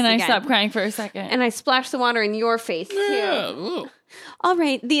your face And I again. stopped crying for a second. And I splash the water in your face too. Yeah, ooh. All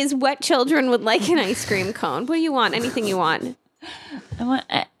right, these wet children would like an ice cream cone. What do you want? Anything you want?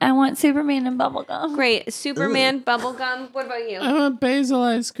 I want Superman and bubblegum. Great. Superman, bubblegum. What about you? I want basil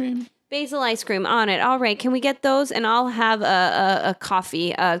ice cream. Basil ice cream on it. All right. Can we get those? And I'll have a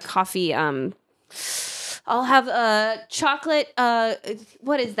coffee. I'll have a chocolate.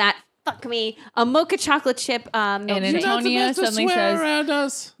 What is that? Fuck me. A mocha chocolate chip. And milkshake. Antonia suddenly says, around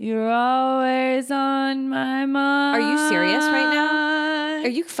us. "You're always on my mind." Are you serious right now? Are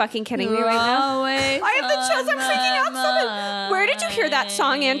you fucking kidding me right now? I have the chills. I'm freaking out. Something. Where did you hear that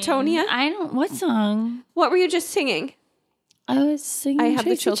song, Antonia? I don't. What song? What were you just singing? I was singing. I have the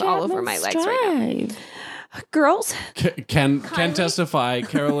Tracy chills all over my legs right now. Girls. Can testify.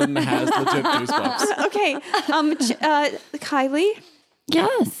 Carolyn has legit goosebumps. Okay. Kylie.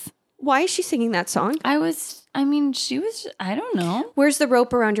 Yes, Why is she singing that song? she was. I don't know. Where's the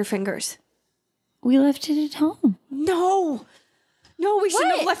rope around your fingers? We left it at home. No, we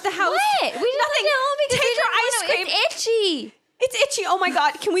shouldn't have left the house. What? We just left it at home because Take we your didn't ice want to- cream. It's itchy. It's itchy. Oh my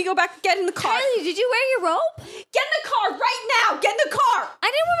God. Can we go back? Get in the car. Kylie, did you wear your rope? Get in the car right now. Get in the car.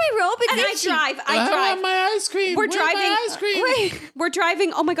 I didn't wear my rope. It's And itchy. I drive. my ice cream. We're Where's driving. My ice cream. Wait, we're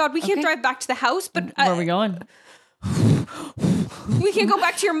driving. Oh my God. We can't Okay. drive back to the house, but Where are we going? we can go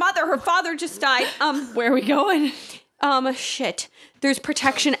back to your mother. Her father just died. Where are we going? Shit. There's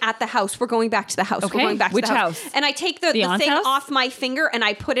protection at the house. We're going back to the house. Okay. We're going back to Which the house. house? And I take the aunt's thing house? off my finger and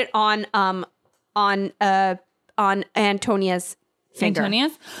I put it on Antonia's finger.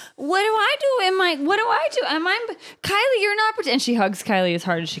 Antonia's? What do I do? Am I Kylie, you're not and she hugs Kylie as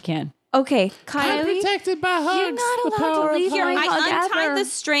hard as she can. Okay, I'm Kylie. protected by hugs. You're not the allowed to power of leave your hugs. hug I untie ever. the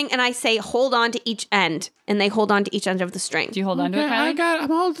string and I say, hold on to each end. And they hold on to each end of the string. Do you hold on to it, Okay, Kylie? I'm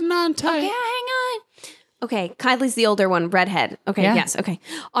holding on tight. Okay, hang on. Okay, Kylie's the older one, redhead. Okay, Yeah. yes, okay.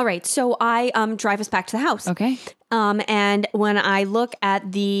 All right, so I drive us back to the house. Okay. And when I look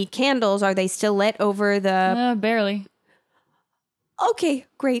at the candles, are they still lit over the... Barely. Okay,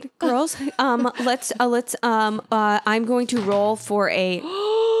 great, girls. Let's. I'm going to roll for a.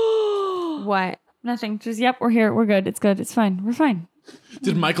 What? Nothing. Just yep, we're here. We're good. It's good. It's fine. We're fine.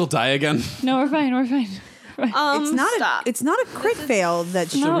 Did Michael die again? No, we're fine. We're fine. It's not a crit fail that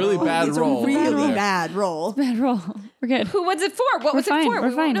she a really bad it's roll. a really Bad roll. bad roll. Bad roll. We're good. Who was it for? What We're was fine. it for? We're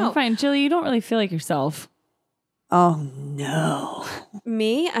We fine. won't know. We're fine. Jilly, you don't really feel like yourself. Oh no.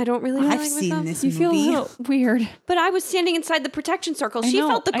 Me? I don't really I've like seen myself. this You movie. feel a little weird. But I was standing inside the protection circle. She know,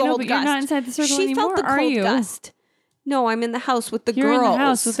 felt the I know, cold but gust. you're not inside the circle she anymore, felt the are cold you? gust. No, I'm in the house with the You're girls. in the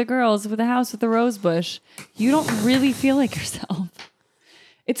house with the girls, with the house with the rose bush. You don't really feel like yourself.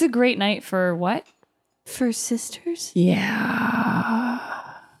 It's a great night for what? For sisters? Yeah.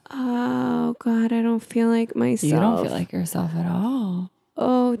 Oh, God, I don't feel like myself. You don't feel like yourself at all.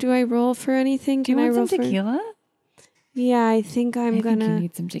 Oh, do I roll for anything? Do you Can I want roll some tequila? Yeah, I think I I'm think you gonna.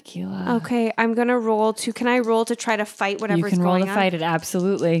 need some tequila. Okay, I'm gonna roll to. Can I roll to try to fight whatever's You can roll going to on? fight it,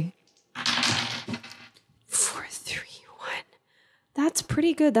 absolutely. 4, 3, 1. That's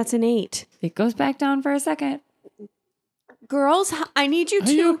pretty good. That's an 8. It goes back down for a second. Girls, I need you Are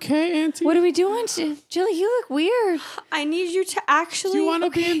to. you okay, Auntie? What are we doing? Jilly, you look weird. I need you to actually. Do you want to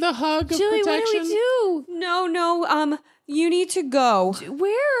be in the hug of Jilly, protection? what do we do? No. You need to go.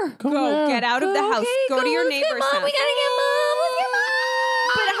 Where? Go. where? Get out of the house. Okay, Go to your let's get neighbor's Mom. house. We gotta get Mom. Let's get Mom.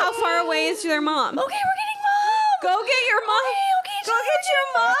 But how far away is their mom? Okay, we're getting Mom. Go get your mom. Okay, Go get your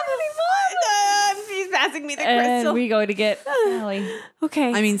mom. She's passing me the And crystal. we go to get Sally.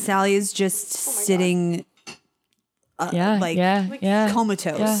 Okay. I mean, Sally is just sitting Yeah.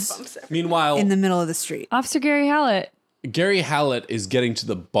 comatose Meanwhile, in the middle of the street. Officer Gary Hallett. Gary Hallet is getting to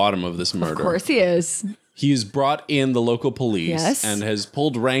the bottom of this murder. Of course he is. He's brought in the local police Yes. and has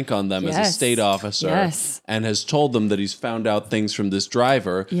pulled rank on them as a Yes. state officer Yes. and has told them that he's found out things from this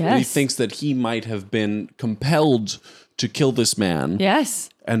driver. And he Yes. thinks that he might have been compelled to kill this man. Yes.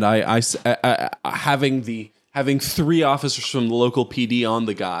 And having 3 officers from the local PD on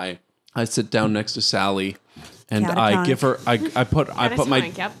the guy, I sit down next to Sally and I Catatonic. give her I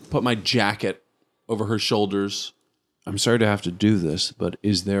Catatonic, yep. put my jacket over her shoulders. I'm sorry to have to do this, but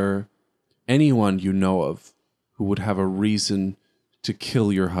is there anyone you know of who would have a reason to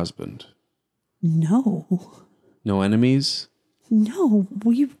kill your husband? No. No enemies? No.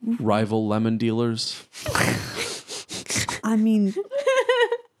 Rival lemon dealers? I mean,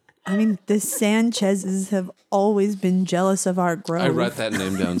 the Sanchez's have always been jealous of our growth. I write that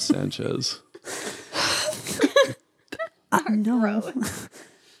name down, Sanchez. No.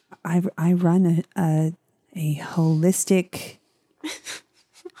 I run a holistic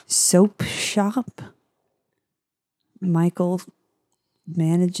soap shop. Michael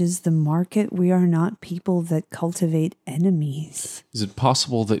manages the market. We are not people that cultivate enemies. Is it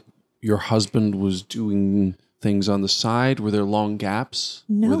possible that your husband was doing things on the side? Were there long gaps?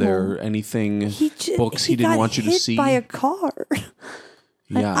 No. Were there anything, books he didn't got want you to hit see? by a car.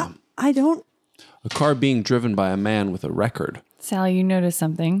 Yeah. I don't. A car being driven by a man with a record. Sally, you notice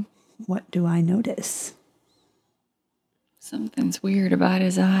something. What do I notice Something's weird about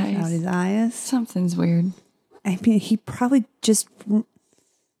his eyes. about his eyes? Something's weird. I mean, he probably just.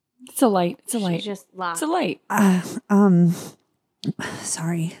 It's a light. It's a light. She just laughed. It's a light.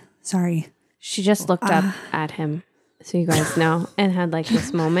 Sorry. She just looked up at him, so you guys know, and had like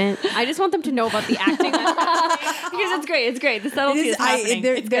this moment. I just want them to know about the acting. Because it's great. It's great. The subtlety is happening.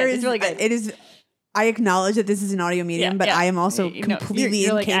 It's good. It's really good. It is. I acknowledge that this is an audio medium, Yeah, but yeah. I am also You know, completely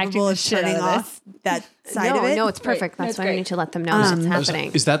you're, like, acting incapable the of shit turning out of off that side of No, it. no, it's perfect. Right. That's That's why great. we need to let them know what's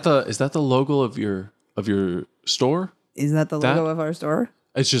happening. Is that the logo of your store? Is that the That- logo of our store?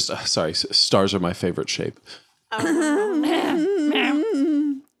 It's just sorry. Stars are my favorite shape. I don't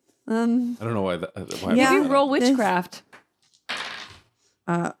know why. Why Yeah. You roll witchcraft.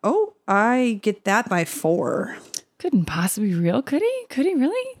 I get that by 4. Couldn't possibly be real, could he? Could he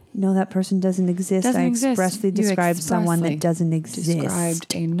really? No, that person doesn't exist. Doesn't I exist. expressly You described someone expressly that doesn't exist.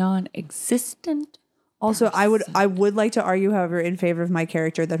 Described a non-existent. Also, I would like to argue, however, in favor of my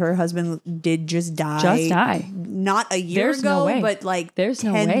character that her husband did just die. Just die. Not a year There's ago, no way. but like There's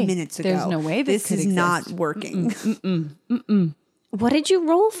no 10 way. minutes ago. There's no way this could is exist. not working. What did you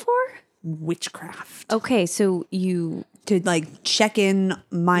roll for? Witchcraft. Okay, so you. To like check in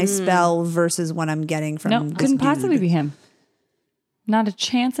my spell versus what I'm getting from No, this couldn't dude. possibly be him. Not a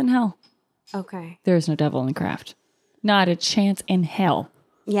chance in hell. Okay. There is no devil in the craft. Not a chance in hell.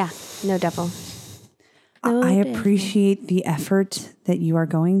 Yeah, no devil. I appreciate the effort that you are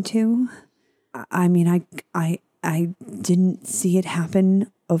going to. I mean, I didn't see it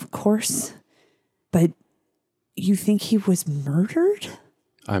happen, of course, but you think he was murdered?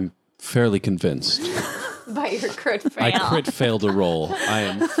 I'm fairly convinced. By your crit fail. I crit failed a roll. I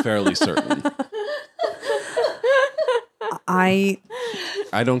am fairly certain. I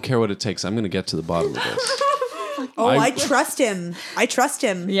don't care what it takes. I'm going to get to the bottom of this. I trust him. I trust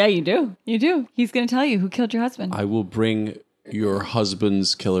him. Yeah, you do. You do. He's going to tell you who killed your husband. I will bring your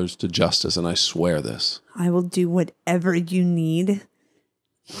husband's killers to justice, and I swear this. I will do whatever you need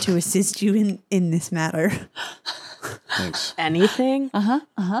to assist you in this matter. Thanks. Anything?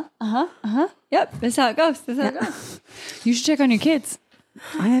 Yep, that's how it goes. That's how it goes. You should check on your kids.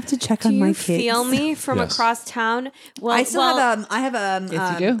 I have to check Do on you my kids. feel me from Yes. across town? Well, I still have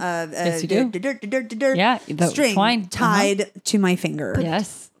Yes, you do. Yes, you do. Yeah, the string twine. tied to my finger.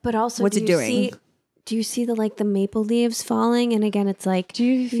 Yes. But also, What's do it you doing? See, do you see the maple leaves falling? And again, it's like, Do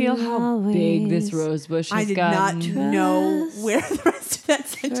you feel how big this always rose bush I has did gotten? not know where the rest of that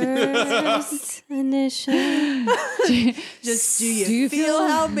sentence. first initial. Just do you, Do you feel feel-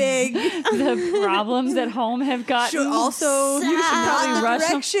 how big? The problems at home have gotten. Should also you should probably the rush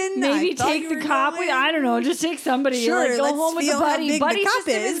home. direction. Maybe I thought take you the were cop with. going. I don't know. Just take somebody. Sure, Like, go let's home with the feel how buddy. big the Buddy cop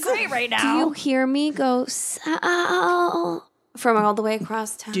system is is. great right Do now. you hear me go, Sal, from all the way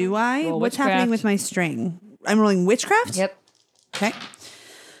across town? Do I? Roll What's witchcraft. happening with my string? I'm rolling witchcraft? Yep. Okay.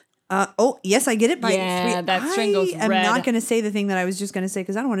 Oh, yes, I get it by Yeah, 3. that string goes I'm red. not going to say the thing that I was just going to say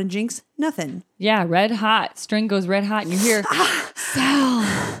because I don't want to jinx nothing. Yeah, red hot. String goes red hot, and you hear Sal,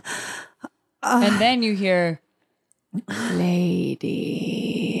 and then you hear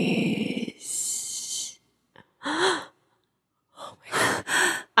ladies.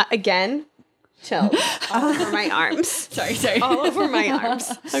 Again? Chill. All over my arms. Sorry. All over my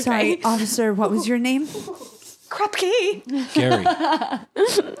arms. Okay. Sorry, officer, what was your name? Krupke.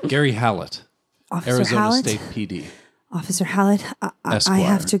 Gary Hallet, Officer Arizona Hallet? State PD. Officer Hallet, I Esquire.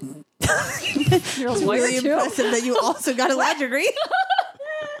 have to... You're It's really impressive that you also got a law degree.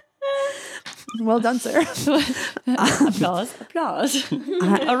 Well done, sir. Applause.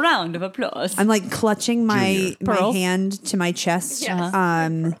 A round of applause. I'm like clutching my Pearls. hand to my chest.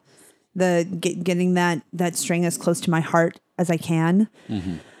 Yes. Getting that string as close to my heart as I can.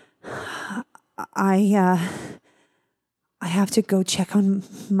 Mm-hmm. I have to go check on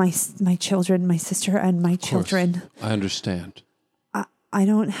my children, my sister and my Of course. children. I understand. I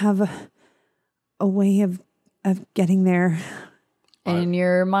don't have a way of getting there. And in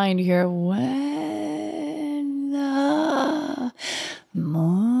your mind, you hear, when the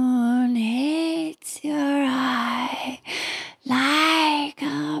moon hits your eye like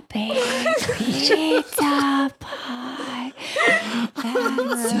a big pizza pie.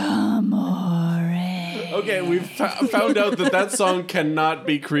 That's amore. Okay, we've found out that song cannot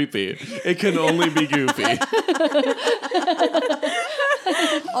be creepy. It can only be goofy.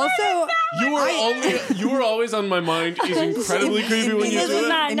 Also, You were always on my mind. Is incredibly creepy when you This do is it.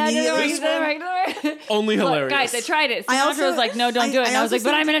 not- Only hilarious. Guys, I tried it. I Sandra also- was like, no, don't do it. And I was also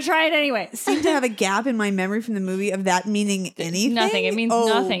like, but I'm going to try it anyway. seem to have a gap in my memory from the movie of that meaning anything. Nothing. It means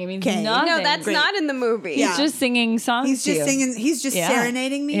nothing. It means Okay. nothing. No, that's Great. not in the movie. Yeah. He's just singing songs. He's to just you. singing. He's just Yeah.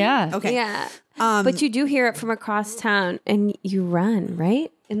 serenading me. Yeah. Okay. Yeah. But you do hear it from across town and you run,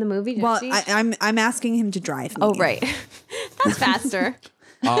 right? In the movie, Well, Jesse? I'm asking him to drive me. Oh, right. That's faster.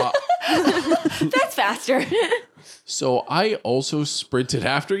 That's faster. So I also sprinted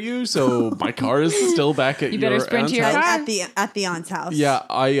after you. So my car is still back at You your better sprint aunt's to your house. car. At the aunt's house. Yeah,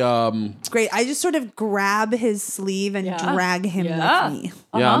 It's great. I just sort of grab his sleeve and Yeah. drag him Yeah. with me.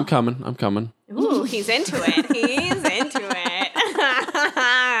 yeah, I'm coming. I'm coming. Ooh, he's into it. He's into it.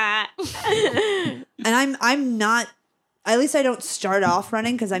 And I'm not, at least I don't start off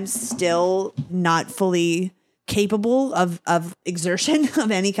running because I'm still not fully capable of exertion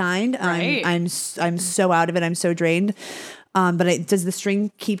of any kind. Right. I'm so out of it. I'm so drained. But does the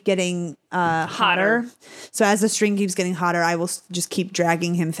string keep getting hotter? So as the string keeps getting hotter, I will just keep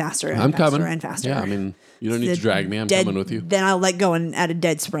dragging him faster and I'm faster coming. and faster. Yeah, I mean, you don't need to drag me. I'm coming with you. Then I'll let go and at a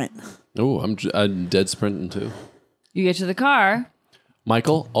dead sprint. Oh, I'm dead sprinting too. You get to the car.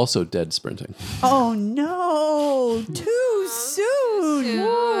 Michael, also dead sprinting. Oh no! Too soon.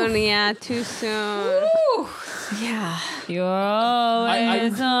 Soon, yeah, too soon. Yeah. You're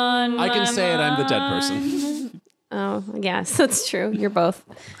always on I can my say it. I'm the dead person. Oh, yes, that's true. You're both.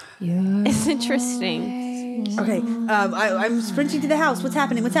 It's interesting. Okay, I'm sprinting to the house. What's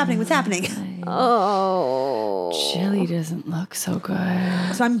happening? What's happening? What's happening? Oh. Chili doesn't look so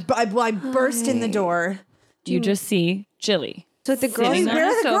good. So I burst in the door. You just see Jilly. So the girls. Sitting Where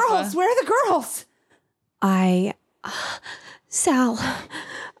on are the the sofa. girls? Where are the girls? Sal,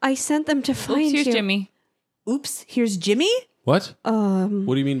 I sent them to find Here's you. Jimmy. Oops, here's Jimmy. What?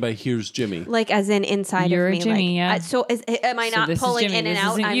 What do you mean by here's Jimmy? Like as in inside You're of me. Jimmy, yeah. So am I So not this is pulling Jimmy. in and This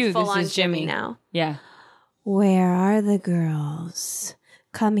out? isn't I'm you. full This on is Jimmy Jimmy. now. Yeah. Where are the girls?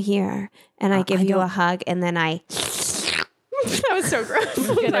 Come here. And I give you a hug and then I... That was so gross.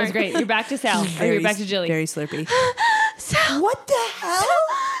 Yeah, that was great. You're back to Sal. Or you're back to Jilly. Very slurpy. Sal, What the hell?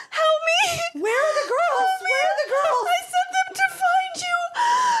 help me. Where are the girls? Where are the girls? I sent them to find you.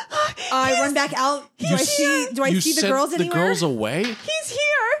 I run back out. Do I see the sent girls the anywhere? girls away? He's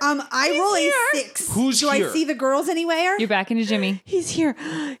here. I roll a 6. Who's Do here? I see the girls anywhere? You're back into Jimmy. He's here.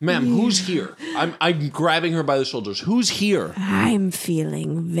 Ma'am, who's here? I'm grabbing her by the shoulders. Who's here? I'm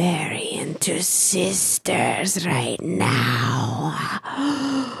feeling very into sisters right now.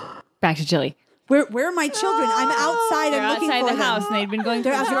 Back to Jilly. Where are my children? I'm outside. They're I'm looking outside for the them. house, and they'd been going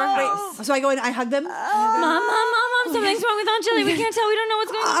They're through the outside. house. Wait, so I go in. I hug them. Mom, something's wrong with Aunt Jilly. We can't tell. We don't know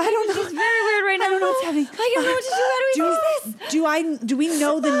what's going on. I don't know. It's very weird right now. I don't know what's happening. I don't know what to do. How do we fix this? Do we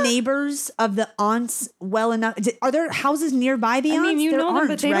know the neighbors of the aunts well enough? Are there houses nearby the I aunts? mean, you There know them, but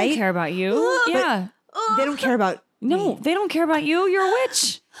aren't, they right? don't care about you. Yeah. They don't care about. No, they don't care about you. You're a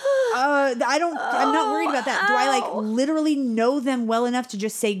witch. I'm not worried about that. Do I like literally know them well enough to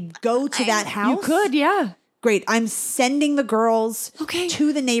just say go to that house? You could, yeah. Great. I'm sending the girls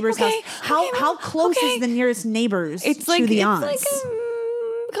to the neighbor's house. How close is the nearest neighbors It's like to the it's aunts? like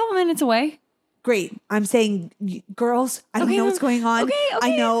a couple minutes away. Great. I'm saying, girls, I don't know what's going on.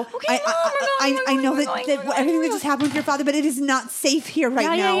 I know. I know that everything that just happened with your father, but it is not safe here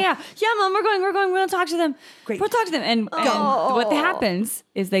right now. Yeah, Mom, we're going. We're going to talk to them. Great. We'll talk to them. And what happens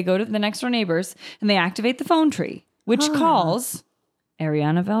is they go to the next door neighbors and they activate the phone tree, which calls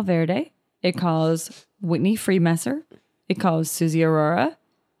Ariana Valverde. It calls Whitney Freemesser. It calls Susie Aurora.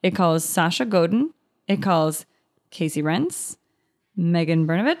 It calls Sasha Godin. It calls Casey Rentz, Megan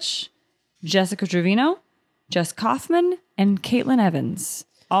Brnovich, Jessica Trevino, Jess Kaufman, and Caitlin Evans.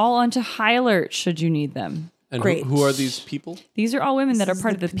 All onto high alert should you need them. And Great. who are these people? These are all women that are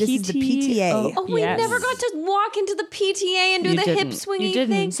part of the PTA. This is the PTA. Oh, we never got to walk into the PTA and do the hip swingy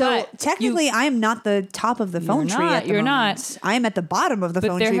thing. So technically, I am not the top of the phone tree. You're moment. not. I am at the bottom of the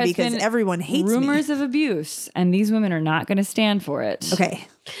phone there tree has because been everyone hates rumors me. of abuse, and these women are not going to stand for it. Okay.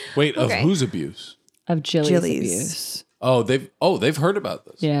 Wait, of whose abuse? Of Jilly's Jilly's. abuse. They've heard about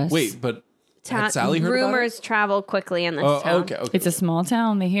this. Yes. Wait, but had Sally heard Rumors travel quickly in this about it? town. Okay. It's a small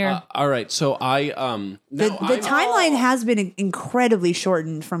town. They hear. All right. So I The timeline has been incredibly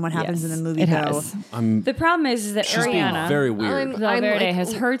shortened from what happens in the movie, it though. has. The problem is that she's being Ariana very weird. Valverde like,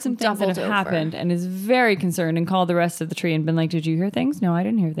 has heard some things that have doubled over. happened and is very concerned and called the rest of the tree and been like, "Did you hear things? No, I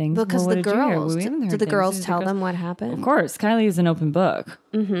didn't hear things. Because Well, the what did you hear? girls, We haven't heard did the things. girls Did the tell girls-" them what happened? Of course, Kylie is an open book.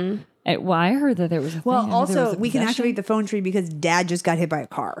 Mm-hmm. Well, I heard that there was a Well, thing. I heard there also, was a we can possession, activate the phone tree because Dad just got hit by a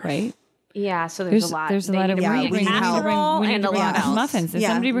car. right. Yeah, so there's a lot. There's a They lot need of to Yeah, bring we need help. casserole we need and to a bring lot else. muffins. Is Yeah,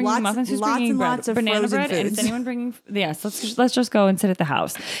 somebody bringing lots- muffins? Who's lots bringing and bread? lots of Banana frozen bread? And is foods. anyone bringing? Yes, let's just go and sit at the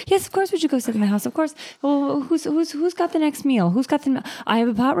house. Yes, of course we should go sit in the house. Of course. Well, who's got the next meal? Who's got the? I have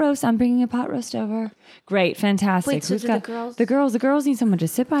a pot roast. I'm bringing a pot roast over. Great, fantastic. Wait, so Who's do got the girls? The girls need someone to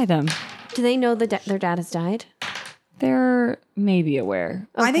sit by them. Do they know that their dad has died? They're maybe aware.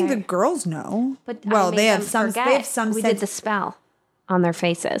 I think the Okay. girls know. But well, I made they have them some. forget. They have some We sense. did the spell on their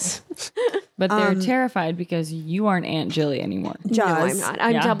faces. But they're terrified because you aren't Aunt Jilly anymore. No, I'm Jaws. not.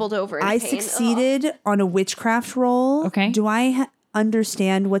 I'm Yeah. doubled over. In I pain. succeeded on a witchcraft roll. Okay. Do I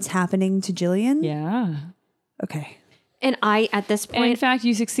understand what's happening to Gillian? Yeah. Okay. And I, at this And in point, fact,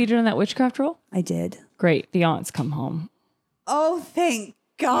 you succeeded on that witchcraft roll. I did. Great. The aunts come home. Oh, thank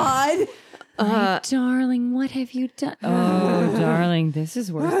God. My darling, what have you done? Oh, darling, this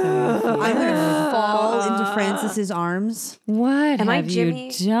is worse than I feared. I'm gonna fall into Francis's arms. What Am I have you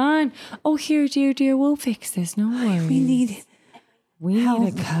Jimmy? done? Oh, here, dear, we'll fix this. No worries. We need help.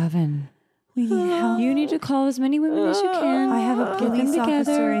 need a coven. We need help. You need to call as many women as you can. I have a Get them police officer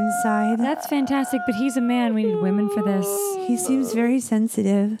together. inside. That's fantastic, but he's a man. We need women for this. He seems very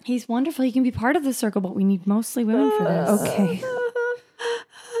sensitive. He's wonderful. He can be part of the circle, but we need mostly women for this. Okay.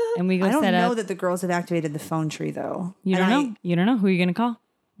 And we go I don't set know up. that the girls have activated the phone tree, though. You don't know. You don't know who you're gonna call.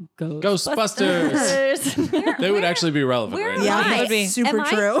 Ghostbusters. They would actually be relevant where right am now. Yeah, I? that's be. super Am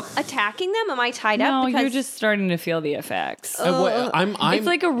true. I attacking them? Am I tied No, up? you're just starting to feel the effects. I'm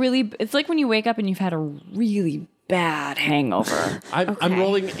It's like when you wake up and you've had a really bad hangover. I'm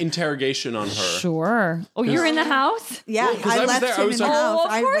rolling interrogation on her. Sure. Oh, you're in the house? Yeah, 'cause I I was left there, I him was in the like- house. Oh,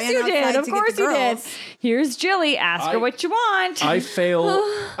 of I course ran you outside did. to Of get course the you did. girls. Here's Jilly. Ask her what you want. I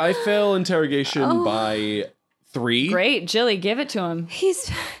fail interrogation by 3. Great. Jilly, give it to him. He's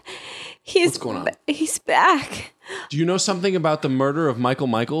What's going on? He's back. Do you know something about the murder of Michael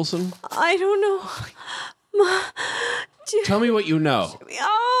Michelson? I don't know. Tell me what you know.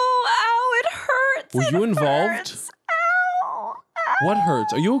 Ow, it hurts. Were you involved? Ow. What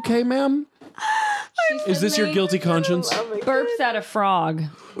hurts? Are you okay, ma'am? Is this your guilty conscience? Burps at a frog.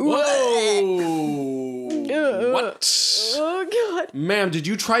 Whoa! What? Oh, God. Ma'am, did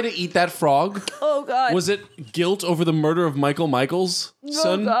you try to eat that frog? Oh, God. Was it guilt over the murder of Michael Michaels'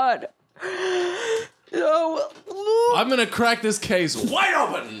 son? Oh, God. Oh, I'm gonna crack this case wide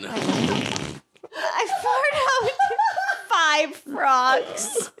open. I farted out 5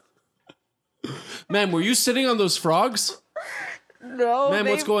 frogs. Ma'am, were you sitting on those frogs? No, Ma'am,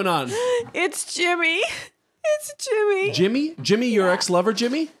 what's going on? It's Jimmy. It's Jimmy. Jimmy? Jimmy, your ex-lover,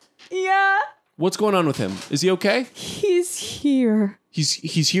 Jimmy? Yeah, What's going on with him? Is he okay? he's here.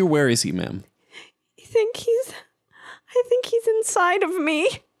 He's here. Where is he, ma'am? I think he's inside of me,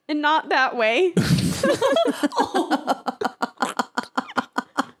 and not that way.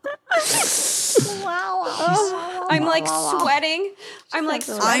 Wow. I'm like sweating. I'm like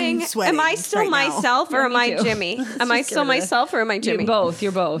sweating. I'm sweating Am I still right now. myself or am I too. Jimmy? Am I still myself or am I Jimmy?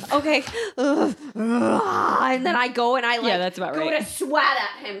 You're both. Okay. And then I go and I like that's about go right. to swat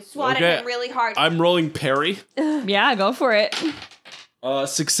at him Okay. really hard. I'm rolling parry. Yeah, go for it.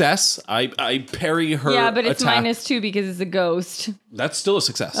 Success. I parry her. Yeah, but it's attack. -2 because it's a ghost. That's still a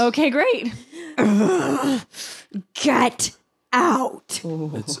success. Okay, great. Get out.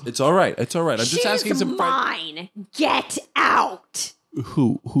 It's all right. It's all right. I'm just asking some. Mine. Get out.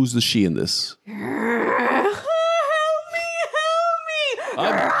 Who's the she in this? Help me.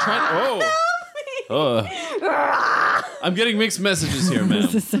 I'm trying. Oh. I'm getting mixed messages here, ma'am.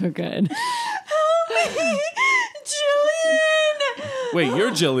 This is so good. Jillian. Wait,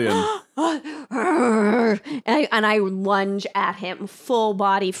 you're Gillian. And I lunge at him full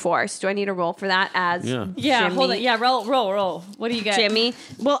body force. Do I need to roll for that as Yeah. Yeah, Jimmy? hold it. Yeah, roll. What do you get? Jimmy?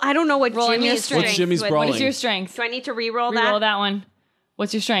 Well, I don't know what Roll on your Jimmy's strength. What's Jimmy's What brawling? is your strength? Do I need to re-roll Reroll that? that one.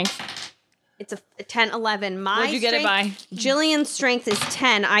 What's your strength? It's a 10, 11. My What'd you get it strength- Jillian's strength is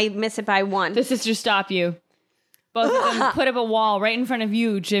 10. I miss it by 1. The sisters stop you. Both of them put up a wall right in front of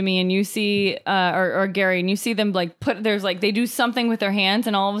you, Jimmy, and you see, or Gary, and you see them like they do something with their hands,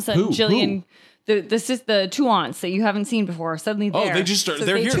 and all of a sudden, Who? Jillian, the two aunts that you haven't seen before, are suddenly there. Oh, they just start.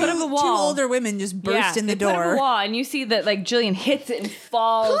 They're They here. two, Put up a wall. two older women just burst in the they put up door. a wall, and you see that like Jillian hits it and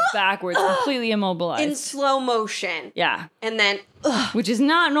falls backwards, completely immobilized. in slow motion. Yeah. And then, Which is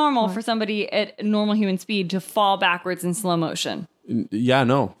not normal for somebody at normal human speed to fall backwards in slow motion. Yeah,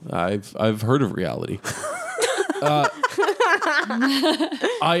 no, I've heard of reality.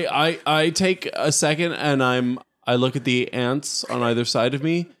 I take a second and I look at the ants on either side of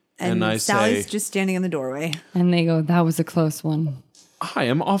me and I Sally's say, just standing in the doorway. And they go, that was a close one. "Hi,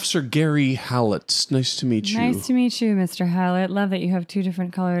 I'm Officer Gary Hallet. Nice to meet you." Nice to meet you, Mr. Hallet. Love that you have two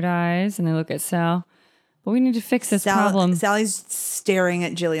different colored eyes. And they look at Sal. But we need to fix this problem Sally's staring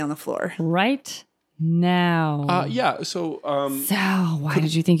at Jilly on the floor. right now. Yeah. So, Sal, why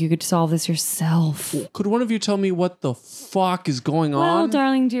did you think you could solve this yourself? could one of you tell me what the fuck is going Well, on?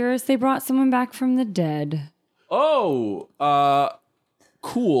 darling dearest, they brought someone back from the dead. Oh,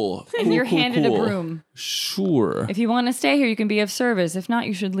 cool. And you're handed a broom. Sure. If you want to stay here, you can be of service. If not,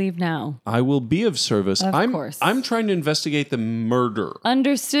 you should leave now. I will be of service. Of I'm course. I'm trying to investigate the murder.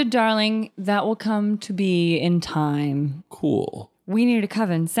 Understood, darling. That will come to be in time. Cool. We need a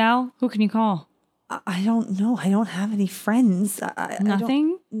coven. Sal, who can you call? I don't know. I don't have any friends.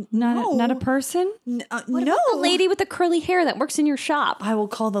 Nothing? Not a no. person? No. the lady with the curly hair that works in your shop. I will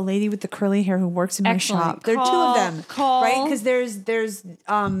call the lady with the curly hair who works in my Excellent. shop. There are Call- two of them, call- right? Because there's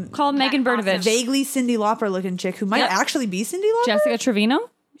Call Megan Berdovich. vaguely Cyndi Lauper looking chick who might Yep. actually be Cyndi Lauper. Jessica Trevino?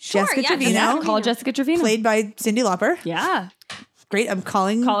 Jessica yeah, Trevino, Jessica Call Jessica Trevino. played by Cyndi Lauper. Yeah. Great. I'm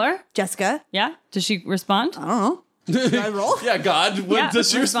calling. Call her? Jessica. Yeah. Does she respond? I don't know. Do I roll? Yeah, God. What does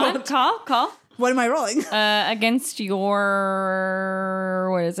she respond? Call. What am I rolling? Against your,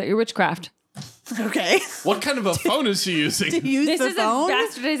 what is it? Your witchcraft. Okay. What kind of a phone is she using? Use This the is phone. a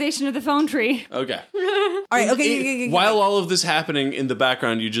bastardization of the phone tree. Okay. All right. Okay. While all of this happening in the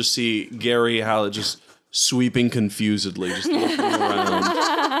background, you just see Gary Hallet just sweeping confusedly, just looking around.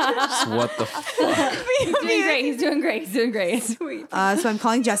 Just, what the fuck? He's doing great. So I'm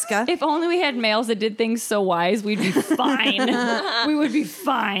calling Jessica. If only we had males that did things so wise, we'd be fine. We would be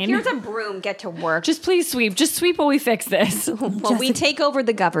fine. Here's a broom. Get to work. Just please sweep. Just sweep while we fix this. Well, we take over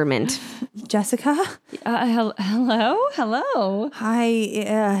the government. Jessica. Hello. Hi.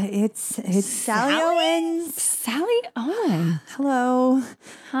 It's Sally Owens. Sally Owen. Hello.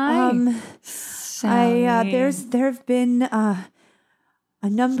 Hi. Sally. There have been a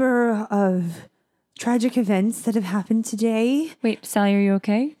number of tragic events that have happened today. Wait, Sally, are you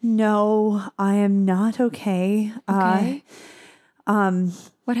okay? No, I am not okay. Okay.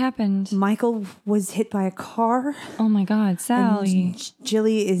 What happened? Michael was hit by a car. Oh my God, Sally.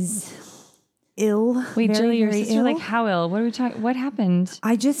 Jilly is ill. Wait, very, Jilly, your very sister, ill. like how ill? What are we talking? What happened?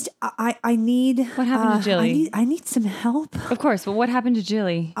 I need. What happened to Jilly? I need some help. Of course, but what happened to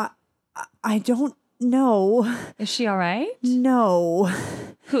Jilly? I don't know. Is she all right? No.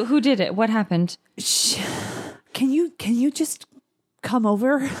 Who did it? What happened? Can you just come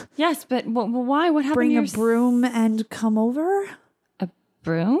over? Yes, but why? What happened? Bring to a broom and come over?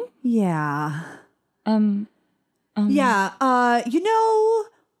 broom? Yeah. Yeah. You know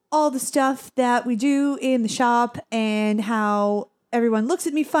all the stuff that we do in the shop and how everyone looks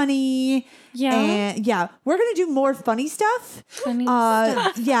at me funny. Yeah. And we're going to do more funny stuff. Funny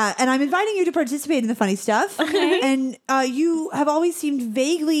stuff. Yeah. And I'm inviting you to participate in the funny stuff. Okay. And you have always seemed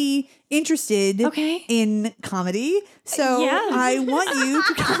vaguely interested in comedy. So I want you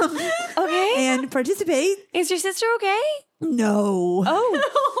to come and participate. Is your sister okay? No.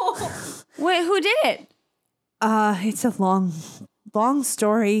 Oh. Wait, who did it? It's a long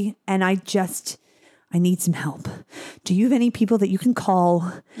story, and I need some help. Do you have any people that you can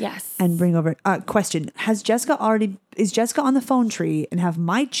call? Yes. And bring over? Question: is Jessica on the phone tree, and have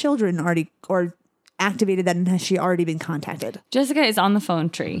my children already or activated that, and has she already been contacted? Jessica is on the phone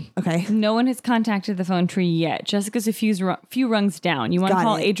tree. Okay. No one has contacted the phone tree yet. Jessica's a few rungs down. You want to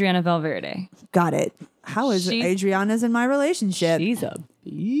call Adriana Valverde? Got it. How is Adriana's in my relationship? She's a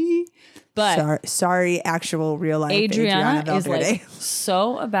bee. But sorry, actual real life Adriana is Valverde. like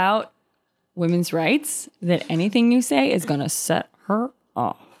so about women's rights that anything you say is gonna set her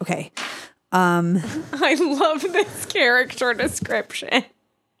off. Okay. I love this character description.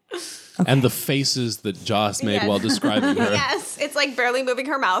 And the faces that Joz made while describing her. Yes, it's like barely moving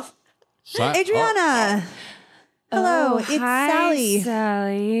her mouth. Adriana. Hello, it's hi, Sally.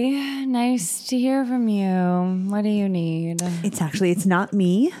 Sally, nice to hear from you. What do you need? It's not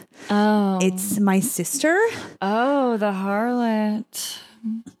me. Oh, It's my sister. oh, the harlot.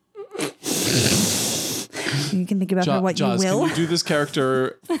 You can think about her what Joz, you will. can you do this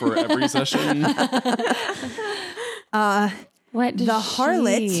character for every session? What does The she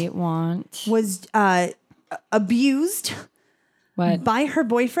harlot want? Was abused What? by her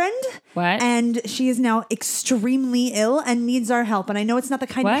boyfriend. What? And she is now extremely ill and needs our help. And I know it's not the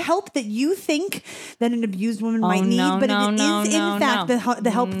kind What? of help that you think that an abused woman might no, need, but no, it no, is no, in fact no.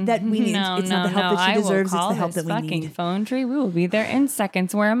 the help that we need. No, It's not the no, help that she I will deserves. It's call the help this that we fucking need. phone tree. We will be there in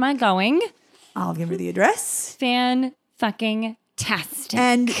seconds. Where am I going? I'll give her the address. Fan-fucking-tastic.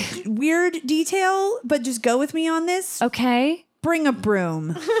 And weird detail, but just go with me on this. Okay. Bring a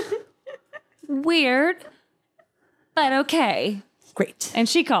broom. Weird, but okay. Great. And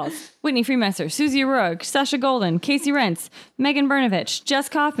she calls Whitney Freemesser, Susie O'Rourke, Sasha Golden, Casey Rentz, Megan Bernovich, Jess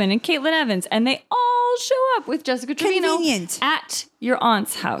Kaufman, and Caitlin Evans. And they all show up with Jessica Trevino Convenient. at your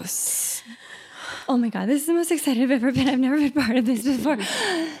aunt's house. Oh my God, this is the most excited I've ever been. I've never been part of this before.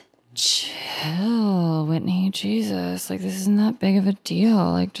 Chill, Whitney. Jesus. Like, this isn't that big of a deal.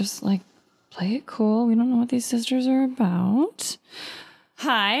 Like, just like play it cool. We don't know what these sisters are about.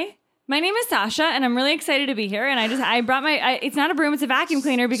 Hi. My name is Sasha, and I'm really excited to be here. And I brought it's not a broom, it's a vacuum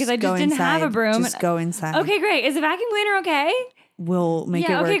cleaner because I just didn't have a broom. Just go inside. Okay, great. Is a vacuum cleaner okay? We'll make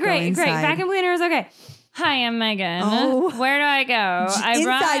it work. Okay, Go great. inside. Vacuum cleaner is okay. Hi, I'm Megan. Oh. Where do I go?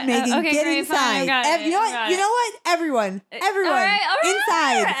 Inside, Megan. Okay, Get great, inside. fine, got it, You know what? got You it. know what? Everyone. All right.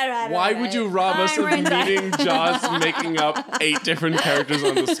 Inside. Why would you rob us of meeting Joz making up 8 different characters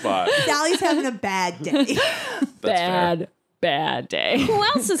on the spot? Sally's having a bad day. Bad day. Who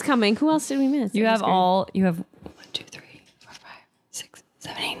else is coming? Who else did we miss? You have 1, 2, 3, 4, 5, 6,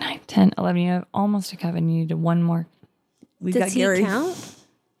 7, 8, 9, 10, 11. You have almost a coven. You need one more. We've Does got he Gary. count?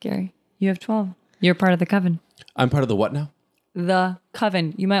 Gary, you have 12. You're part of the coven. I'm part of the what now? The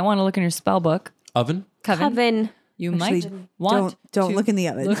coven. You might want to look in your spell book. Oven? Coven. You Actually, might want don't to look in the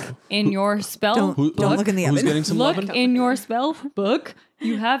oven. Look in your spell book. Don't look in the Who's oven. getting some Look lovin'? in your spell book.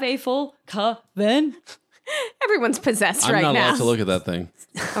 You have a full coven. Everyone's possessed I'm right not now. allowed to look at that thing.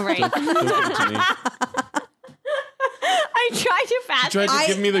 All right. Don't give it to me. I tried to fast. Tried to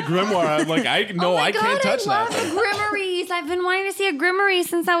give me the grimoire. I'm like, I can't touch I love that. the grimoires. I've been wanting to see a grimoire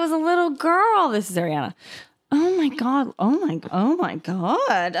since I was a little girl. This is Ariana. Oh my god. Oh my god. Oh my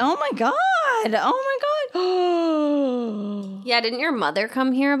god. Oh my god. Oh my god. Yeah, didn't your mother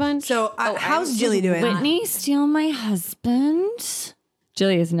come here a bunch? So how's Jilly doing? Whitney steal my husband?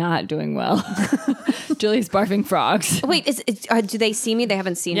 Jilly is not doing well. Jilly's barfing frogs. Wait, do they see me? They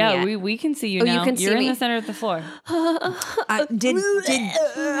haven't seen me Yeah, yet. we can see you Oh, now. you can see You're in me. the center of the floor. I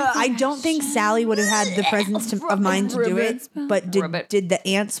don't think Sally would have had the presence of mind to do it. But did the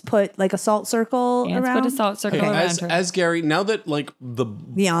ants put like a salt circle Ants around? put a salt circle Okay, around her. as Gary, now that like the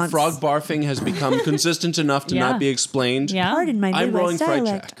ants. frog barfing has become consistent enough to Yeah. not be explained, Yeah. Pardon my I'm rolling Midwest fright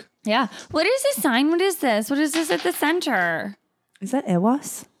dialect. check. Yeah. What is this sign? What is this? What is this at the center? Is that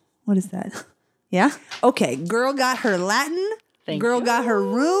Ewas? What is that? Yeah. Okay. Girl got her Latin. Thank Girl you. got her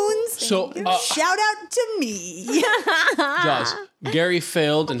runes. So, Shout out to me. Joz, Gary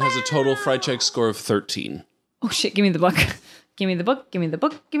failed and has a total fright check score of 13. Oh shit, give me the book. Give me the book. Give me the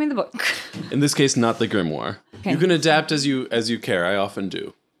book. Give me the book. In this case, not the grimoire. You can adapt as you care. I often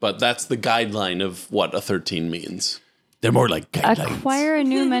do. But that's the guideline of what a 13 means. They're more like guidelines. Acquire a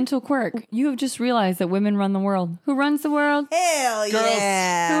new mental quirk. You have just realized that women run the world. Who runs the world? Hell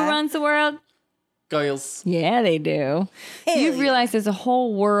yeah. Who runs the world? Girls. Yeah, they do. You've realized there's a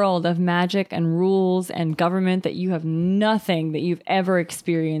whole world of magic and rules and government that you have nothing that you've ever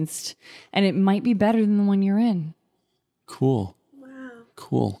experienced. And it might be better than the one you're in. Cool.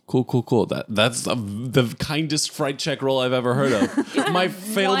 Cool. That's the kindest fright check roll I've ever heard of. My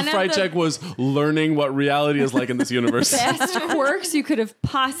failed fright check was learning what reality is like in this universe. Best quirks you could have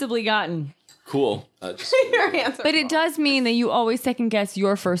possibly gotten. Cool. But it does mean that you always second guess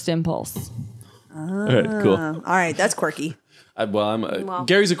your first impulse. All right, cool. All right, that's quirky.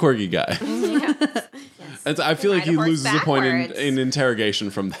 Gary's a quirky guy. And I feel like he loses a point backwards. in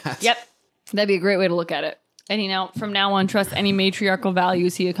interrogation from that. Yep. That'd be a great way to look at it. And from now on, trust any matriarchal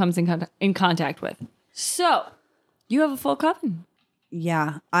values he comes in contact with. So, you have a full coven.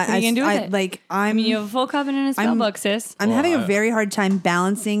 Yeah. What are you going to do with it? You have a full coven in a spell book, sis. I'm having a very hard time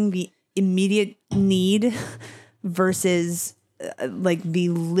balancing the immediate need versus the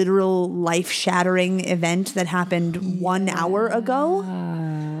literal life-shattering event that happened 1 hour ago.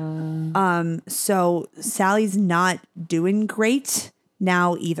 So Sally's not doing great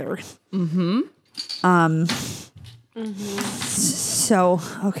now either. So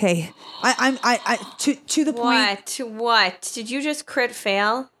okay, I to the point. What? Did you just crit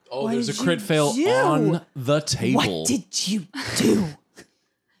fail? Oh, What there's a did crit you fail do? on the table. What did you do?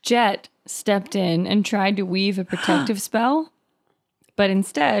 Jet stepped in and tried to weave a protective spell. But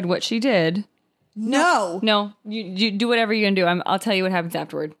instead, what she did... No. You do whatever you're going to do. I'll tell you what happens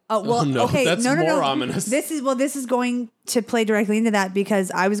afterward. Oh, well, no, okay. that's No. more ominous. This is going to play directly into that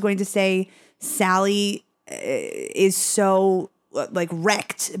because I was going to say Sally is so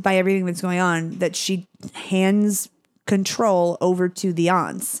wrecked by everything that's going on that she hands control over to the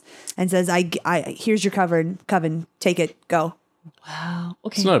aunts and says, "I here's your coven, take it, go." Wow.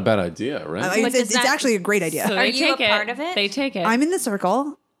 Okay. It's not a bad idea, right? It's actually a great idea. So Are they you take a part of it? They take it. I'm in the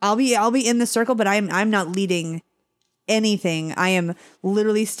circle. I'll be in the circle, but I'm not leading anything. I am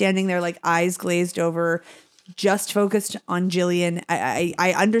literally standing there eyes glazed over, just focused on Gillian.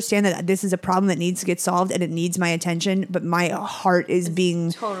 I understand that this is a problem that needs to get solved and it needs my attention, but my heart is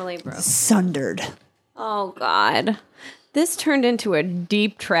being Totally broke. sundered. Oh God. This turned into a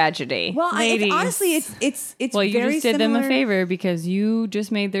deep tragedy. Well, Ladies. honestly, it's well, you very just did them a similar. favor because you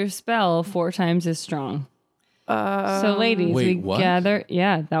just made their spell 4 times as strong. So, ladies, Wait, we what? gather.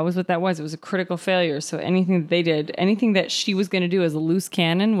 Yeah, that was what that was. It was a critical failure. So anything that they did, anything that she was going to do as a loose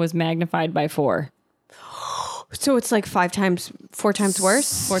cannon was magnified by 4. So it's 4 times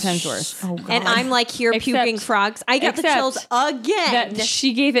worse? 4 times worse. Oh, God. And I'm here Except- puking frogs. I got the except chills again. That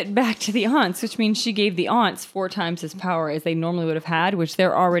she gave it back to the aunts, which means she gave the aunts 4 times as power as they normally would have had, which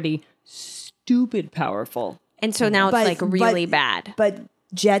they're already stupid powerful. And so now it's really bad. But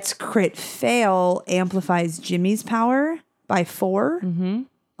Jet's crit fail amplifies Jimmy's power by 4. Mm-hmm.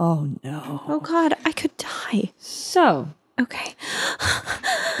 Oh no! Oh God, I could die. So Okay.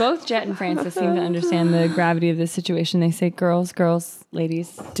 both Jet and Francis seem to understand the gravity of this situation. They say, girls,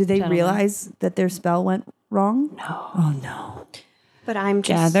 ladies. Do they gentlemen, realize that their spell went wrong? No. Oh no! But I'm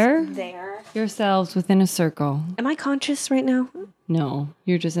just Gather there. yourselves within a circle. Am I conscious right now? No,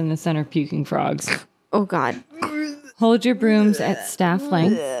 you're just in the center puking frogs. Oh God. Hold your brooms at staff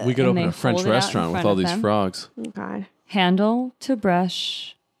length. We could and open they a French hold it out in restaurant with front all of these them. frogs. Oh God. Handle to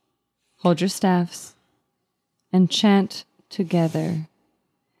brush. Hold your staffs. And chant together.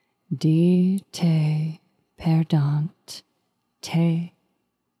 Di te perdant te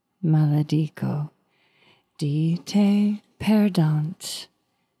maledico. Di te perdant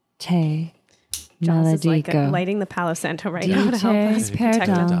te Joz is maledico. lighting the Palo Santo right Di now to help te us protect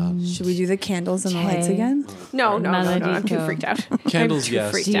him. perdant Should we do the candles and the lights Tay. again? No. I'm too Maledico. freaked out. Candles, I'm too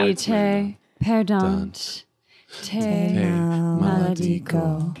yes. freaked Di out. te perdant te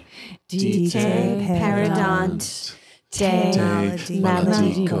maledico. Di te perdant te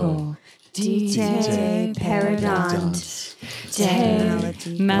maledico. Di te perdant te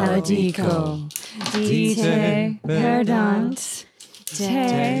maledico. Di te perdant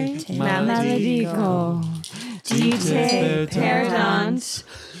te maledico. Di te perdant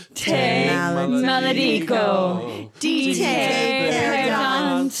te maledico. Di te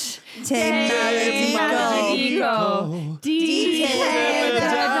perdant te maledico. Di te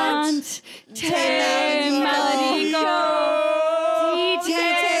perdant te maledico. Di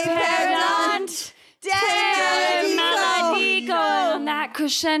te perdant te maledico. And that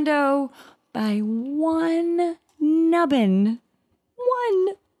crescendo by 1 nubbin.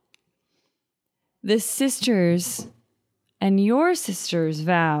 1. the sisters and your sister's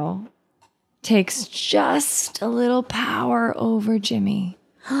vow takes just a little power over Jimmy.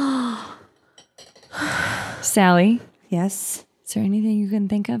 Sally, Yes. is there anything you can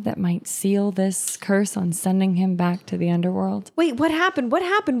think of that might seal this curse on sending him back to the underworld? Wait, what happened? What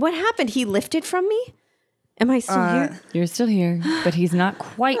happened? What happened? He lifted from me? Am I still here? You're still here, but he's not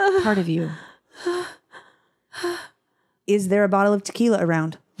quite part of you. Is there a bottle of tequila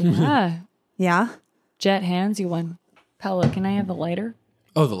around? Yeah. Yeah. Jet hands you one. Paolo, can I have the lighter?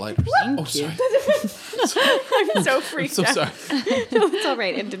 Oh, the lighters. Oh, sorry. I'm so freaked So out. sorry. No, it's all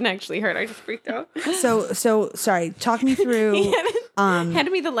right. It didn't actually hurt. I just freaked out. So sorry. Talk me through.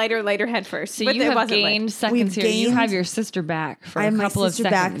 Handed me the lighter head first. So but you it have wasn't gained seconds We've here. You gained- have your sister back for I have a my couple of sister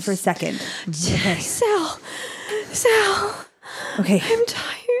seconds. back for a second. Sal, Okay. I'm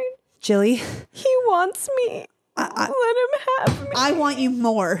tired. Jilly, He wants me. Let him have me. I want you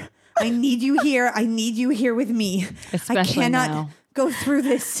more. I need you here. I need you here with me. Especially I cannot now. go through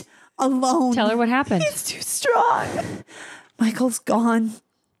this alone. Tell her what happened. He's too strong. Michael's gone.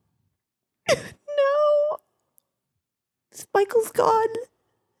 No. Michael's gone.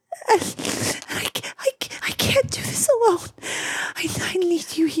 I can't do this alone. I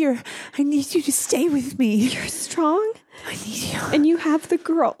need you here. I need you to stay with me. You're strong I need you. and you have the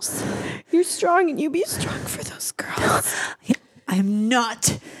girls. You're strong and you be strong for those girls. I am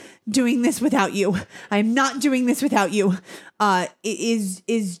not doing this without you. I am not doing this without you. Is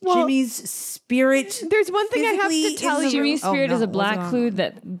Jimmy's spirit? There's one thing I have to physically tell in the you. Jimmy's Oh, spirit no, is a what's black going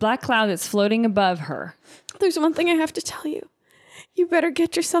on? cloud that's floating above her. There's one thing I have to tell you. You better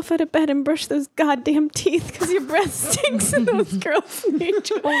get yourself out of bed and brush those goddamn teeth because your breath stinks and those girls need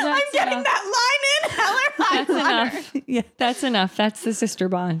you. I'm getting enough. that line in. Heller, That's enough. Yeah. That's enough. That's the sister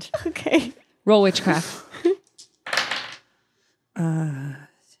bond. Okay. Roll witchcraft.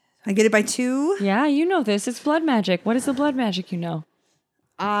 I get it by 2. Yeah, you know this. It's blood magic. What is the blood magic you know?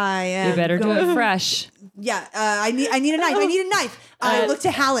 I am. You better do going- it fresh. Yeah. I need a knife. I need a knife. I look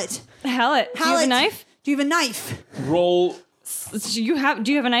to Hallet. Hallet, do you have a Hallet, knife? Do you have a knife? Roll. Do you have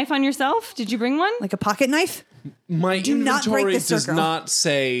a knife on yourself? Did you bring one? Like a pocket knife? My Do not break inventory the does circle. not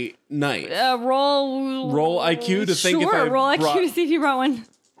say knife. Roll IQ to think if sure, I roll IQ brought- to see if you brought one.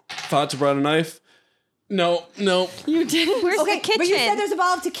 Thought to brought a knife. No. You didn't. Where's Okay, the kitchen? but you said there's a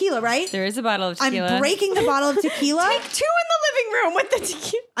bottle of tequila, right? There is a bottle of tequila. I'm breaking the bottle of tequila. Take 2 in the living room with the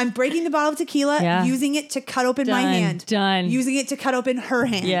tequila. I'm breaking the bottle of tequila, Yeah. using it to cut open my Done, hand. done. Using it to cut open her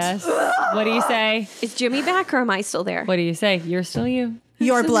hand. Yes. What do you say? Is Jimmy back or am I still there? What do you say? You're still you.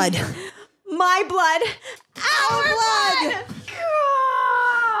 Your blood. My blood. Our blood.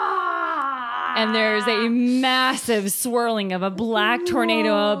 And there's a massive swirling of a black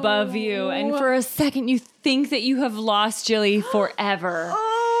tornado above you. And for a second, you think that you have lost Jilly forever.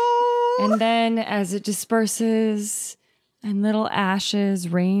 And then as it disperses and little ashes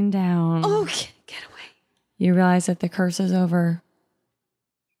rain down, Get away. you realize that the curse is over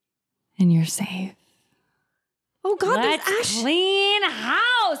and you're safe. Oh God, Let's there's ash. clean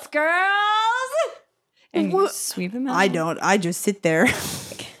house, girls. And you sweep them out. I don't. I just sit there.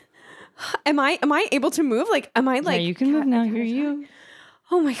 Am I able to move? Like, am I Yeah, like? you can move now. You're you.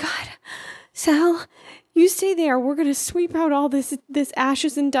 Oh my God, Sal, you stay there. We're gonna sweep out all this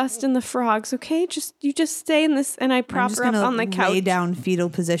ashes and dust and the frogs. Okay, you just stay in this, and I I'm prop just her up gonna on the couch. lay down fetal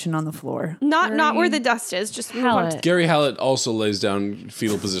position on the floor. Not where the dust is. Just move on. Hallet. Gary Hallet also lays down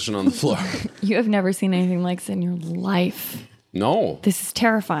fetal position on the floor. You have never seen anything like this in your life. No. This is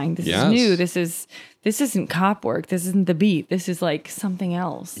terrifying. This Yes. is new. This isn't cop work. This isn't the beat. This is like something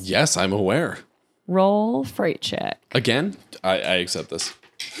else. Yes, I'm aware. Roll freight check. Again, I accept this.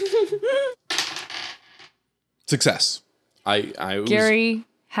 Success. I was, Gary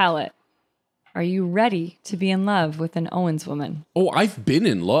Hallet, are you ready to be in love with an Owens woman? Oh, I've been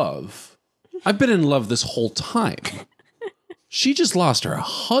in love. I've been in love this whole time. She just lost her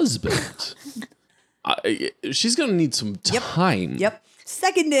husband. She's gonna need some time. Yep.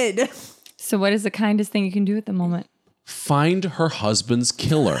 Seconded. So what is the kindest thing you can do at the moment? Find her husband's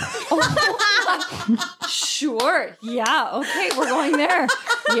killer. Sure. Yeah. Okay. We're going there.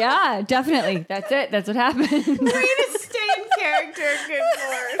 Yeah, definitely. That's it. That's what happened. Way to stay in character. Good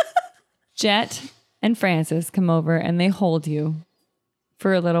Lord. Jet and Francis come over and they hold you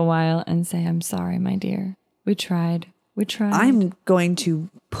for a little while and say, I'm sorry, my dear. We tried. We tried. I'm going to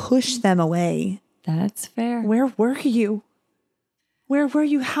push them away. That's fair. Where were you? Where were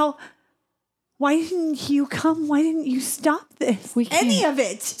you? How? Why didn't you come? Why didn't you stop this? We Any can't of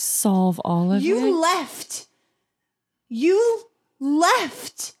it. solve all of it. You left. You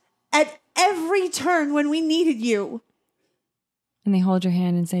left at every turn when we needed you. And they hold your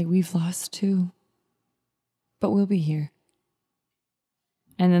hand and say, we've lost too. but we'll be here.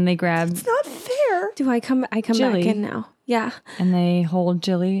 And then they grab It's not fair. Do I come Jilly. back in now? Yeah. and they hold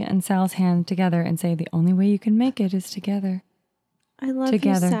Jilly and Sal's hand together and say, the only way you can make it is together. I love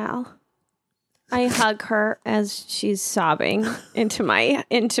Together. you, Sal. I hug her as she's sobbing into me.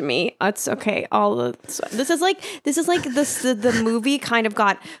 It's okay. This is like the movie kind of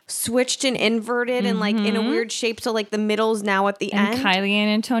got switched and inverted and like in a weird shape. So like the middle's now at the And end. Kylie and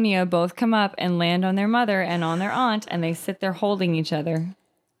Antonio both come up and land on their mother and on their aunt, and they sit there holding each other.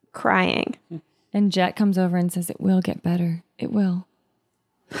 Crying. And Jet comes over and says, it will get better. It will.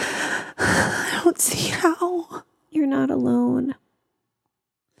 I don't see how. You're not alone.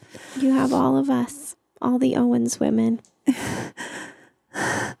 You have all of us, all the Owens women.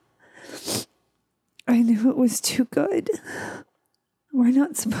 I knew it was too good. We're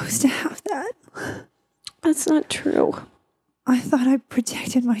not supposed to have that. That's not true. I thought I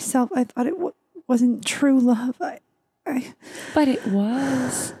protected myself. I thought it wasn't true love. But it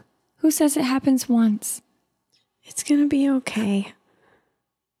was. Who says it happens once? It's going to be okay.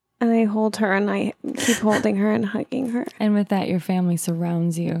 And I hold her and I keep holding her and hugging her. And with that, your family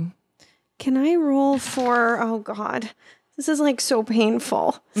surrounds you. Can I roll for, oh God, this is like so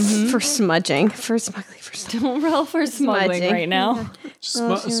painful for smudging, for smuggling, for smudging. Don't roll for smuggling Smudging. right now.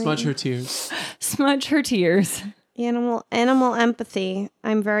 Smudge her tears. Smudge her tears. Animal empathy.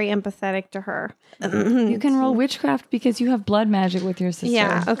 I'm very empathetic to her. You can roll witchcraft because you have blood magic with your sister.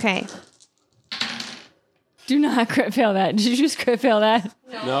 Yeah, okay. Do not crit fail that. Did you just crit fail that?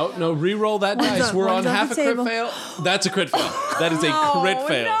 No, re-roll that dice. We're on one's on half the a crit table. fail. That's a crit fail. That is a crit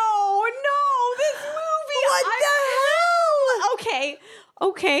fail. No, this movie. What the hell?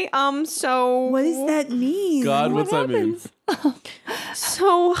 Okay. So What does that mean? God, what's that mean?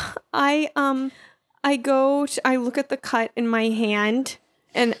 So I look at the cut in my hand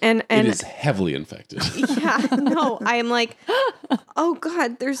and It is heavily infected. yeah, no, I'm like, oh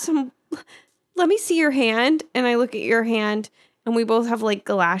God, there's some, let me see your hand. And I look at your hand and we both have like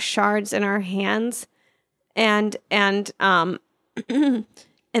glass shards in our hands. And and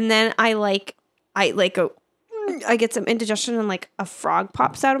then I get some indigestion and like a frog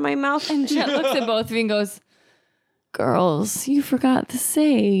pops out of my mouth. And Jet looks at both of you and goes, girls, you forgot the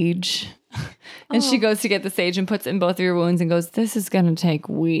sage. And she goes to get the sage and puts it in both of your wounds and goes, this is going to take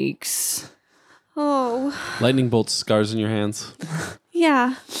weeks. Oh, Lightning bolts, scars in your hands.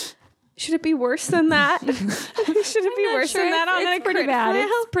 yeah. Should it be worse than that? Should it be worse than that on a It's pretty crit bad. fail?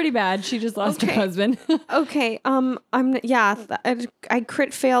 It's pretty bad. She just lost her Okay. husband. Okay, I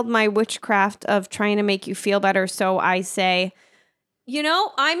crit failed my witchcraft of trying to make you feel better, so I say,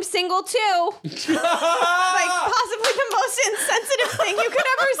 I'm single too. Like possibly the most insensitive thing you could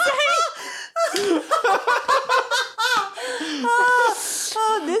ever say.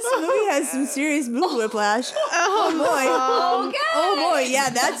 Oh, this movie has some serious movie whiplash. Oh boy. Oh boy. Yeah,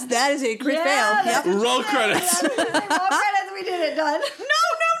 that is a crit fail. Yep. Roll credits. We did it, done. No,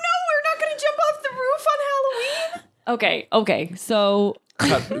 we're not going to jump off the roof on Halloween. Okay. So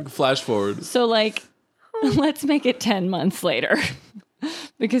Flash forward. like, let's make it 10 months later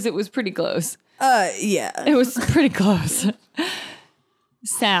because it was pretty close. Yeah. It was pretty close.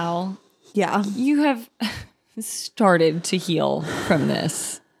 Sal, Yeah. you have started to heal from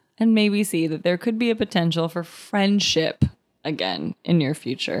this and maybe see that there could be a potential for friendship again in your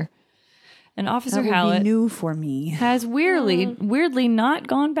future. And Officer That would be Hallet new for me. has weirdly not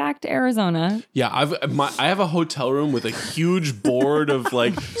gone back to Arizona. Yeah, I have a hotel room with a huge board of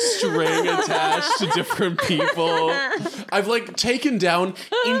like string attached to different people. I've like taken down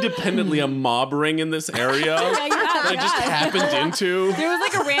independently a mob ring in this area that I just happened into. There was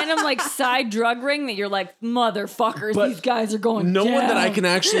like a random like side drug ring that you're like, motherfuckers, But these guys are going No down. one that I can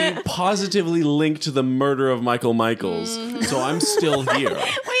actually positively link to the murder of Michael Michaels. So I'm still here.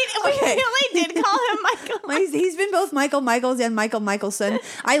 We really did call him Michael. He's been both Michael Michaels and Michael Michelson.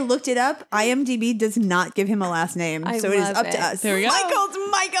 I looked it up. IMDb does not give him a last name, so it is love up it. to us. There we go.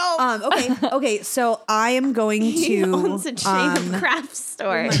 Michael. Okay. So I am going He to owns a chain of craft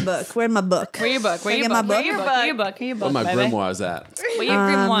stores. my book. Where's my book? Where your book? Where Can I your get my book? Where book? your book? Where your book? Where your book? Where my baby? grimoire is at. Where your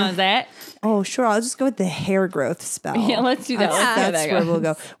grimoire is at? Oh, sure. I'll just go with the hair growth spell. Yeah, let's do that. That's, Let's see how that's that where goes. we'll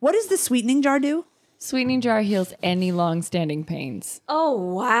go. What does the sweetening jar do? Sweetening jar heals any long-standing pains. Oh,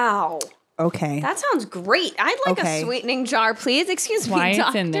 wow. Okay. That sounds great. I'd like Okay. a sweetening jar, please. Excuse me, Why doctor.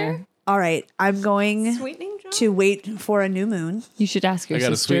 it's in there? All right. I'm going Sweetening jar? to wait for a new moon. You should ask your I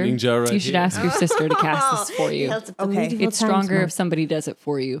got a sister. sweetening jar right You should here. ask your sister to cast this for you. Okay. It's stronger if somebody does it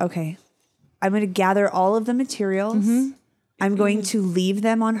for you. Okay. I'm going to gather all of the materials. Mm-hmm. I'm going to leave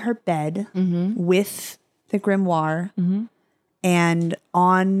them on her bed with the grimoire. And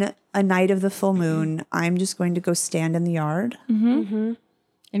on a night of the full moon, I'm just going to go stand in the yard. And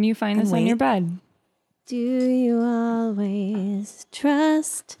you find this on your bed. Do you always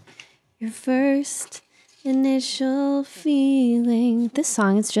trust your first initial feeling? This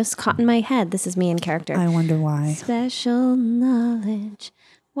song is just caught in my head. This is me in character. I wonder why. Special knowledge.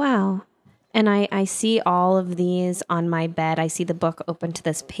 Wow. And I see all of these on my bed. I see the book open to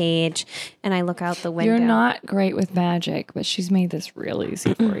this page, and I look out the window. You're not great with magic, but she's made this real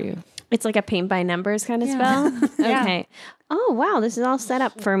easy for you. It's like a paint by numbers kind of spell? Yeah. Okay. Oh, wow. This is all set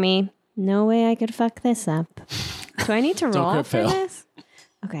up for me. No way I could fuck this up. Do I need to roll crit for fail. this?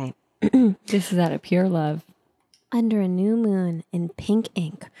 Okay. This is out of pure love. Under a new moon in pink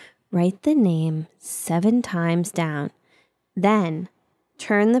ink, write the name 7 times down. Then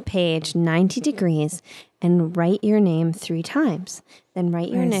turn the page 90 degrees and write your name 3 times. Then write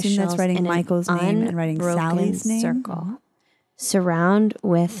your I assume initials that's writing in Michael's an name and writing unbroken Sally's name? circle. Surround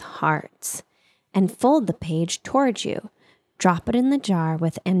with hearts and fold the page towards you. Drop it in the jar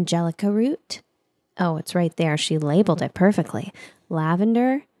with angelica root. Oh, it's right there. She labeled it perfectly.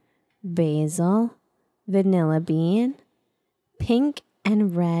 Lavender, basil, vanilla bean, pink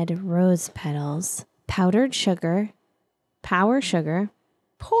and red rose petals, powdered sugar,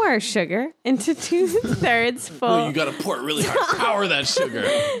 pour sugar into 2/3 full. Oh, you gotta pour it really hard. Power that sugar.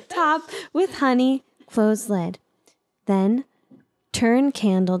 Top with honey, close lid. Then turn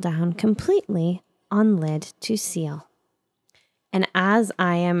candle down completely on lid to seal. And as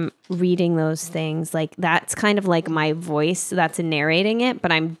I am reading those things, like that's kind of like my voice that's narrating it, but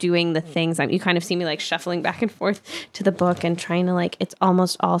I'm doing the things. You kind of see me like shuffling back and forth to the book and trying to like, it's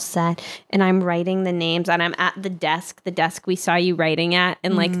almost all set. And I'm writing the names and I'm at the desk we saw you writing at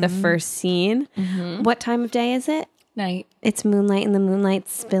in like the first scene. What time of day is it? Night. It's moonlight and the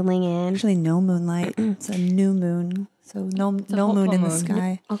moonlight's spilling in. Actually, no moonlight. It's a new moon. So no moon in the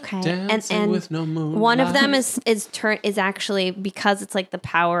sky. Okay. Dancing with no moon. One of them is actually, because it's like the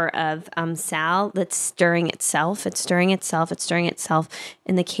power of Sal that's stirring itself. It's stirring itself,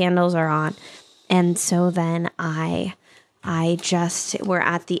 and the candles are on. And so then we're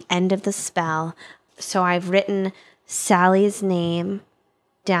at the end of the spell. So I've written Sally's name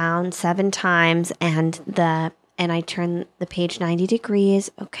down 7 times and I turn the page 90 degrees,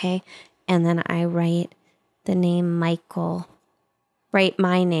 okay? And then I write the name Michael. Write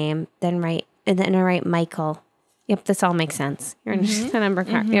my name, then I write Michael. Yep, this all makes sense. You're the number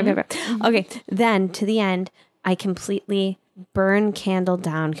correct. Yep. Okay, then to the end, I completely burn candle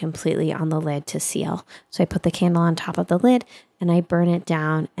down completely on the lid to seal. So I put the candle on top of the lid and I burn it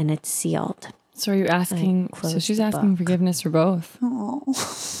down and it's sealed. So are you asking? So she's asking forgiveness for both. Oh,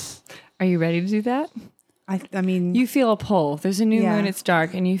 Are you ready to do that? I mean, You feel a pull. There's a new Yeah. moon. It's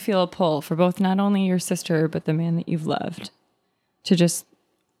dark, and you feel a pull for both not only your sister but the man that you've loved to just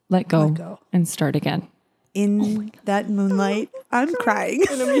let go. And start again. in that moonlight, I'm crying. Me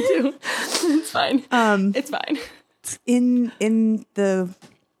too. It's fine. It's fine. In the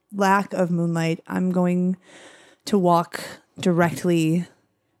lack of moonlight, I'm going to walk directly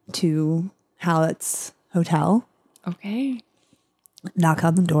to Hallett's hotel, Okay. knock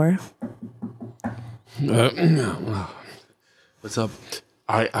on the door. What's up?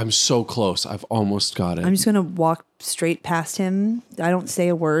 I'm so close. I've almost got it. I'm just going to walk straight past him. I don't say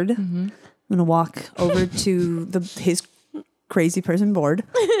a word. I'm going to walk over to his crazy person board.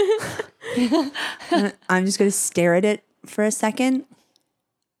 And I'm just going to stare at it for a second.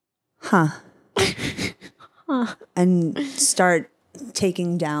 And start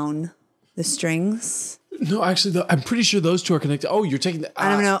taking down the strings. No, actually, I'm pretty sure those two are connected. Oh, you're taking the...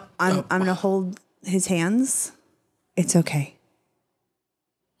 I'm going to hold his hands. It's okay.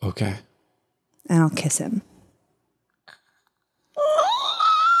 Okay. And I'll kiss him.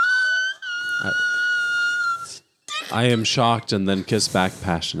 I am shocked and then kiss back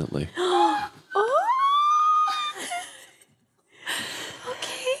passionately.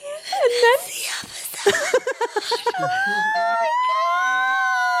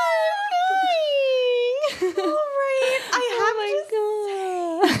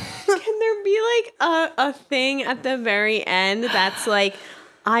 Can there be like a thing at the very end that's like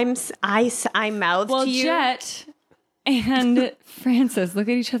I mouth Well, to you? Jet and Francis look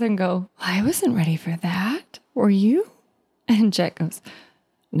at each other and go, I wasn't ready for that. Were you? And Jet goes,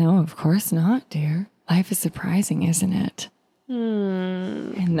 no, of course not, dear. Life is surprising, isn't it?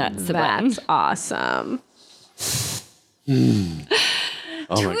 And that's the button. That's awesome.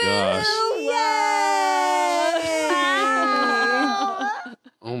 Oh my gosh.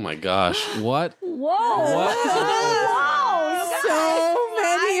 Oh my gosh. What? Whoa. What? So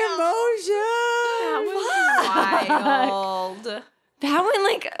many emotions. That was wild. That one,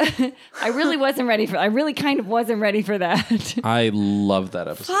 like, I really kind of wasn't ready for that. I love that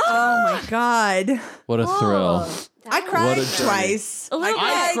episode. Oh my God. What a thrill. I cried What a journey. twice.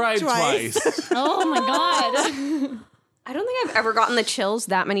 I cried twice. Oh my God. I don't think I've ever gotten the chills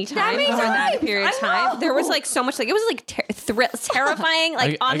that many times many over that times, period of I time. know. There was like so much, like it was like terrifying.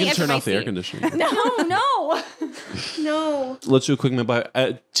 Like I on can the edge turn of my off the air seat. conditioning. No. Let's do a quick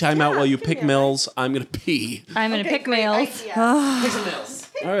time out while you pick Mills. I'm going to pee. I'm going to pick males. All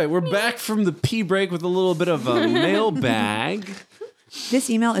right, we're back from the pee break with a little bit of a mailbag. This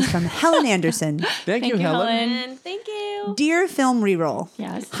email is from Helen Anderson. Thank you, Helen. And thank you. Dear Film Reroll.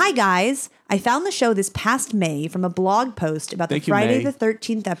 Yes. Hi, guys. I found the show this past May from a blog post about Thank the you, Friday May. the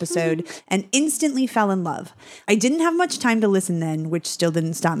 13th episode and instantly fell in love. I didn't have much time to listen then, which still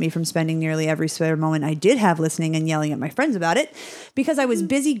didn't stop me from spending nearly every spare moment I did have listening and yelling at my friends about it because I was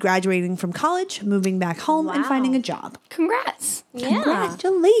busy graduating from college, moving back home, and finding a job. Congrats.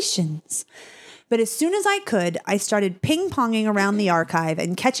 Congratulations. But as soon as I could, I started ping-ponging around the archive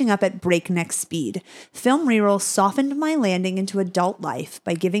and catching up at breakneck speed. Film Reroll softened my landing into adult life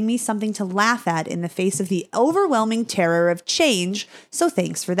by giving me something to laugh at in the face of the overwhelming terror of change, so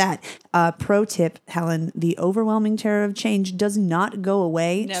thanks for that. Pro tip, Helen, the overwhelming terror of change does not go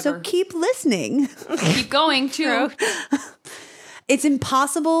away, so Never. keep listening. Keep going, too. It's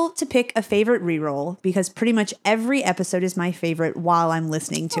impossible to pick a favorite reroll because pretty much every episode is my favorite while I'm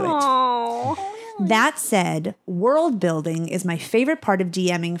listening to it. That said, world building is my favorite part of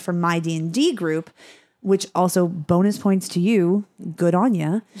DMing for my D&D group, which also bonus points to you. Good on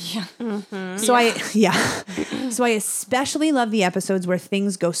ya. Yeah. So I especially love the episodes where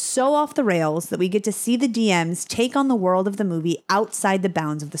things go so off the rails that we get to see the DMs take on the world of the movie outside the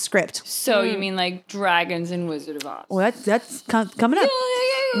bounds of the script. So you mean like Dragons and Wizard of Oz? Well, that's coming up.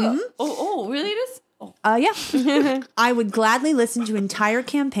 Yeah. Oh, really it is? Oh. Yeah. I would gladly listen to entire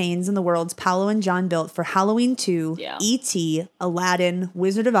campaigns in the worlds Paulo and John built for Halloween 2, Yeah. E.T., Aladdin,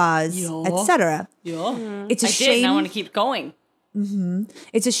 Wizard of Oz, Yeah. etc. Yeah. It's a I did, shame. and I want to keep going.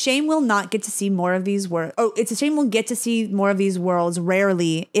 It's a shame we'll not get to see more of these worlds. Oh, it's a shame we'll get to see more of these worlds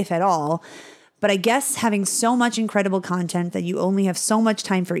rarely, if at all. But I guess having so much incredible content that you only have so much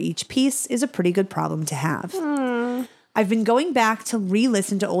time for each piece is a pretty good problem to have. I've been going back to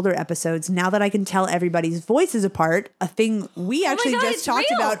re-listen to older episodes now that I can tell everybody's voices apart, a thing we actually God, just it's talked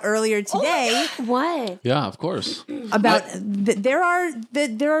real. about earlier today. What? Yeah, of course. About there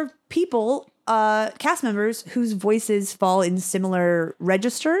are people, cast members whose voices fall in similar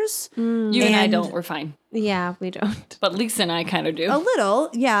registers. You and I don't. We're fine. Yeah, we don't. But Lisa and I kind of do. A little,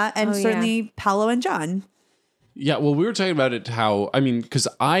 yeah, and certainly Paulo and John. Yeah, well, we were talking about it because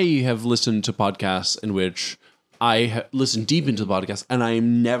I have listened to podcasts in which I listen deep into the podcast and I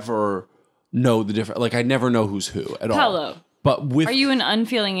never know the difference. Like, I never know who's who at all. Paulo, But with are you an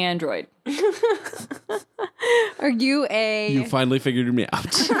unfeeling android? Are you a... you finally figured me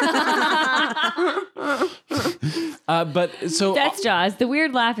out. But so That's Joz. The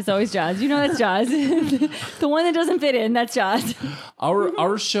weird laugh is always Joz. You know that's Joz. The one that doesn't fit in, that's Joz.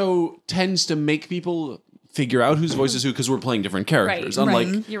 our show tends to make people figure out whose voice is who because we're playing different characters, Right. unlike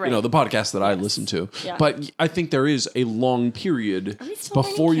Right. You're right. the podcast that I listen to. Yeah. But I think there is a long period still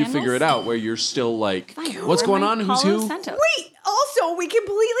before lighting you figure it candles? out where you're still like, what's going on? Who's Paulo who? sent us. Wait, also, we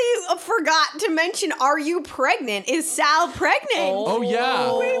completely forgot to mention, are you pregnant? Is Sal pregnant? Oh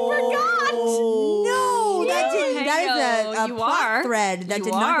yeah. We forgot. No, that is a You plot are. thread that You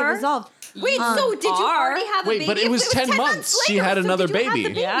did not get are. resolved. Wait, so did you already have a Wait, baby? but it was 10 months. months She later, had so another did you have the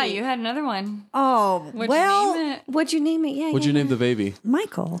baby. Yeah, you had another one. Oh, What'd well, you name it? What'd you name it? Yeah, What'd you name the baby?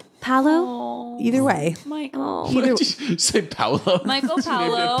 Michael. Paulo? Either way. Michael. What did you say, Paolo? Michael Named it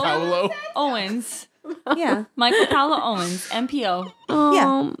Paulo Paolo. Owens. Yeah. Michael Paulo Owens. MPO. Oh,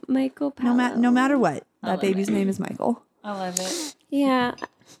 Yeah. Michael Paulo. No matter what, that love baby's it. name is Michael. I love it. Yeah.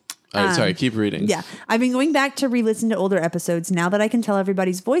 All right, sorry, keep reading. Yeah. I've been going back to re-listen to older episodes now that I can tell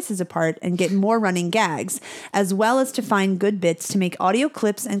everybody's voices apart and get more running gags, as well as to find good bits to make audio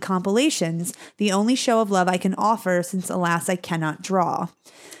clips and compilations, the only show of love I can offer since, alas, I cannot draw.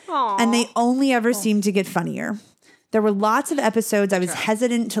 And they only ever seem to get funnier. There were lots of episodes I was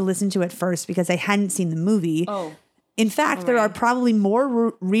hesitant to listen to at first because I hadn't seen the movie. Oh. In fact, there are probably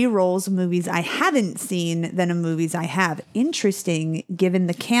more re-rolls of movies I haven't seen than of movies I have. Interesting, given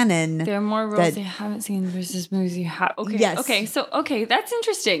the canon. There are more roles that- you haven't seen versus movies you have. Okay. Yes. Okay, that's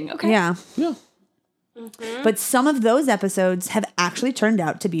interesting. Okay. Yeah. Yeah. But some of those episodes have actually turned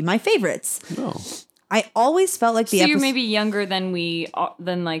out to be my favorites. Oh. I always felt like the So you're episode... maybe younger than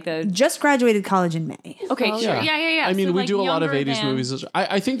than like the. Just graduated college in May. Okay, sure. Yeah. I mean, So, we like, do a lot of younger 80s than- movies.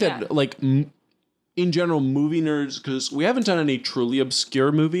 I think that, Yeah. like, in general, movie nerds, because we haven't done any truly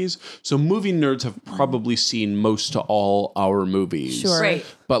obscure movies, so movie nerds have probably seen most to all our movies. Sure. Right.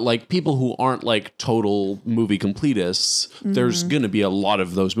 But like people who aren't like total movie completists, there's going to be a lot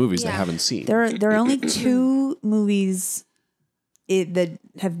of those movies they haven't seen. There are only 2 movies that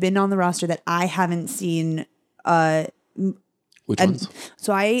have been on the roster that I haven't seen. Which ones?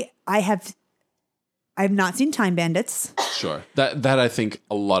 So I have not seen Time Bandits. Sure. That I think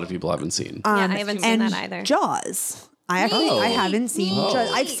a lot of people haven't seen. I haven't seen and that either. Jaws. I haven't seen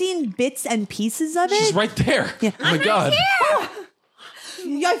Jaws. I've seen bits and pieces of it. She's right there. Oh my God.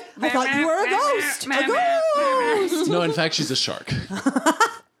 Yeah, I thought you were a ghost. A ghost. No, in fact, she's a shark.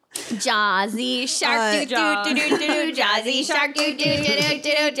 Jazzy shark doo doo doo doo doo Jazzy shark doo doo doo doo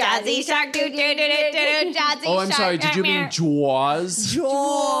doo Jazzy shark doo doo doo doo doo Jazzy Oh, I'm sorry. Did you mean Jaws?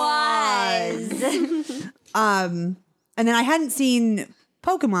 And then I hadn't seen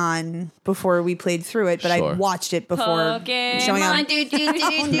Pokemon before we played through it, but Sure. I watched it before Pokemon. showing up.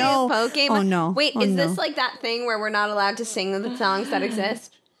 no. Pokemon. Oh, no. Wait, Oh, is no. this like that thing where we're not allowed to sing the songs that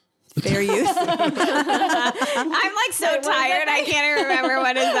exist? Fair use. I'm like so tired. I can't even remember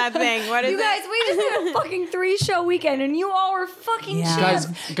what is that thing. What is You guys, we just did a fucking 3-show weekend, and you all were fucking Yeah.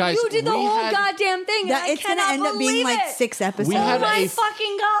 champs. Guys, you did the we whole had- goddamn thing. That and it's I gonna cannot end up being believe like it. 6 episodes. We had Oh my a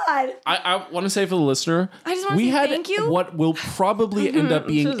fucking god! I want to say for the listener, I just wanna we say had thank you. what will probably end up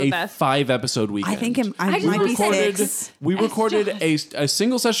being This was the a best. 5-episode weekend. I think I just might wanna be recorded, 6. we recorded a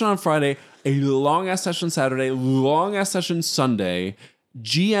single session on Friday, a long ass session Saturday, long ass session Sunday.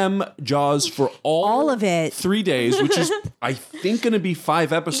 GM Jaws for all All of it. 3 days, which is I think going to be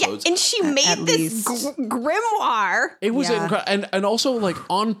 5 Yeah, episodes. and she made at this least. grimoire. It was Yeah. incredible, and also like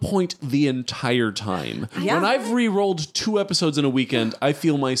on point the entire time. Yeah. When I've re-rolled 2 episodes in a weekend, I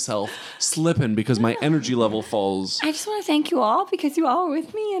feel myself slipping because my energy level falls. I just want to thank you all because you all were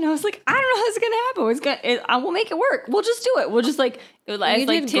with me, and I was like, I don't know how this is gonna happen. I will make it work. We'll just do it. We'll just like Like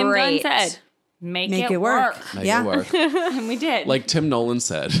did Tim Gunn great. said, make Make it it work. Make Yeah. it work. And we did. Like Tim Nolan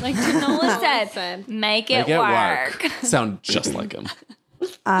said. Tim Nolan said, make it Make it work. work. Sound just like him.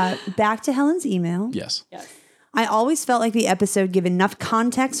 Back to Helen's email. Yes. I always felt like the episode gave enough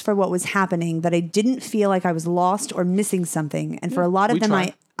context for what was happening that I didn't feel like I was lost or missing something. And for a lot of we them,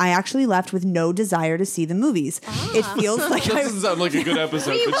 try. I actually left with no desire to see the movies. It feels like That I doesn't sound like a good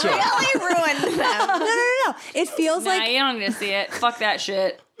episode, but sure. Really ruined them. no. It feels Nah, like you don't need to see it. Fuck that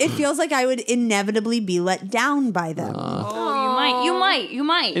shit. it feels like I would inevitably be let down by them. Oh, you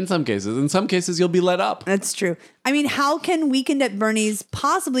might. In some cases, you'll be let up. That's true. I mean, how can Weekend at Bernie's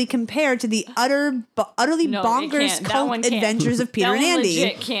possibly compare to the utterly No, it bonkers can't. That one cult can't. adventures of Peter that and one Andy?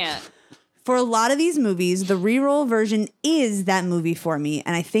 legit can't. For a lot of these movies, the reroll version is that movie for me,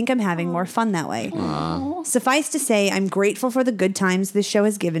 and I think I'm having more fun that way. Suffice to say, I'm grateful for the good times this show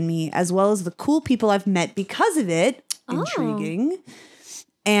has given me, as well as the cool people I've met because of it. Intriguing.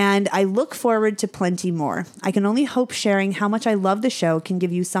 And I look forward to plenty more. I can only hope sharing how much I love the show can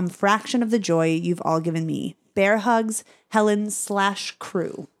give you some fraction of the joy you've all given me. Bear hugs,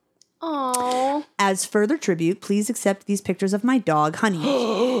 Helen/crew. Oh, As further tribute, please accept these pictures of my dog,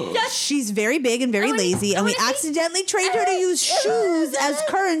 Honey. She's very big and very lazy, and we accidentally trained her to use shoes as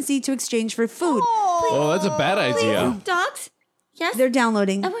currency to exchange for food. Oh, that's a bad idea. dogs. Yes. They're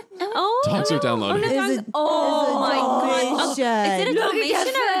downloading. Oh, Dogs are downloading. Is it- oh my god! is it Is it a Look at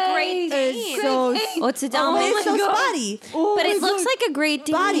Dalmatian that or a Great face. Dane? It's so Oh, it's a it's Dalmatian. so spotty. But it looks like a Great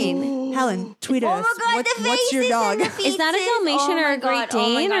Dane. Body. Helen, tweet us. What's your dog? Is that a Dalmatian or a Great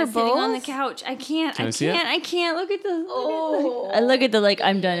Dane or sitting on the both? couch. I can't. Can I see it? I can't. Look at the. I look at the like.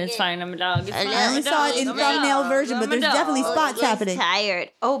 I'm done. It's fine. I'm a dog. It's fine. I only saw it in thumbnail version, but there's definitely spots happening. Tired.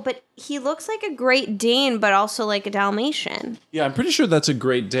 Oh, but he looks like a Great Dane, but also like a Dalmatian. Yeah, I'm pretty sure that's a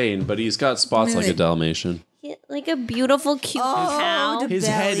Great Dane, but he's got spots like a Dalmatian. Like a beautiful, cute cow. His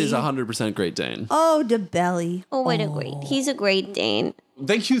Belly. head is 100% Great Dane. Oh, the belly. Oh, what a great! He's a Great Dane.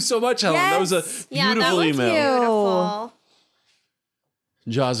 Thank you so much, Helen. That was a Yeah, that beautiful was email. Beautiful.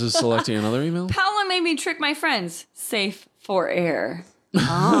 Jaws is selecting another email. Paula made me trick my friends. Safe for air.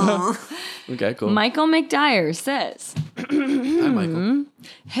 Okay, cool. Michael McDyer says, Hi, Michael.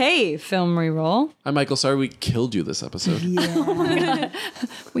 "Hey, film reroll. Hi, Michael. Sorry we killed you this episode.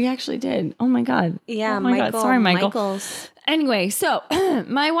 We actually did. Oh my god. Yeah, Oh my God. Sorry, Michael. Michael's. Anyway, so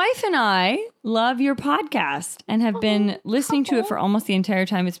my wife and I love your podcast and have been listening to it for almost the entire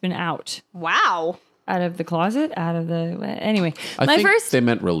time it's been out. Wow. Out of the closet, out of the anyway. I my think first they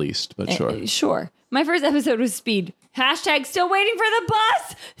meant released, but sure. Sure. My first episode was Speed. Hashtag still waiting for the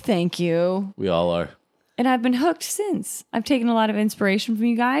bus. Thank you. We all are. And I've been hooked since. I've taken a lot of inspiration from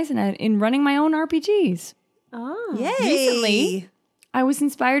you guys and in running my own RPGs. Yay. Recently, I was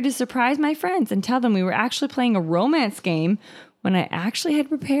inspired to surprise my friends and tell them we were actually playing a romance game when I actually had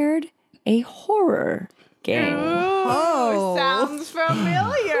prepared a horror game. Oh, sounds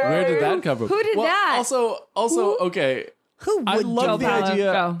familiar. Where did that come from? Who did that? Also, okay. Who would I love do the that?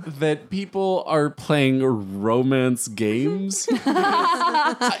 idea Go. that people are playing romance games.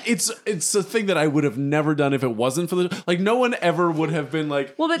 It's a thing that I would have never done if it wasn't for the like. No one ever would have been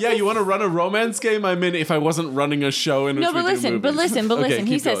like, Well, but "Yeah, this- you want to run a romance game? I'm in." If I wasn't running a show in which No, but we do listen, movies. but Okay, listen.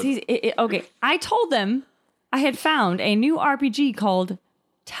 He keep says going. okay. I told them I had found a new RPG called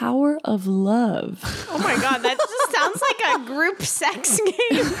Tower of Love, Oh my god, that just sounds like a group sex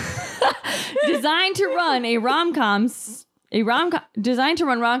game. designed to run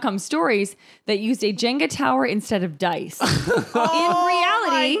rom-com stories that used a Jenga tower instead of dice. In reality,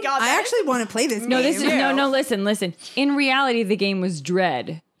 My god, I actually want to play this no, game. this is no. Listen. In reality, the game was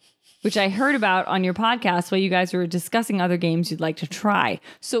Dread, which I heard about on your podcast while you guys were discussing other games you'd like to try.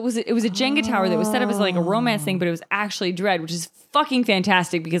 So it was a Jenga tower that was set up as like a romance thing, but it was actually Dread, which is fucking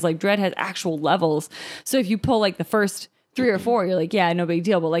fantastic because like Dread has actual levels. So if you pull like the first 3 or 4, you're like, yeah, no big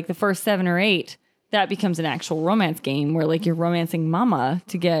deal. But like the first 7 or 8, that becomes an actual romance game where like you're romancing mama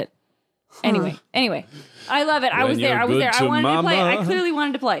to get. Anyway, I love it. I was there. I wanted to play. I clearly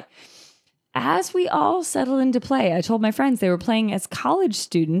wanted to play. As we all settled into play, I told my friends they were playing as college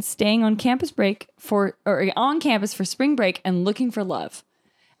students staying on campus on campus for spring break and looking for love.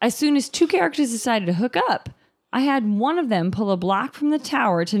 As soon as 2 characters decided to hook up, I had one of them pull a block from the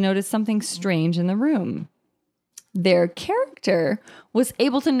tower to notice something strange in the room. Their character was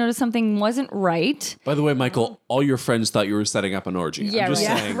able to notice something wasn't right. By the way, Michael, all your friends thought you were setting up an orgy. Yeah, I'm just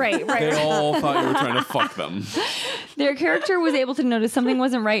right. saying. Right. They all thought you were trying to fuck them. Their character was able to notice something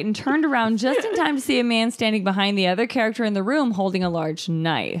wasn't right and turned around just in time to see a man standing behind the other character in the room holding a large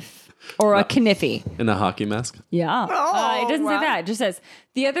knife. Or a kniffy. In a hockey mask? Yeah. It doesn't say that. It just says,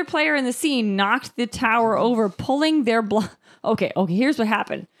 the other player in the scene knocked the tower over, pulling their block. Okay, here's what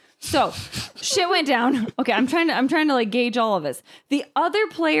happened. So, shit went down. Okay, I'm trying to like gauge all of this. The other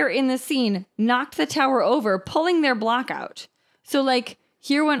player in the scene knocked the tower over, pulling their block out. So like,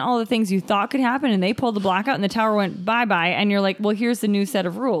 here went all the things you thought could happen, and they pulled the block out, and the tower went bye-bye, and you're like, well, here's the new set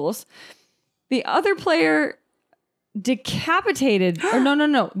of rules. The other player decapitated, or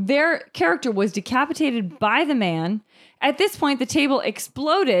no. Their character was decapitated by the man. At this point, the table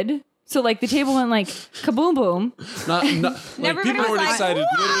exploded. So, like, the table went, like, kaboom, boom. Not like, people were like, excited.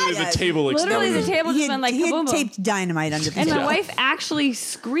 Literally, the table exploded. Literally, the table just went, like, he kaboom, had boom. taped dynamite under the And my table. wife actually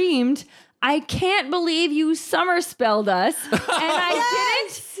screamed, I can't believe you summer spelled us.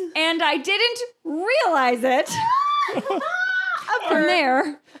 And I didn't realize it. From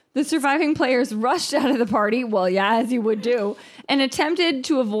there, the surviving players rushed out of the party, well, yeah, as you would do, and attempted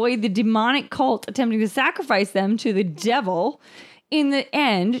to avoid the demonic cult attempting to sacrifice them to the devil. In the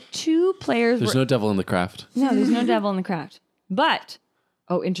end, 2 players There's no devil in the craft. No, there's no devil in the craft. But,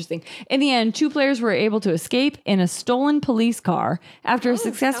 interesting. In the end, 2 players were able to escape in a stolen police car after a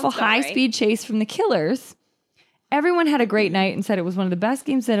successful sounds about right. high-speed chase from the killers. Everyone had a great night and said it was one of the best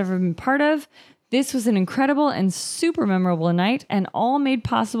games they'd ever been part of. This was an incredible and super memorable night, and all made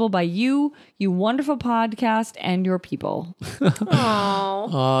possible by you wonderful podcast, and your people.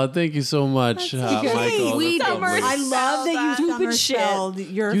 Oh, thank you so much, Michael. we That's summer- lovely. I love that you Stupid shit. summer-spelled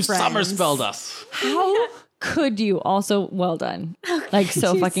your You friends. summer spelled us. How could you? Also, well done. Like,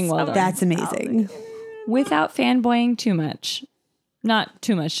 so fucking well done. That's amazing. Without fanboying too much. Not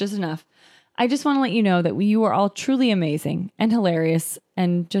too much, just enough. I just want to let you know that you are all truly amazing and hilarious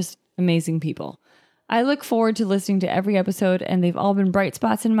and just amazing people. I look forward to listening to every episode, and they've all been bright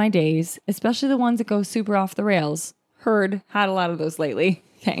spots in my days, especially the ones that go super off the rails. Had a lot of those lately.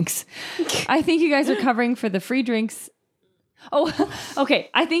 Thanks. I think you guys are covering for the free drinks. Oh, okay.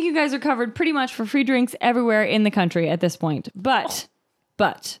 I think you guys are covered pretty much for free drinks everywhere in the country at this point. But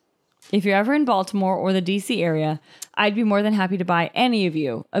if you're ever in Baltimore or the DC area, I'd be more than happy to buy any of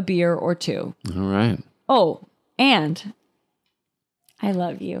you a beer or 2. All right. Oh, and I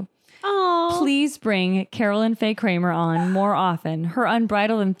love you. Oh, Please bring Carolyn Faye Kramer on more often. Her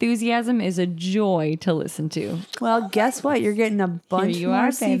unbridled enthusiasm is a joy to listen to. Well, guess what? You're getting a bunch you more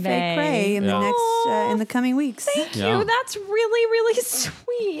are, C. Faye baby. Cray in the next in the coming weeks. thank Yeah. you. That's really, really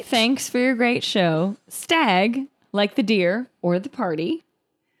sweet. Thanks for your great show. Stag, like the deer or the party.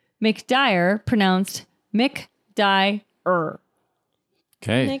 McDyer, pronounced Mick-Dyer.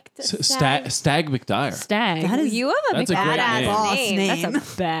 Okay. Nick to Stag McDyer. Stag. That is You have a That's a great badass name. boss name. name.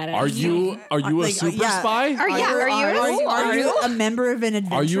 That's a badass. Are you a Like, super yeah. spy? Are you a member of an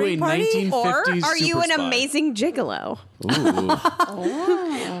adventuring Are you a party? 1950s Or are super you an spy? amazing gigolo?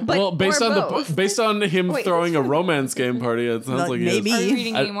 Ooh. But, Well, based or on both. based on him Wait. throwing a romance game party, it sounds like he is. Maybe. Are you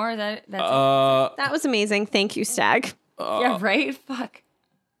reading any more? Is that's That was amazing. Thank you, Stag. yeah, right? Fuck.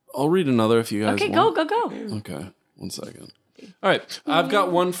 I'll read another if you guys Okay, want. go. Okay, 1 second. All right, I've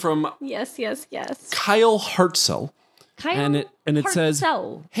got one from Yes. Kyle Hartzell, Kyle and it says,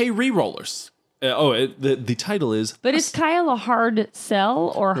 Hartzell. "Hey, re-rollers." The title is But is Kyle a hard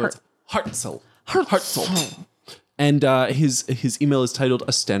sell or no, hard? it's Hartzell. And his email is titled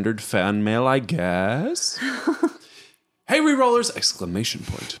 "A Standard Fan Mail, I guess." Hey, re-rollers! Exclamation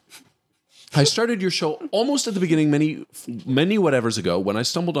point. I started your show almost at the beginning, many whatevers ago, when I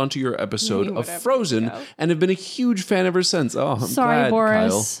stumbled onto your episode of Frozen, and have been a huge fan ever since. Oh, I'm Sorry, glad,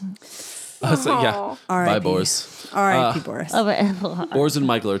 Boris. Kyle. So, yeah, bye, R.I.P. Boris. R.I.P. Boris. Boris and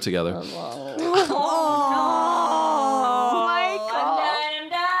Michael are together.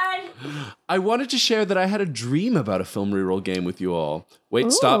 I wanted to share that I had a dream about a film reroll game with you all.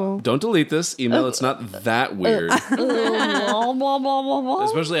 Wait, stop. Don't delete this email. It's not that weird.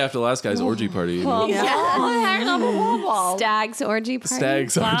 Especially after last guy's orgy party. You know? Stag's orgy party.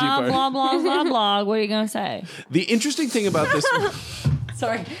 Stag's orgy Blah, party. blah, blah, blah, blah. What are you going to say? The interesting thing about this...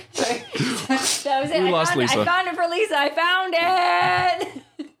 Sorry. That was it. We lost Lisa. I found it for Lisa. I found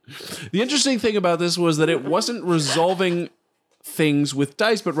it. The interesting thing about this was that it wasn't resolving things with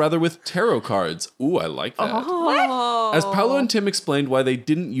dice, but rather with tarot cards. Ooh, I like that. As Paulo and Tim explained why they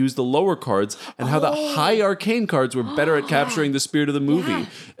didn't use the lower cards and how the high arcane cards were better at capturing the spirit of the movie.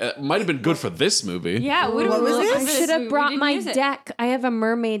 Might have been good for this movie. Yeah, what was was this? this? I should have brought my deck. I have a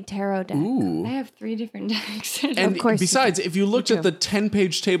mermaid tarot deck. Ooh. I have 3 different decks. And besides, if you looked at the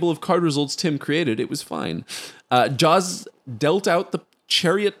 10-page table of card results Tim created, it was fine. Joz dealt out the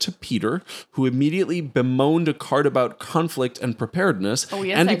chariot to Peter, who immediately bemoaned a card about conflict and preparedness, yes, and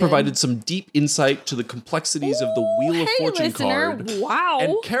he I did. provided some deep insight to the complexities of the Wheel of Fortune card. Wow.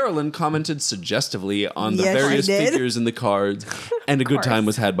 And Carolyn commented suggestively on the Yes, she various did. figures in the cards, and a good time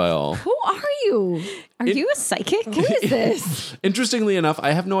was had by all. Who are you? Are you a psychic? Who is this? Interestingly enough,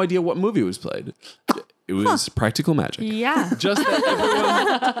 I have no idea what movie was played. It was Practical Magic. Yeah. Just that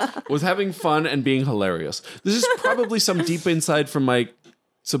everyone was having fun and being hilarious. This is probably some deep insight from my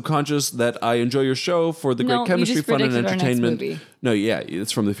subconscious that I enjoy your show for the No, great chemistry, you just fun, and predicted our next entertainment. movie. No, yeah,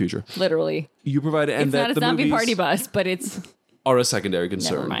 it's from the future. Literally. You provide and It's that not a the zombie movies party bus, but it's are a secondary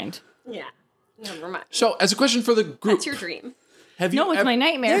concern. never mind. Yeah. Never mind. So, as a question for the group, That's your dream. have you? No, it's ever- my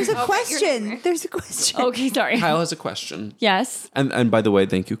nightmare. There's a question. There's a question. Okay, sorry. Kyle has a question, Yes. and by the way,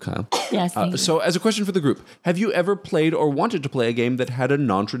 thank you, Kyle. Yes. Thank you. So, as a question for the group, have you ever played or wanted to play a game that had a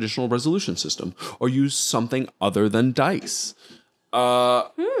non-traditional resolution system or used something other than dice?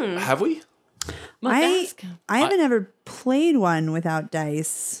 Have we? I haven't ever played one without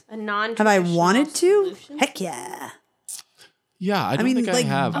dice. A non. Have I wanted to? Heck yeah. Yeah, I don't mean, think I like,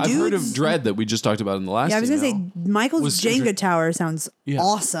 have. I've heard of dudes- Dread that we just talked about in the last. Yeah, I was gonna say email. Michael's Was Jenga inter- tower sounds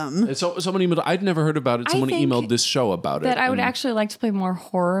awesome. So someone emailed. I'd never heard about it. I Someone think emailed this show about it. that I would and- actually like to play more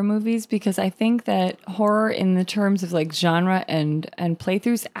horror movies because I think that horror in the terms of like genre and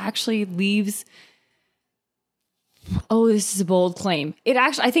playthroughs actually leaves this is a bold claim.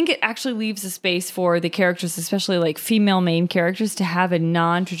 I think it actually leaves a space for the characters, especially like female main characters, to have a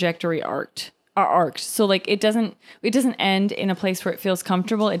non-trajectory arc. So like it doesn't end in a place where it feels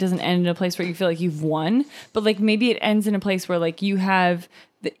comfortable. It doesn't end in a place where you feel like you've won. But like maybe it ends in a place where like you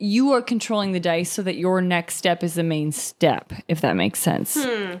are controlling the dice so that your next step is the main step, if that makes sense.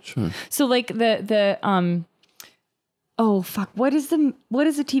 Sure. So like what is the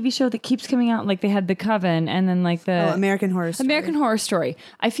TV show that keeps coming out? Like they had The Coven and then like the American Horror Story. American Horror Story.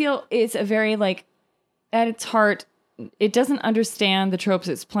 I feel it's a very like at its heart, it doesn't understand the tropes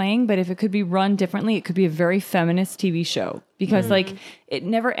it's playing, but if it could be run differently, it could be a very feminist TV show because like it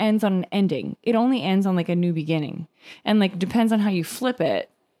never ends on an ending. It only ends on like a new beginning. And like depends on how you flip it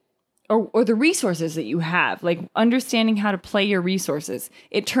or the resources that you have, like understanding how to play your resources.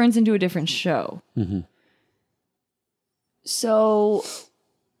 It turns into a different show. Mm-hmm. So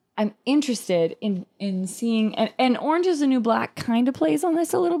I'm interested in seeing, and Orange is the New Black kind of plays on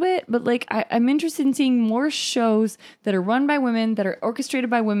this a little bit, but like I'm interested in seeing more shows that are run by women, that are orchestrated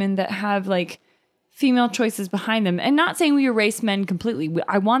by women, that have like female choices behind them. And not saying we erase men completely.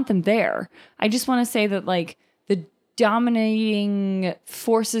 I want them there. I just want to say that like the dominating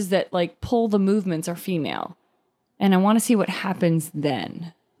forces that like pull the movements are female. And I want to see what happens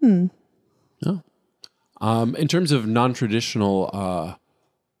then. In terms of non-traditional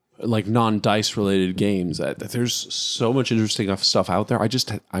like non-dice related games. There's so much interesting stuff out there.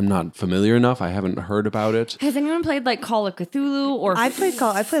 I'm not familiar enough. I haven't heard about it. Has anyone played like Call of Cthulhu or? I played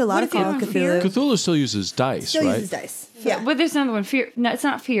a lot of Call of Cthulhu. Cthulhu still uses dice, Still right? uses dice. Yeah. But there's another one. Fear. No, it's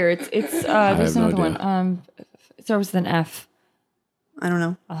not Fear. It's there's have no another idea. one. It starts with an F. I don't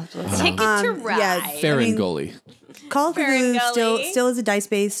know. I'll have to look. Ticket to Ride. Yeah, Ferengully. Call of Cthulhu Ferengully. still is a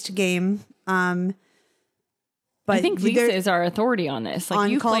dice-based game. But I think Lisa is our authority on this. Like On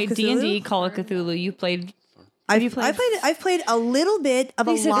you Call of played D&D, Cthulhu? Call of Cthulhu. You played. I've played a little bit of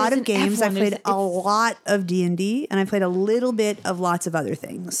Lisa, a lot there's of an games. F1, I've played there's- a lot of D&D, and I played a little bit of lots of other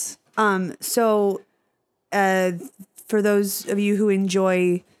things. So for those of you who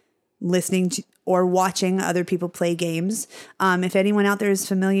enjoy listening to or watching other people play games, if anyone out there is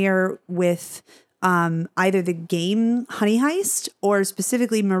familiar with either the game Honey Heist or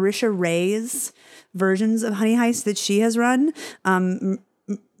specifically Marisha Ray's versions of Honey Heist that she has run, I don't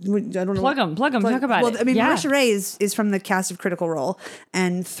know. Plug them. Talk about it. I mean, Yeah. Marisha Ray is from the cast of Critical Role,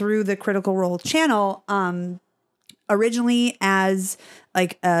 and through the Critical Role channel, originally as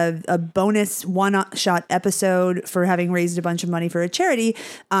like a bonus one-shot episode for having raised a bunch of money for a charity,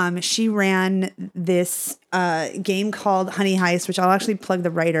 she ran this game called Honey Heist, which I'll actually plug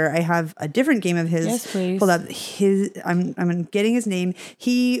the writer. I have a different game of his. Yes, please. Pulled up. I'm getting his name.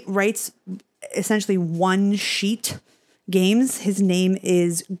 He writes essentially one sheet games. His name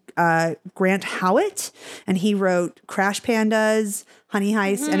is Grant Hallet, and he wrote Crash Pandas, Honey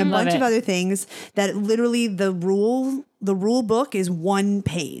Heist, and a bunch of other things that literally the rule book is one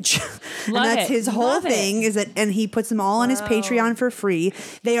page. And Love that's it. his whole Love it. thing is that, and he puts them all on his Patreon for free.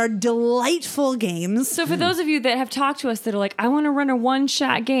 They are delightful games. So for those of you that have talked to us that are like, I want to run a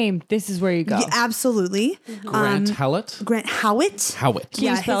one-shot game, this is where you go. Yeah, absolutely. Grant Hallet? Grant Howitt. Howitt.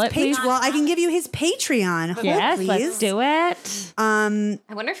 you spell it, please? Well, I can give you his Patreon. Hold, Yes, please. let's do it.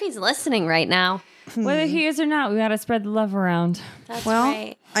 I wonder if he's listening right now. Whether he is or not, we got to spread the love around. That's Well,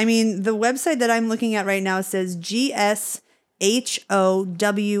 right. I mean, the website that I'm looking at right now says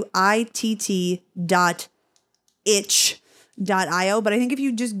GSHOWIT.itch.io, but I think if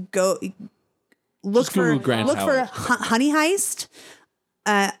you just go look Just for Google Grant Howard. Honey Heist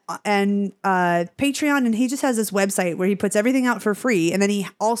and Patreon, and he just has this website where he puts everything out for free, and then he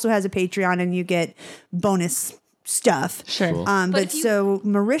also has a Patreon, and you get bonus stuff. Sure. Cool. But so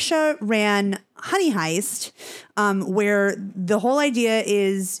Marisha ran Honey Heist, where the whole idea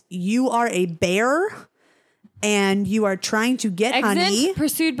is you are a bear and you are trying to get honey. Exit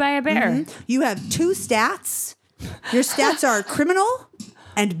pursued by a bear. You have two stats. Your stats are criminal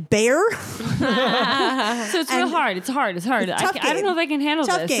and bear. So it's real hard. It's hard. Tough I don't game. know if I can handle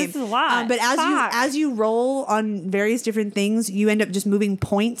Tough this. game. This is a lot. But Fuck. as you roll on various different things, you end up just moving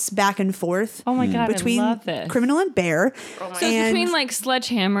points back and forth. Oh my God, between I love this. criminal and bear. So it's between like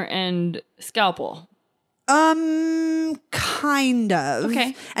sledgehammer and scalpel. Kind of.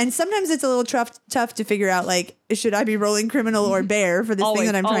 Okay. And sometimes it's a little tough to figure out, like, should I be rolling criminal or bear for this thing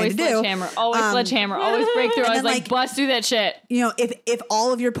that I'm trying to do? Sledgehammer, always breakthrough. I was then, like, bust through that shit. You know, if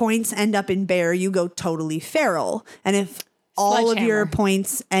all of your points end up in bear, you go totally feral. And if all of your Sledgehammer.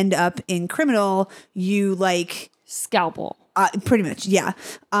 points end up in criminal, you like Scalpel. pretty much, yeah.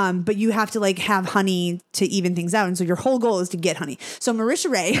 But you have to like have honey to even things out, and so your whole goal is to get honey. So Marisha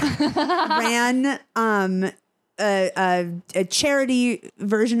Ray ran a charity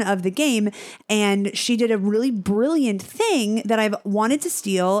version of the game, and she did a really brilliant thing that I've wanted to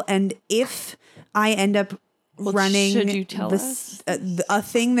steal. And if I end up running should you tell us? A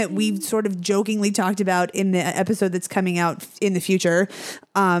thing that we've sort of jokingly talked about in the episode that's coming out in the future,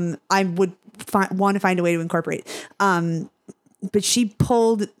 I would want to find a way to incorporate. But she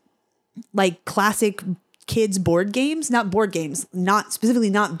pulled like classic kids board games, not board games, not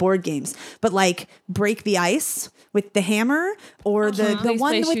board games, but like Break the Ice with the hammer, or the Please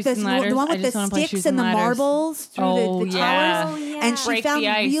one play with Chutes the and Ladders. one I with just the wanna play sticks Chutes and the and Ladders. marbles through Oh, the yeah. towers. Oh, yeah. And she Break found the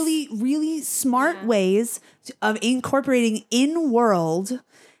Ice. really, really smart ways of incorporating in world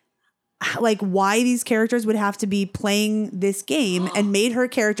like why these characters would have to be playing this game, and made her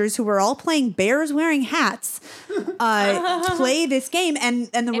characters, who were all playing bears wearing hats, play this game, and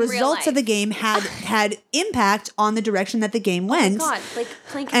the real results of life. the game had impact on the direction that the game went. God, like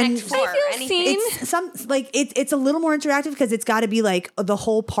playing And Connect 4 I or feel anything. seen. It's a little more interactive because it's got to be like the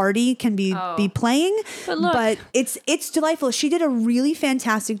whole party can be playing, But look- it's delightful. She did a really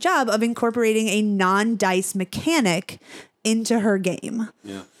fantastic job of incorporating a non-dice mechanic into her game.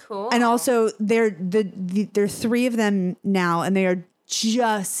 Yeah. Cool. And also, there are three of them now, and they are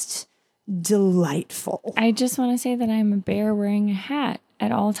just delightful. I just want to say that I'm a bear wearing a hat,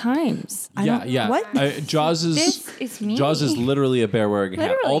 at all times. Yeah. what? Jaws is This is me. Jaws is literally a bear wearing a hat.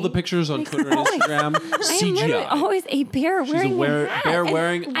 Literally. All the pictures on Twitter and Instagram, I am literally CGI. always a bear She's wearing a hat. bear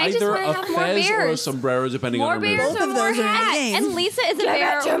wearing I just either wanna a have more fez or a bears. sombrero, depending More on her mood. bears Both and of more those are in the hats. game. And Lisa is a Give it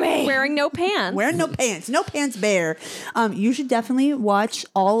bear to me. wearing no pants. Wearing no pants bear. You should definitely watch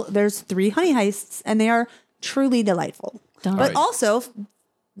all. There's 3 Honey Heists, and they are truly delightful, but Right. also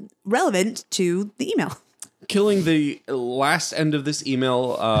relevant to the email. Killing the last end of this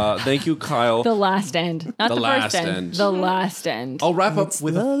email. Thank you, Kyle. The last end, not The the, last first end. end. The last end. I'll wrap up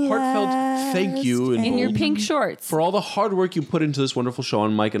with a the heartfelt thank you In your pink shorts. for all the hard work you put into this wonderful show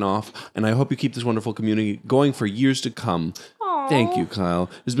on Mike and Off, and I hope you keep this wonderful community going for years to come. Thank you, Kyle.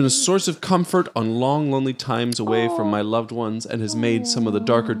 It's been a source of comfort on long, lonely times away from my loved ones and has made some of the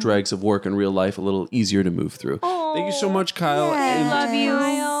darker dregs of work and real life a little easier to move through. Thank you so much, Kyle. And Love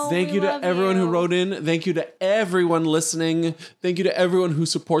you. thank you to everyone who wrote in. Thank you to everyone listening. Thank you to everyone who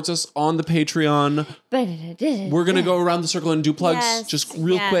supports us on the Patreon. We're going to go around the circle and do plugs Yes, just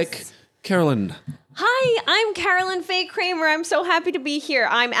real yes. quick. Carolyn. Hi, I'm Carolyn Faye Kramer. I'm so happy to be here.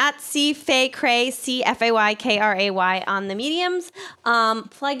 I'm at C Faye Cray, CFAYKRAY on the mediums.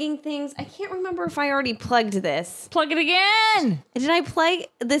 Plugging things. I can't remember if I already plugged this. Plug it again. Did I plug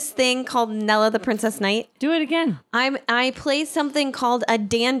this thing called Nella the Princess Knight? Do it again. I play something called a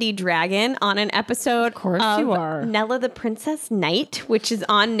Dandy Dragon on an episode of course you are. Nella the Princess Knight, which is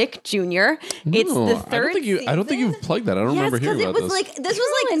on Nick Jr. It's the third I don't think you've plugged that. I don't remember hearing about it was this. like this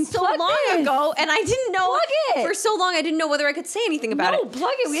was Carolyn, like so plug long this. ago, and I didn't know Plug it. for so long. I didn't know whether I could say anything about No, it.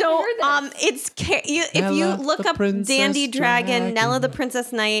 plug it. We so haven't heard this. it's if you Nella look the up Princess Dandy Dragon, Dragon. Nella the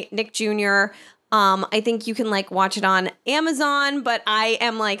Princess Knight, Nick Jr. I think you can like watch it on Amazon, but I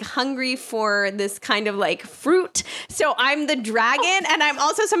am like hungry for this kind of like fruit. So I'm the dragon, and I'm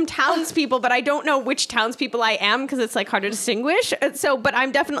also some townspeople, but I don't know which townspeople I am because it's like hard to distinguish. So, but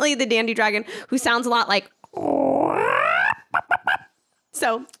I'm definitely the Dandy Dragon who sounds a lot like.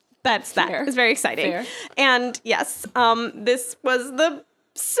 So that's that. Fair. It's very exciting. Fair. And yes, this was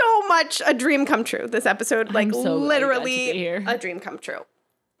so much a dream come true. This episode, like so glad you got to literally be here. a dream come true.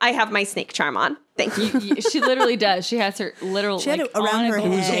 I have my snake charm on. Thank you. She literally does. She has her literal. She had like, it around on her a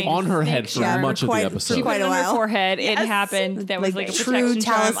head. It was thing. on her head for Yeah, much for of the quite- episode. for She put quite it a on her while. forehead. It Yes. happened. That was Like like a true protection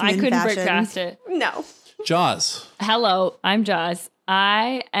charm. I talisman couldn't break fashion. past it. No. Jaws. Hello, I'm Joz.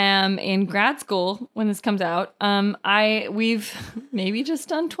 I am in grad school when this comes out. We've maybe just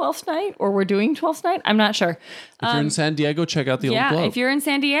done 12th night, or we're doing 12th night. I'm not sure. If you're in San Diego, check out the Old Globe. If you're in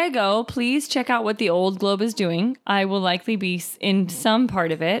San Diego, please check out what the Old Globe is doing. I will likely be in some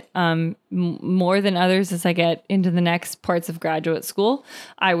part of it, more than others as I get into the next parts of graduate school.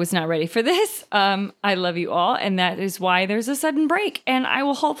 I was not ready for this. I love you all, and that is why there's a sudden break. And I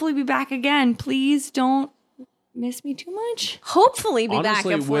will hopefully be back again. Please don't miss me too much. Hopefully be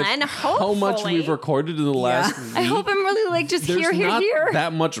Honestly, back, with Flynn. how much Hopefully. we've recorded in the last week, I hope I'm really like just there's here. not Here.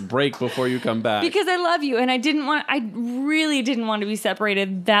 that much break before you come back. Because I love you, and I really didn't want to be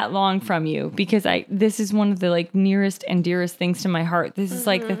separated that long from you, because this is one of the like nearest and dearest things to my heart. This is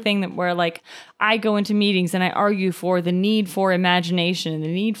like the thing that where like I go into meetings and I argue for the need for imagination and the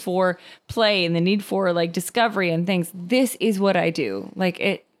need for play and the need for like discovery and things. This is what I do. Like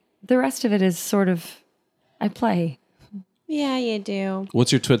it, the rest of it is sort of, I play. Yeah, you do.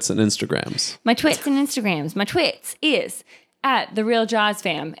 What's your twits and Instagrams? My twits and Instagrams. My twits is at The Real Joz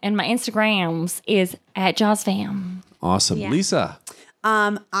Fam, and my Instagrams is at Joz Fam. Awesome. Yeah. Lisa.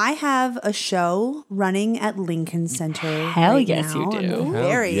 I have a show running at Lincoln Center. Hell right yes, you now. do. I'm Hell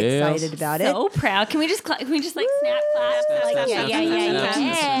very yes. excited about it. So proud. Can we just like snap clap? Like,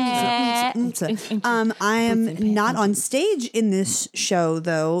 I am not on stage in this show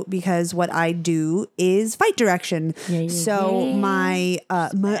though, because what I do is fight direction. So my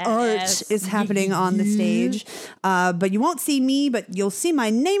art is happening on the stage, but you won't see me, but you'll see my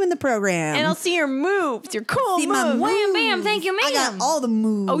name in the program. And I'll see your moves, your cool See my moves. Wham, bam, thank you, ma'am. I got all the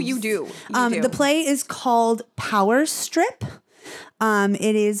moves. Oh, you do. You do. The play is called Power Strip.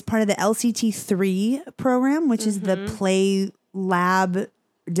 It is part of the LCT3 program, which is the Play Lab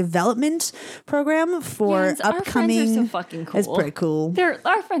development program for Yes, our upcoming. friends are so fucking cool. It's pretty cool.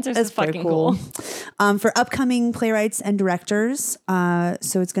 Our friends are so It's pretty fucking cool. For upcoming playwrights and directors.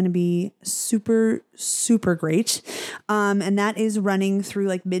 So it's going to be super, super great. And that is running through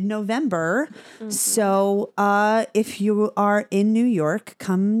like mid-November. So if you are in New York,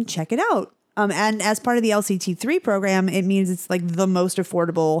 come check it out. And as part of the LCT3 program, it means it's like the most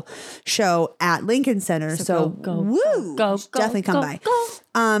affordable show at Lincoln Center. So woo, definitely come by.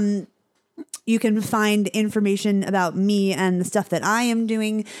 You can find information about me and the stuff that I am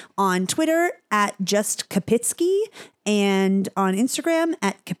doing on Twitter at Just Kopitsky and on Instagram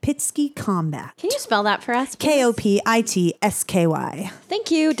at Kopitsky Combat. Can you spell that for us? Kopitsky.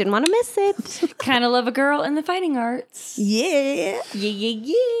 Thank you. Didn't want to miss it. Kind of love a girl in the fighting arts. Yeah.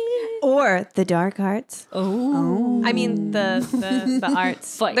 Or the dark arts. Oh. I mean the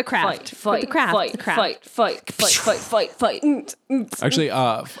arts. Fight, the craft. fight, the craft. fight, the craft. fight. Actually,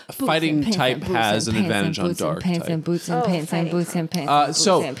 fighting type has an advantage on dark pants type. and boots and pants and boots and pants.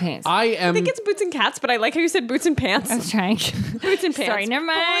 So and pants. I am. I think it's boots and cats, but I like how you said boots and pants. I was trying. Boots and pants. Sorry, never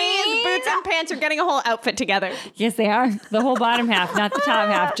mind. Boys, boots and pants are getting a whole outfit together. Yes, they are. The whole bottom half, not the top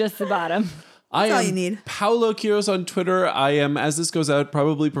half, just the bottom. I all am you need. Paulo Quiros on Twitter. I am, as this goes out,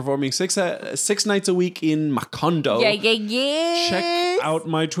 probably performing six nights a week in Macondo. Yeah. Check out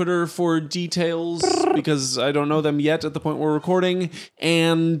my Twitter for details because I don't know them yet at the point we're recording.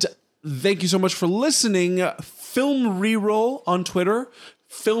 And thank you so much for listening. Film Reroll on Twitter.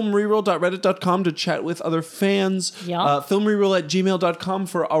 filmreroll.reddit.com to chat with other fans. Yep. Filmreroll@gmail.com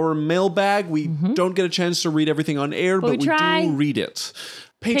for our mailbag. We don't get a chance to read everything on air, but we try. do read it.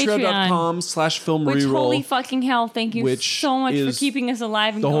 Patreon.com/filmreroll. Which, holy fucking hell, thank you Which so much for is keeping us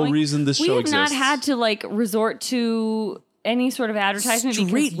alive and the going. whole reason this show We have not exists. had to resort to any sort of advertisement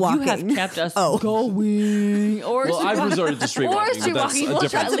Street because you have walking. kept us Oh. going. Or Well, I've resorted to street walking, but that's walking. a Well,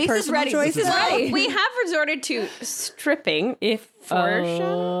 different. Lisa's personal ready. choice. Lisa's ready. We have resorted to stripping. If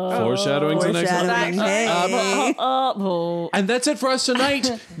Foreshadowing's the next one. Foreshadowing. Hey. And that's it for us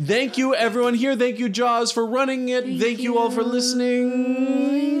tonight. Thank you, everyone here. Thank you, Joz, for running it. Thank you all for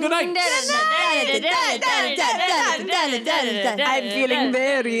listening. Good night. I'm feeling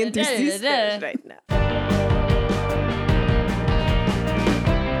very enthusiastic right now.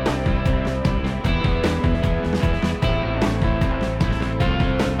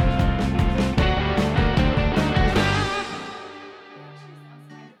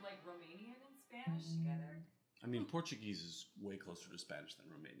 I mean, Portuguese is way closer to Spanish than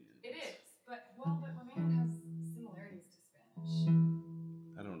Romanian. It is, but Romanian has similarities to Spanish.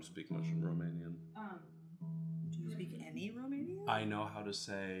 I don't speak much in Romanian. Do you speak any Romanian? I know how to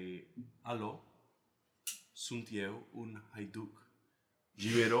say alo, sunt eu un haiduc,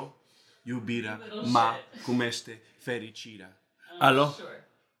 giro, iubira, ma, cum este fericirea. Alo,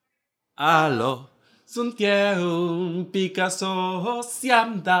 alo, sunt eu un Picasso,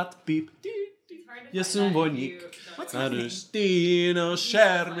 si-am dat pip, eu sunt voinic, Arustino,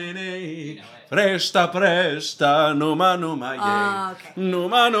 Shermine, presta, numai ei,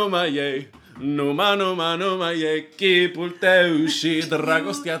 numai ei. Numai e chipul tău și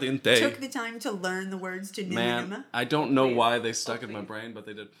dragostea din tei. Took the time to learn the words to Numa. Man, I don't know why they stuck in my brain, but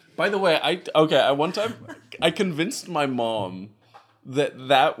they did. By the way, one time I convinced my mom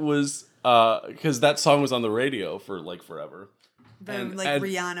that was because that song was on the radio for forever. The And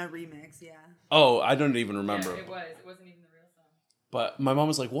Rihanna remix, yeah. oh, I don't even remember. It wasn't even the real song. But my mom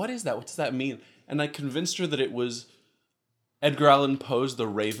was like, "What is that? What does that mean?" And I convinced her that it was Edgar Allan Poe's The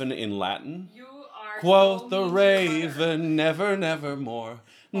Raven in Latin. You are Quoth the raven, never, never more.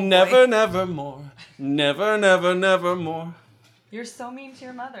 Never, never more. Never, never, never more. You're so mean to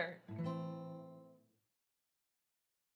your mother.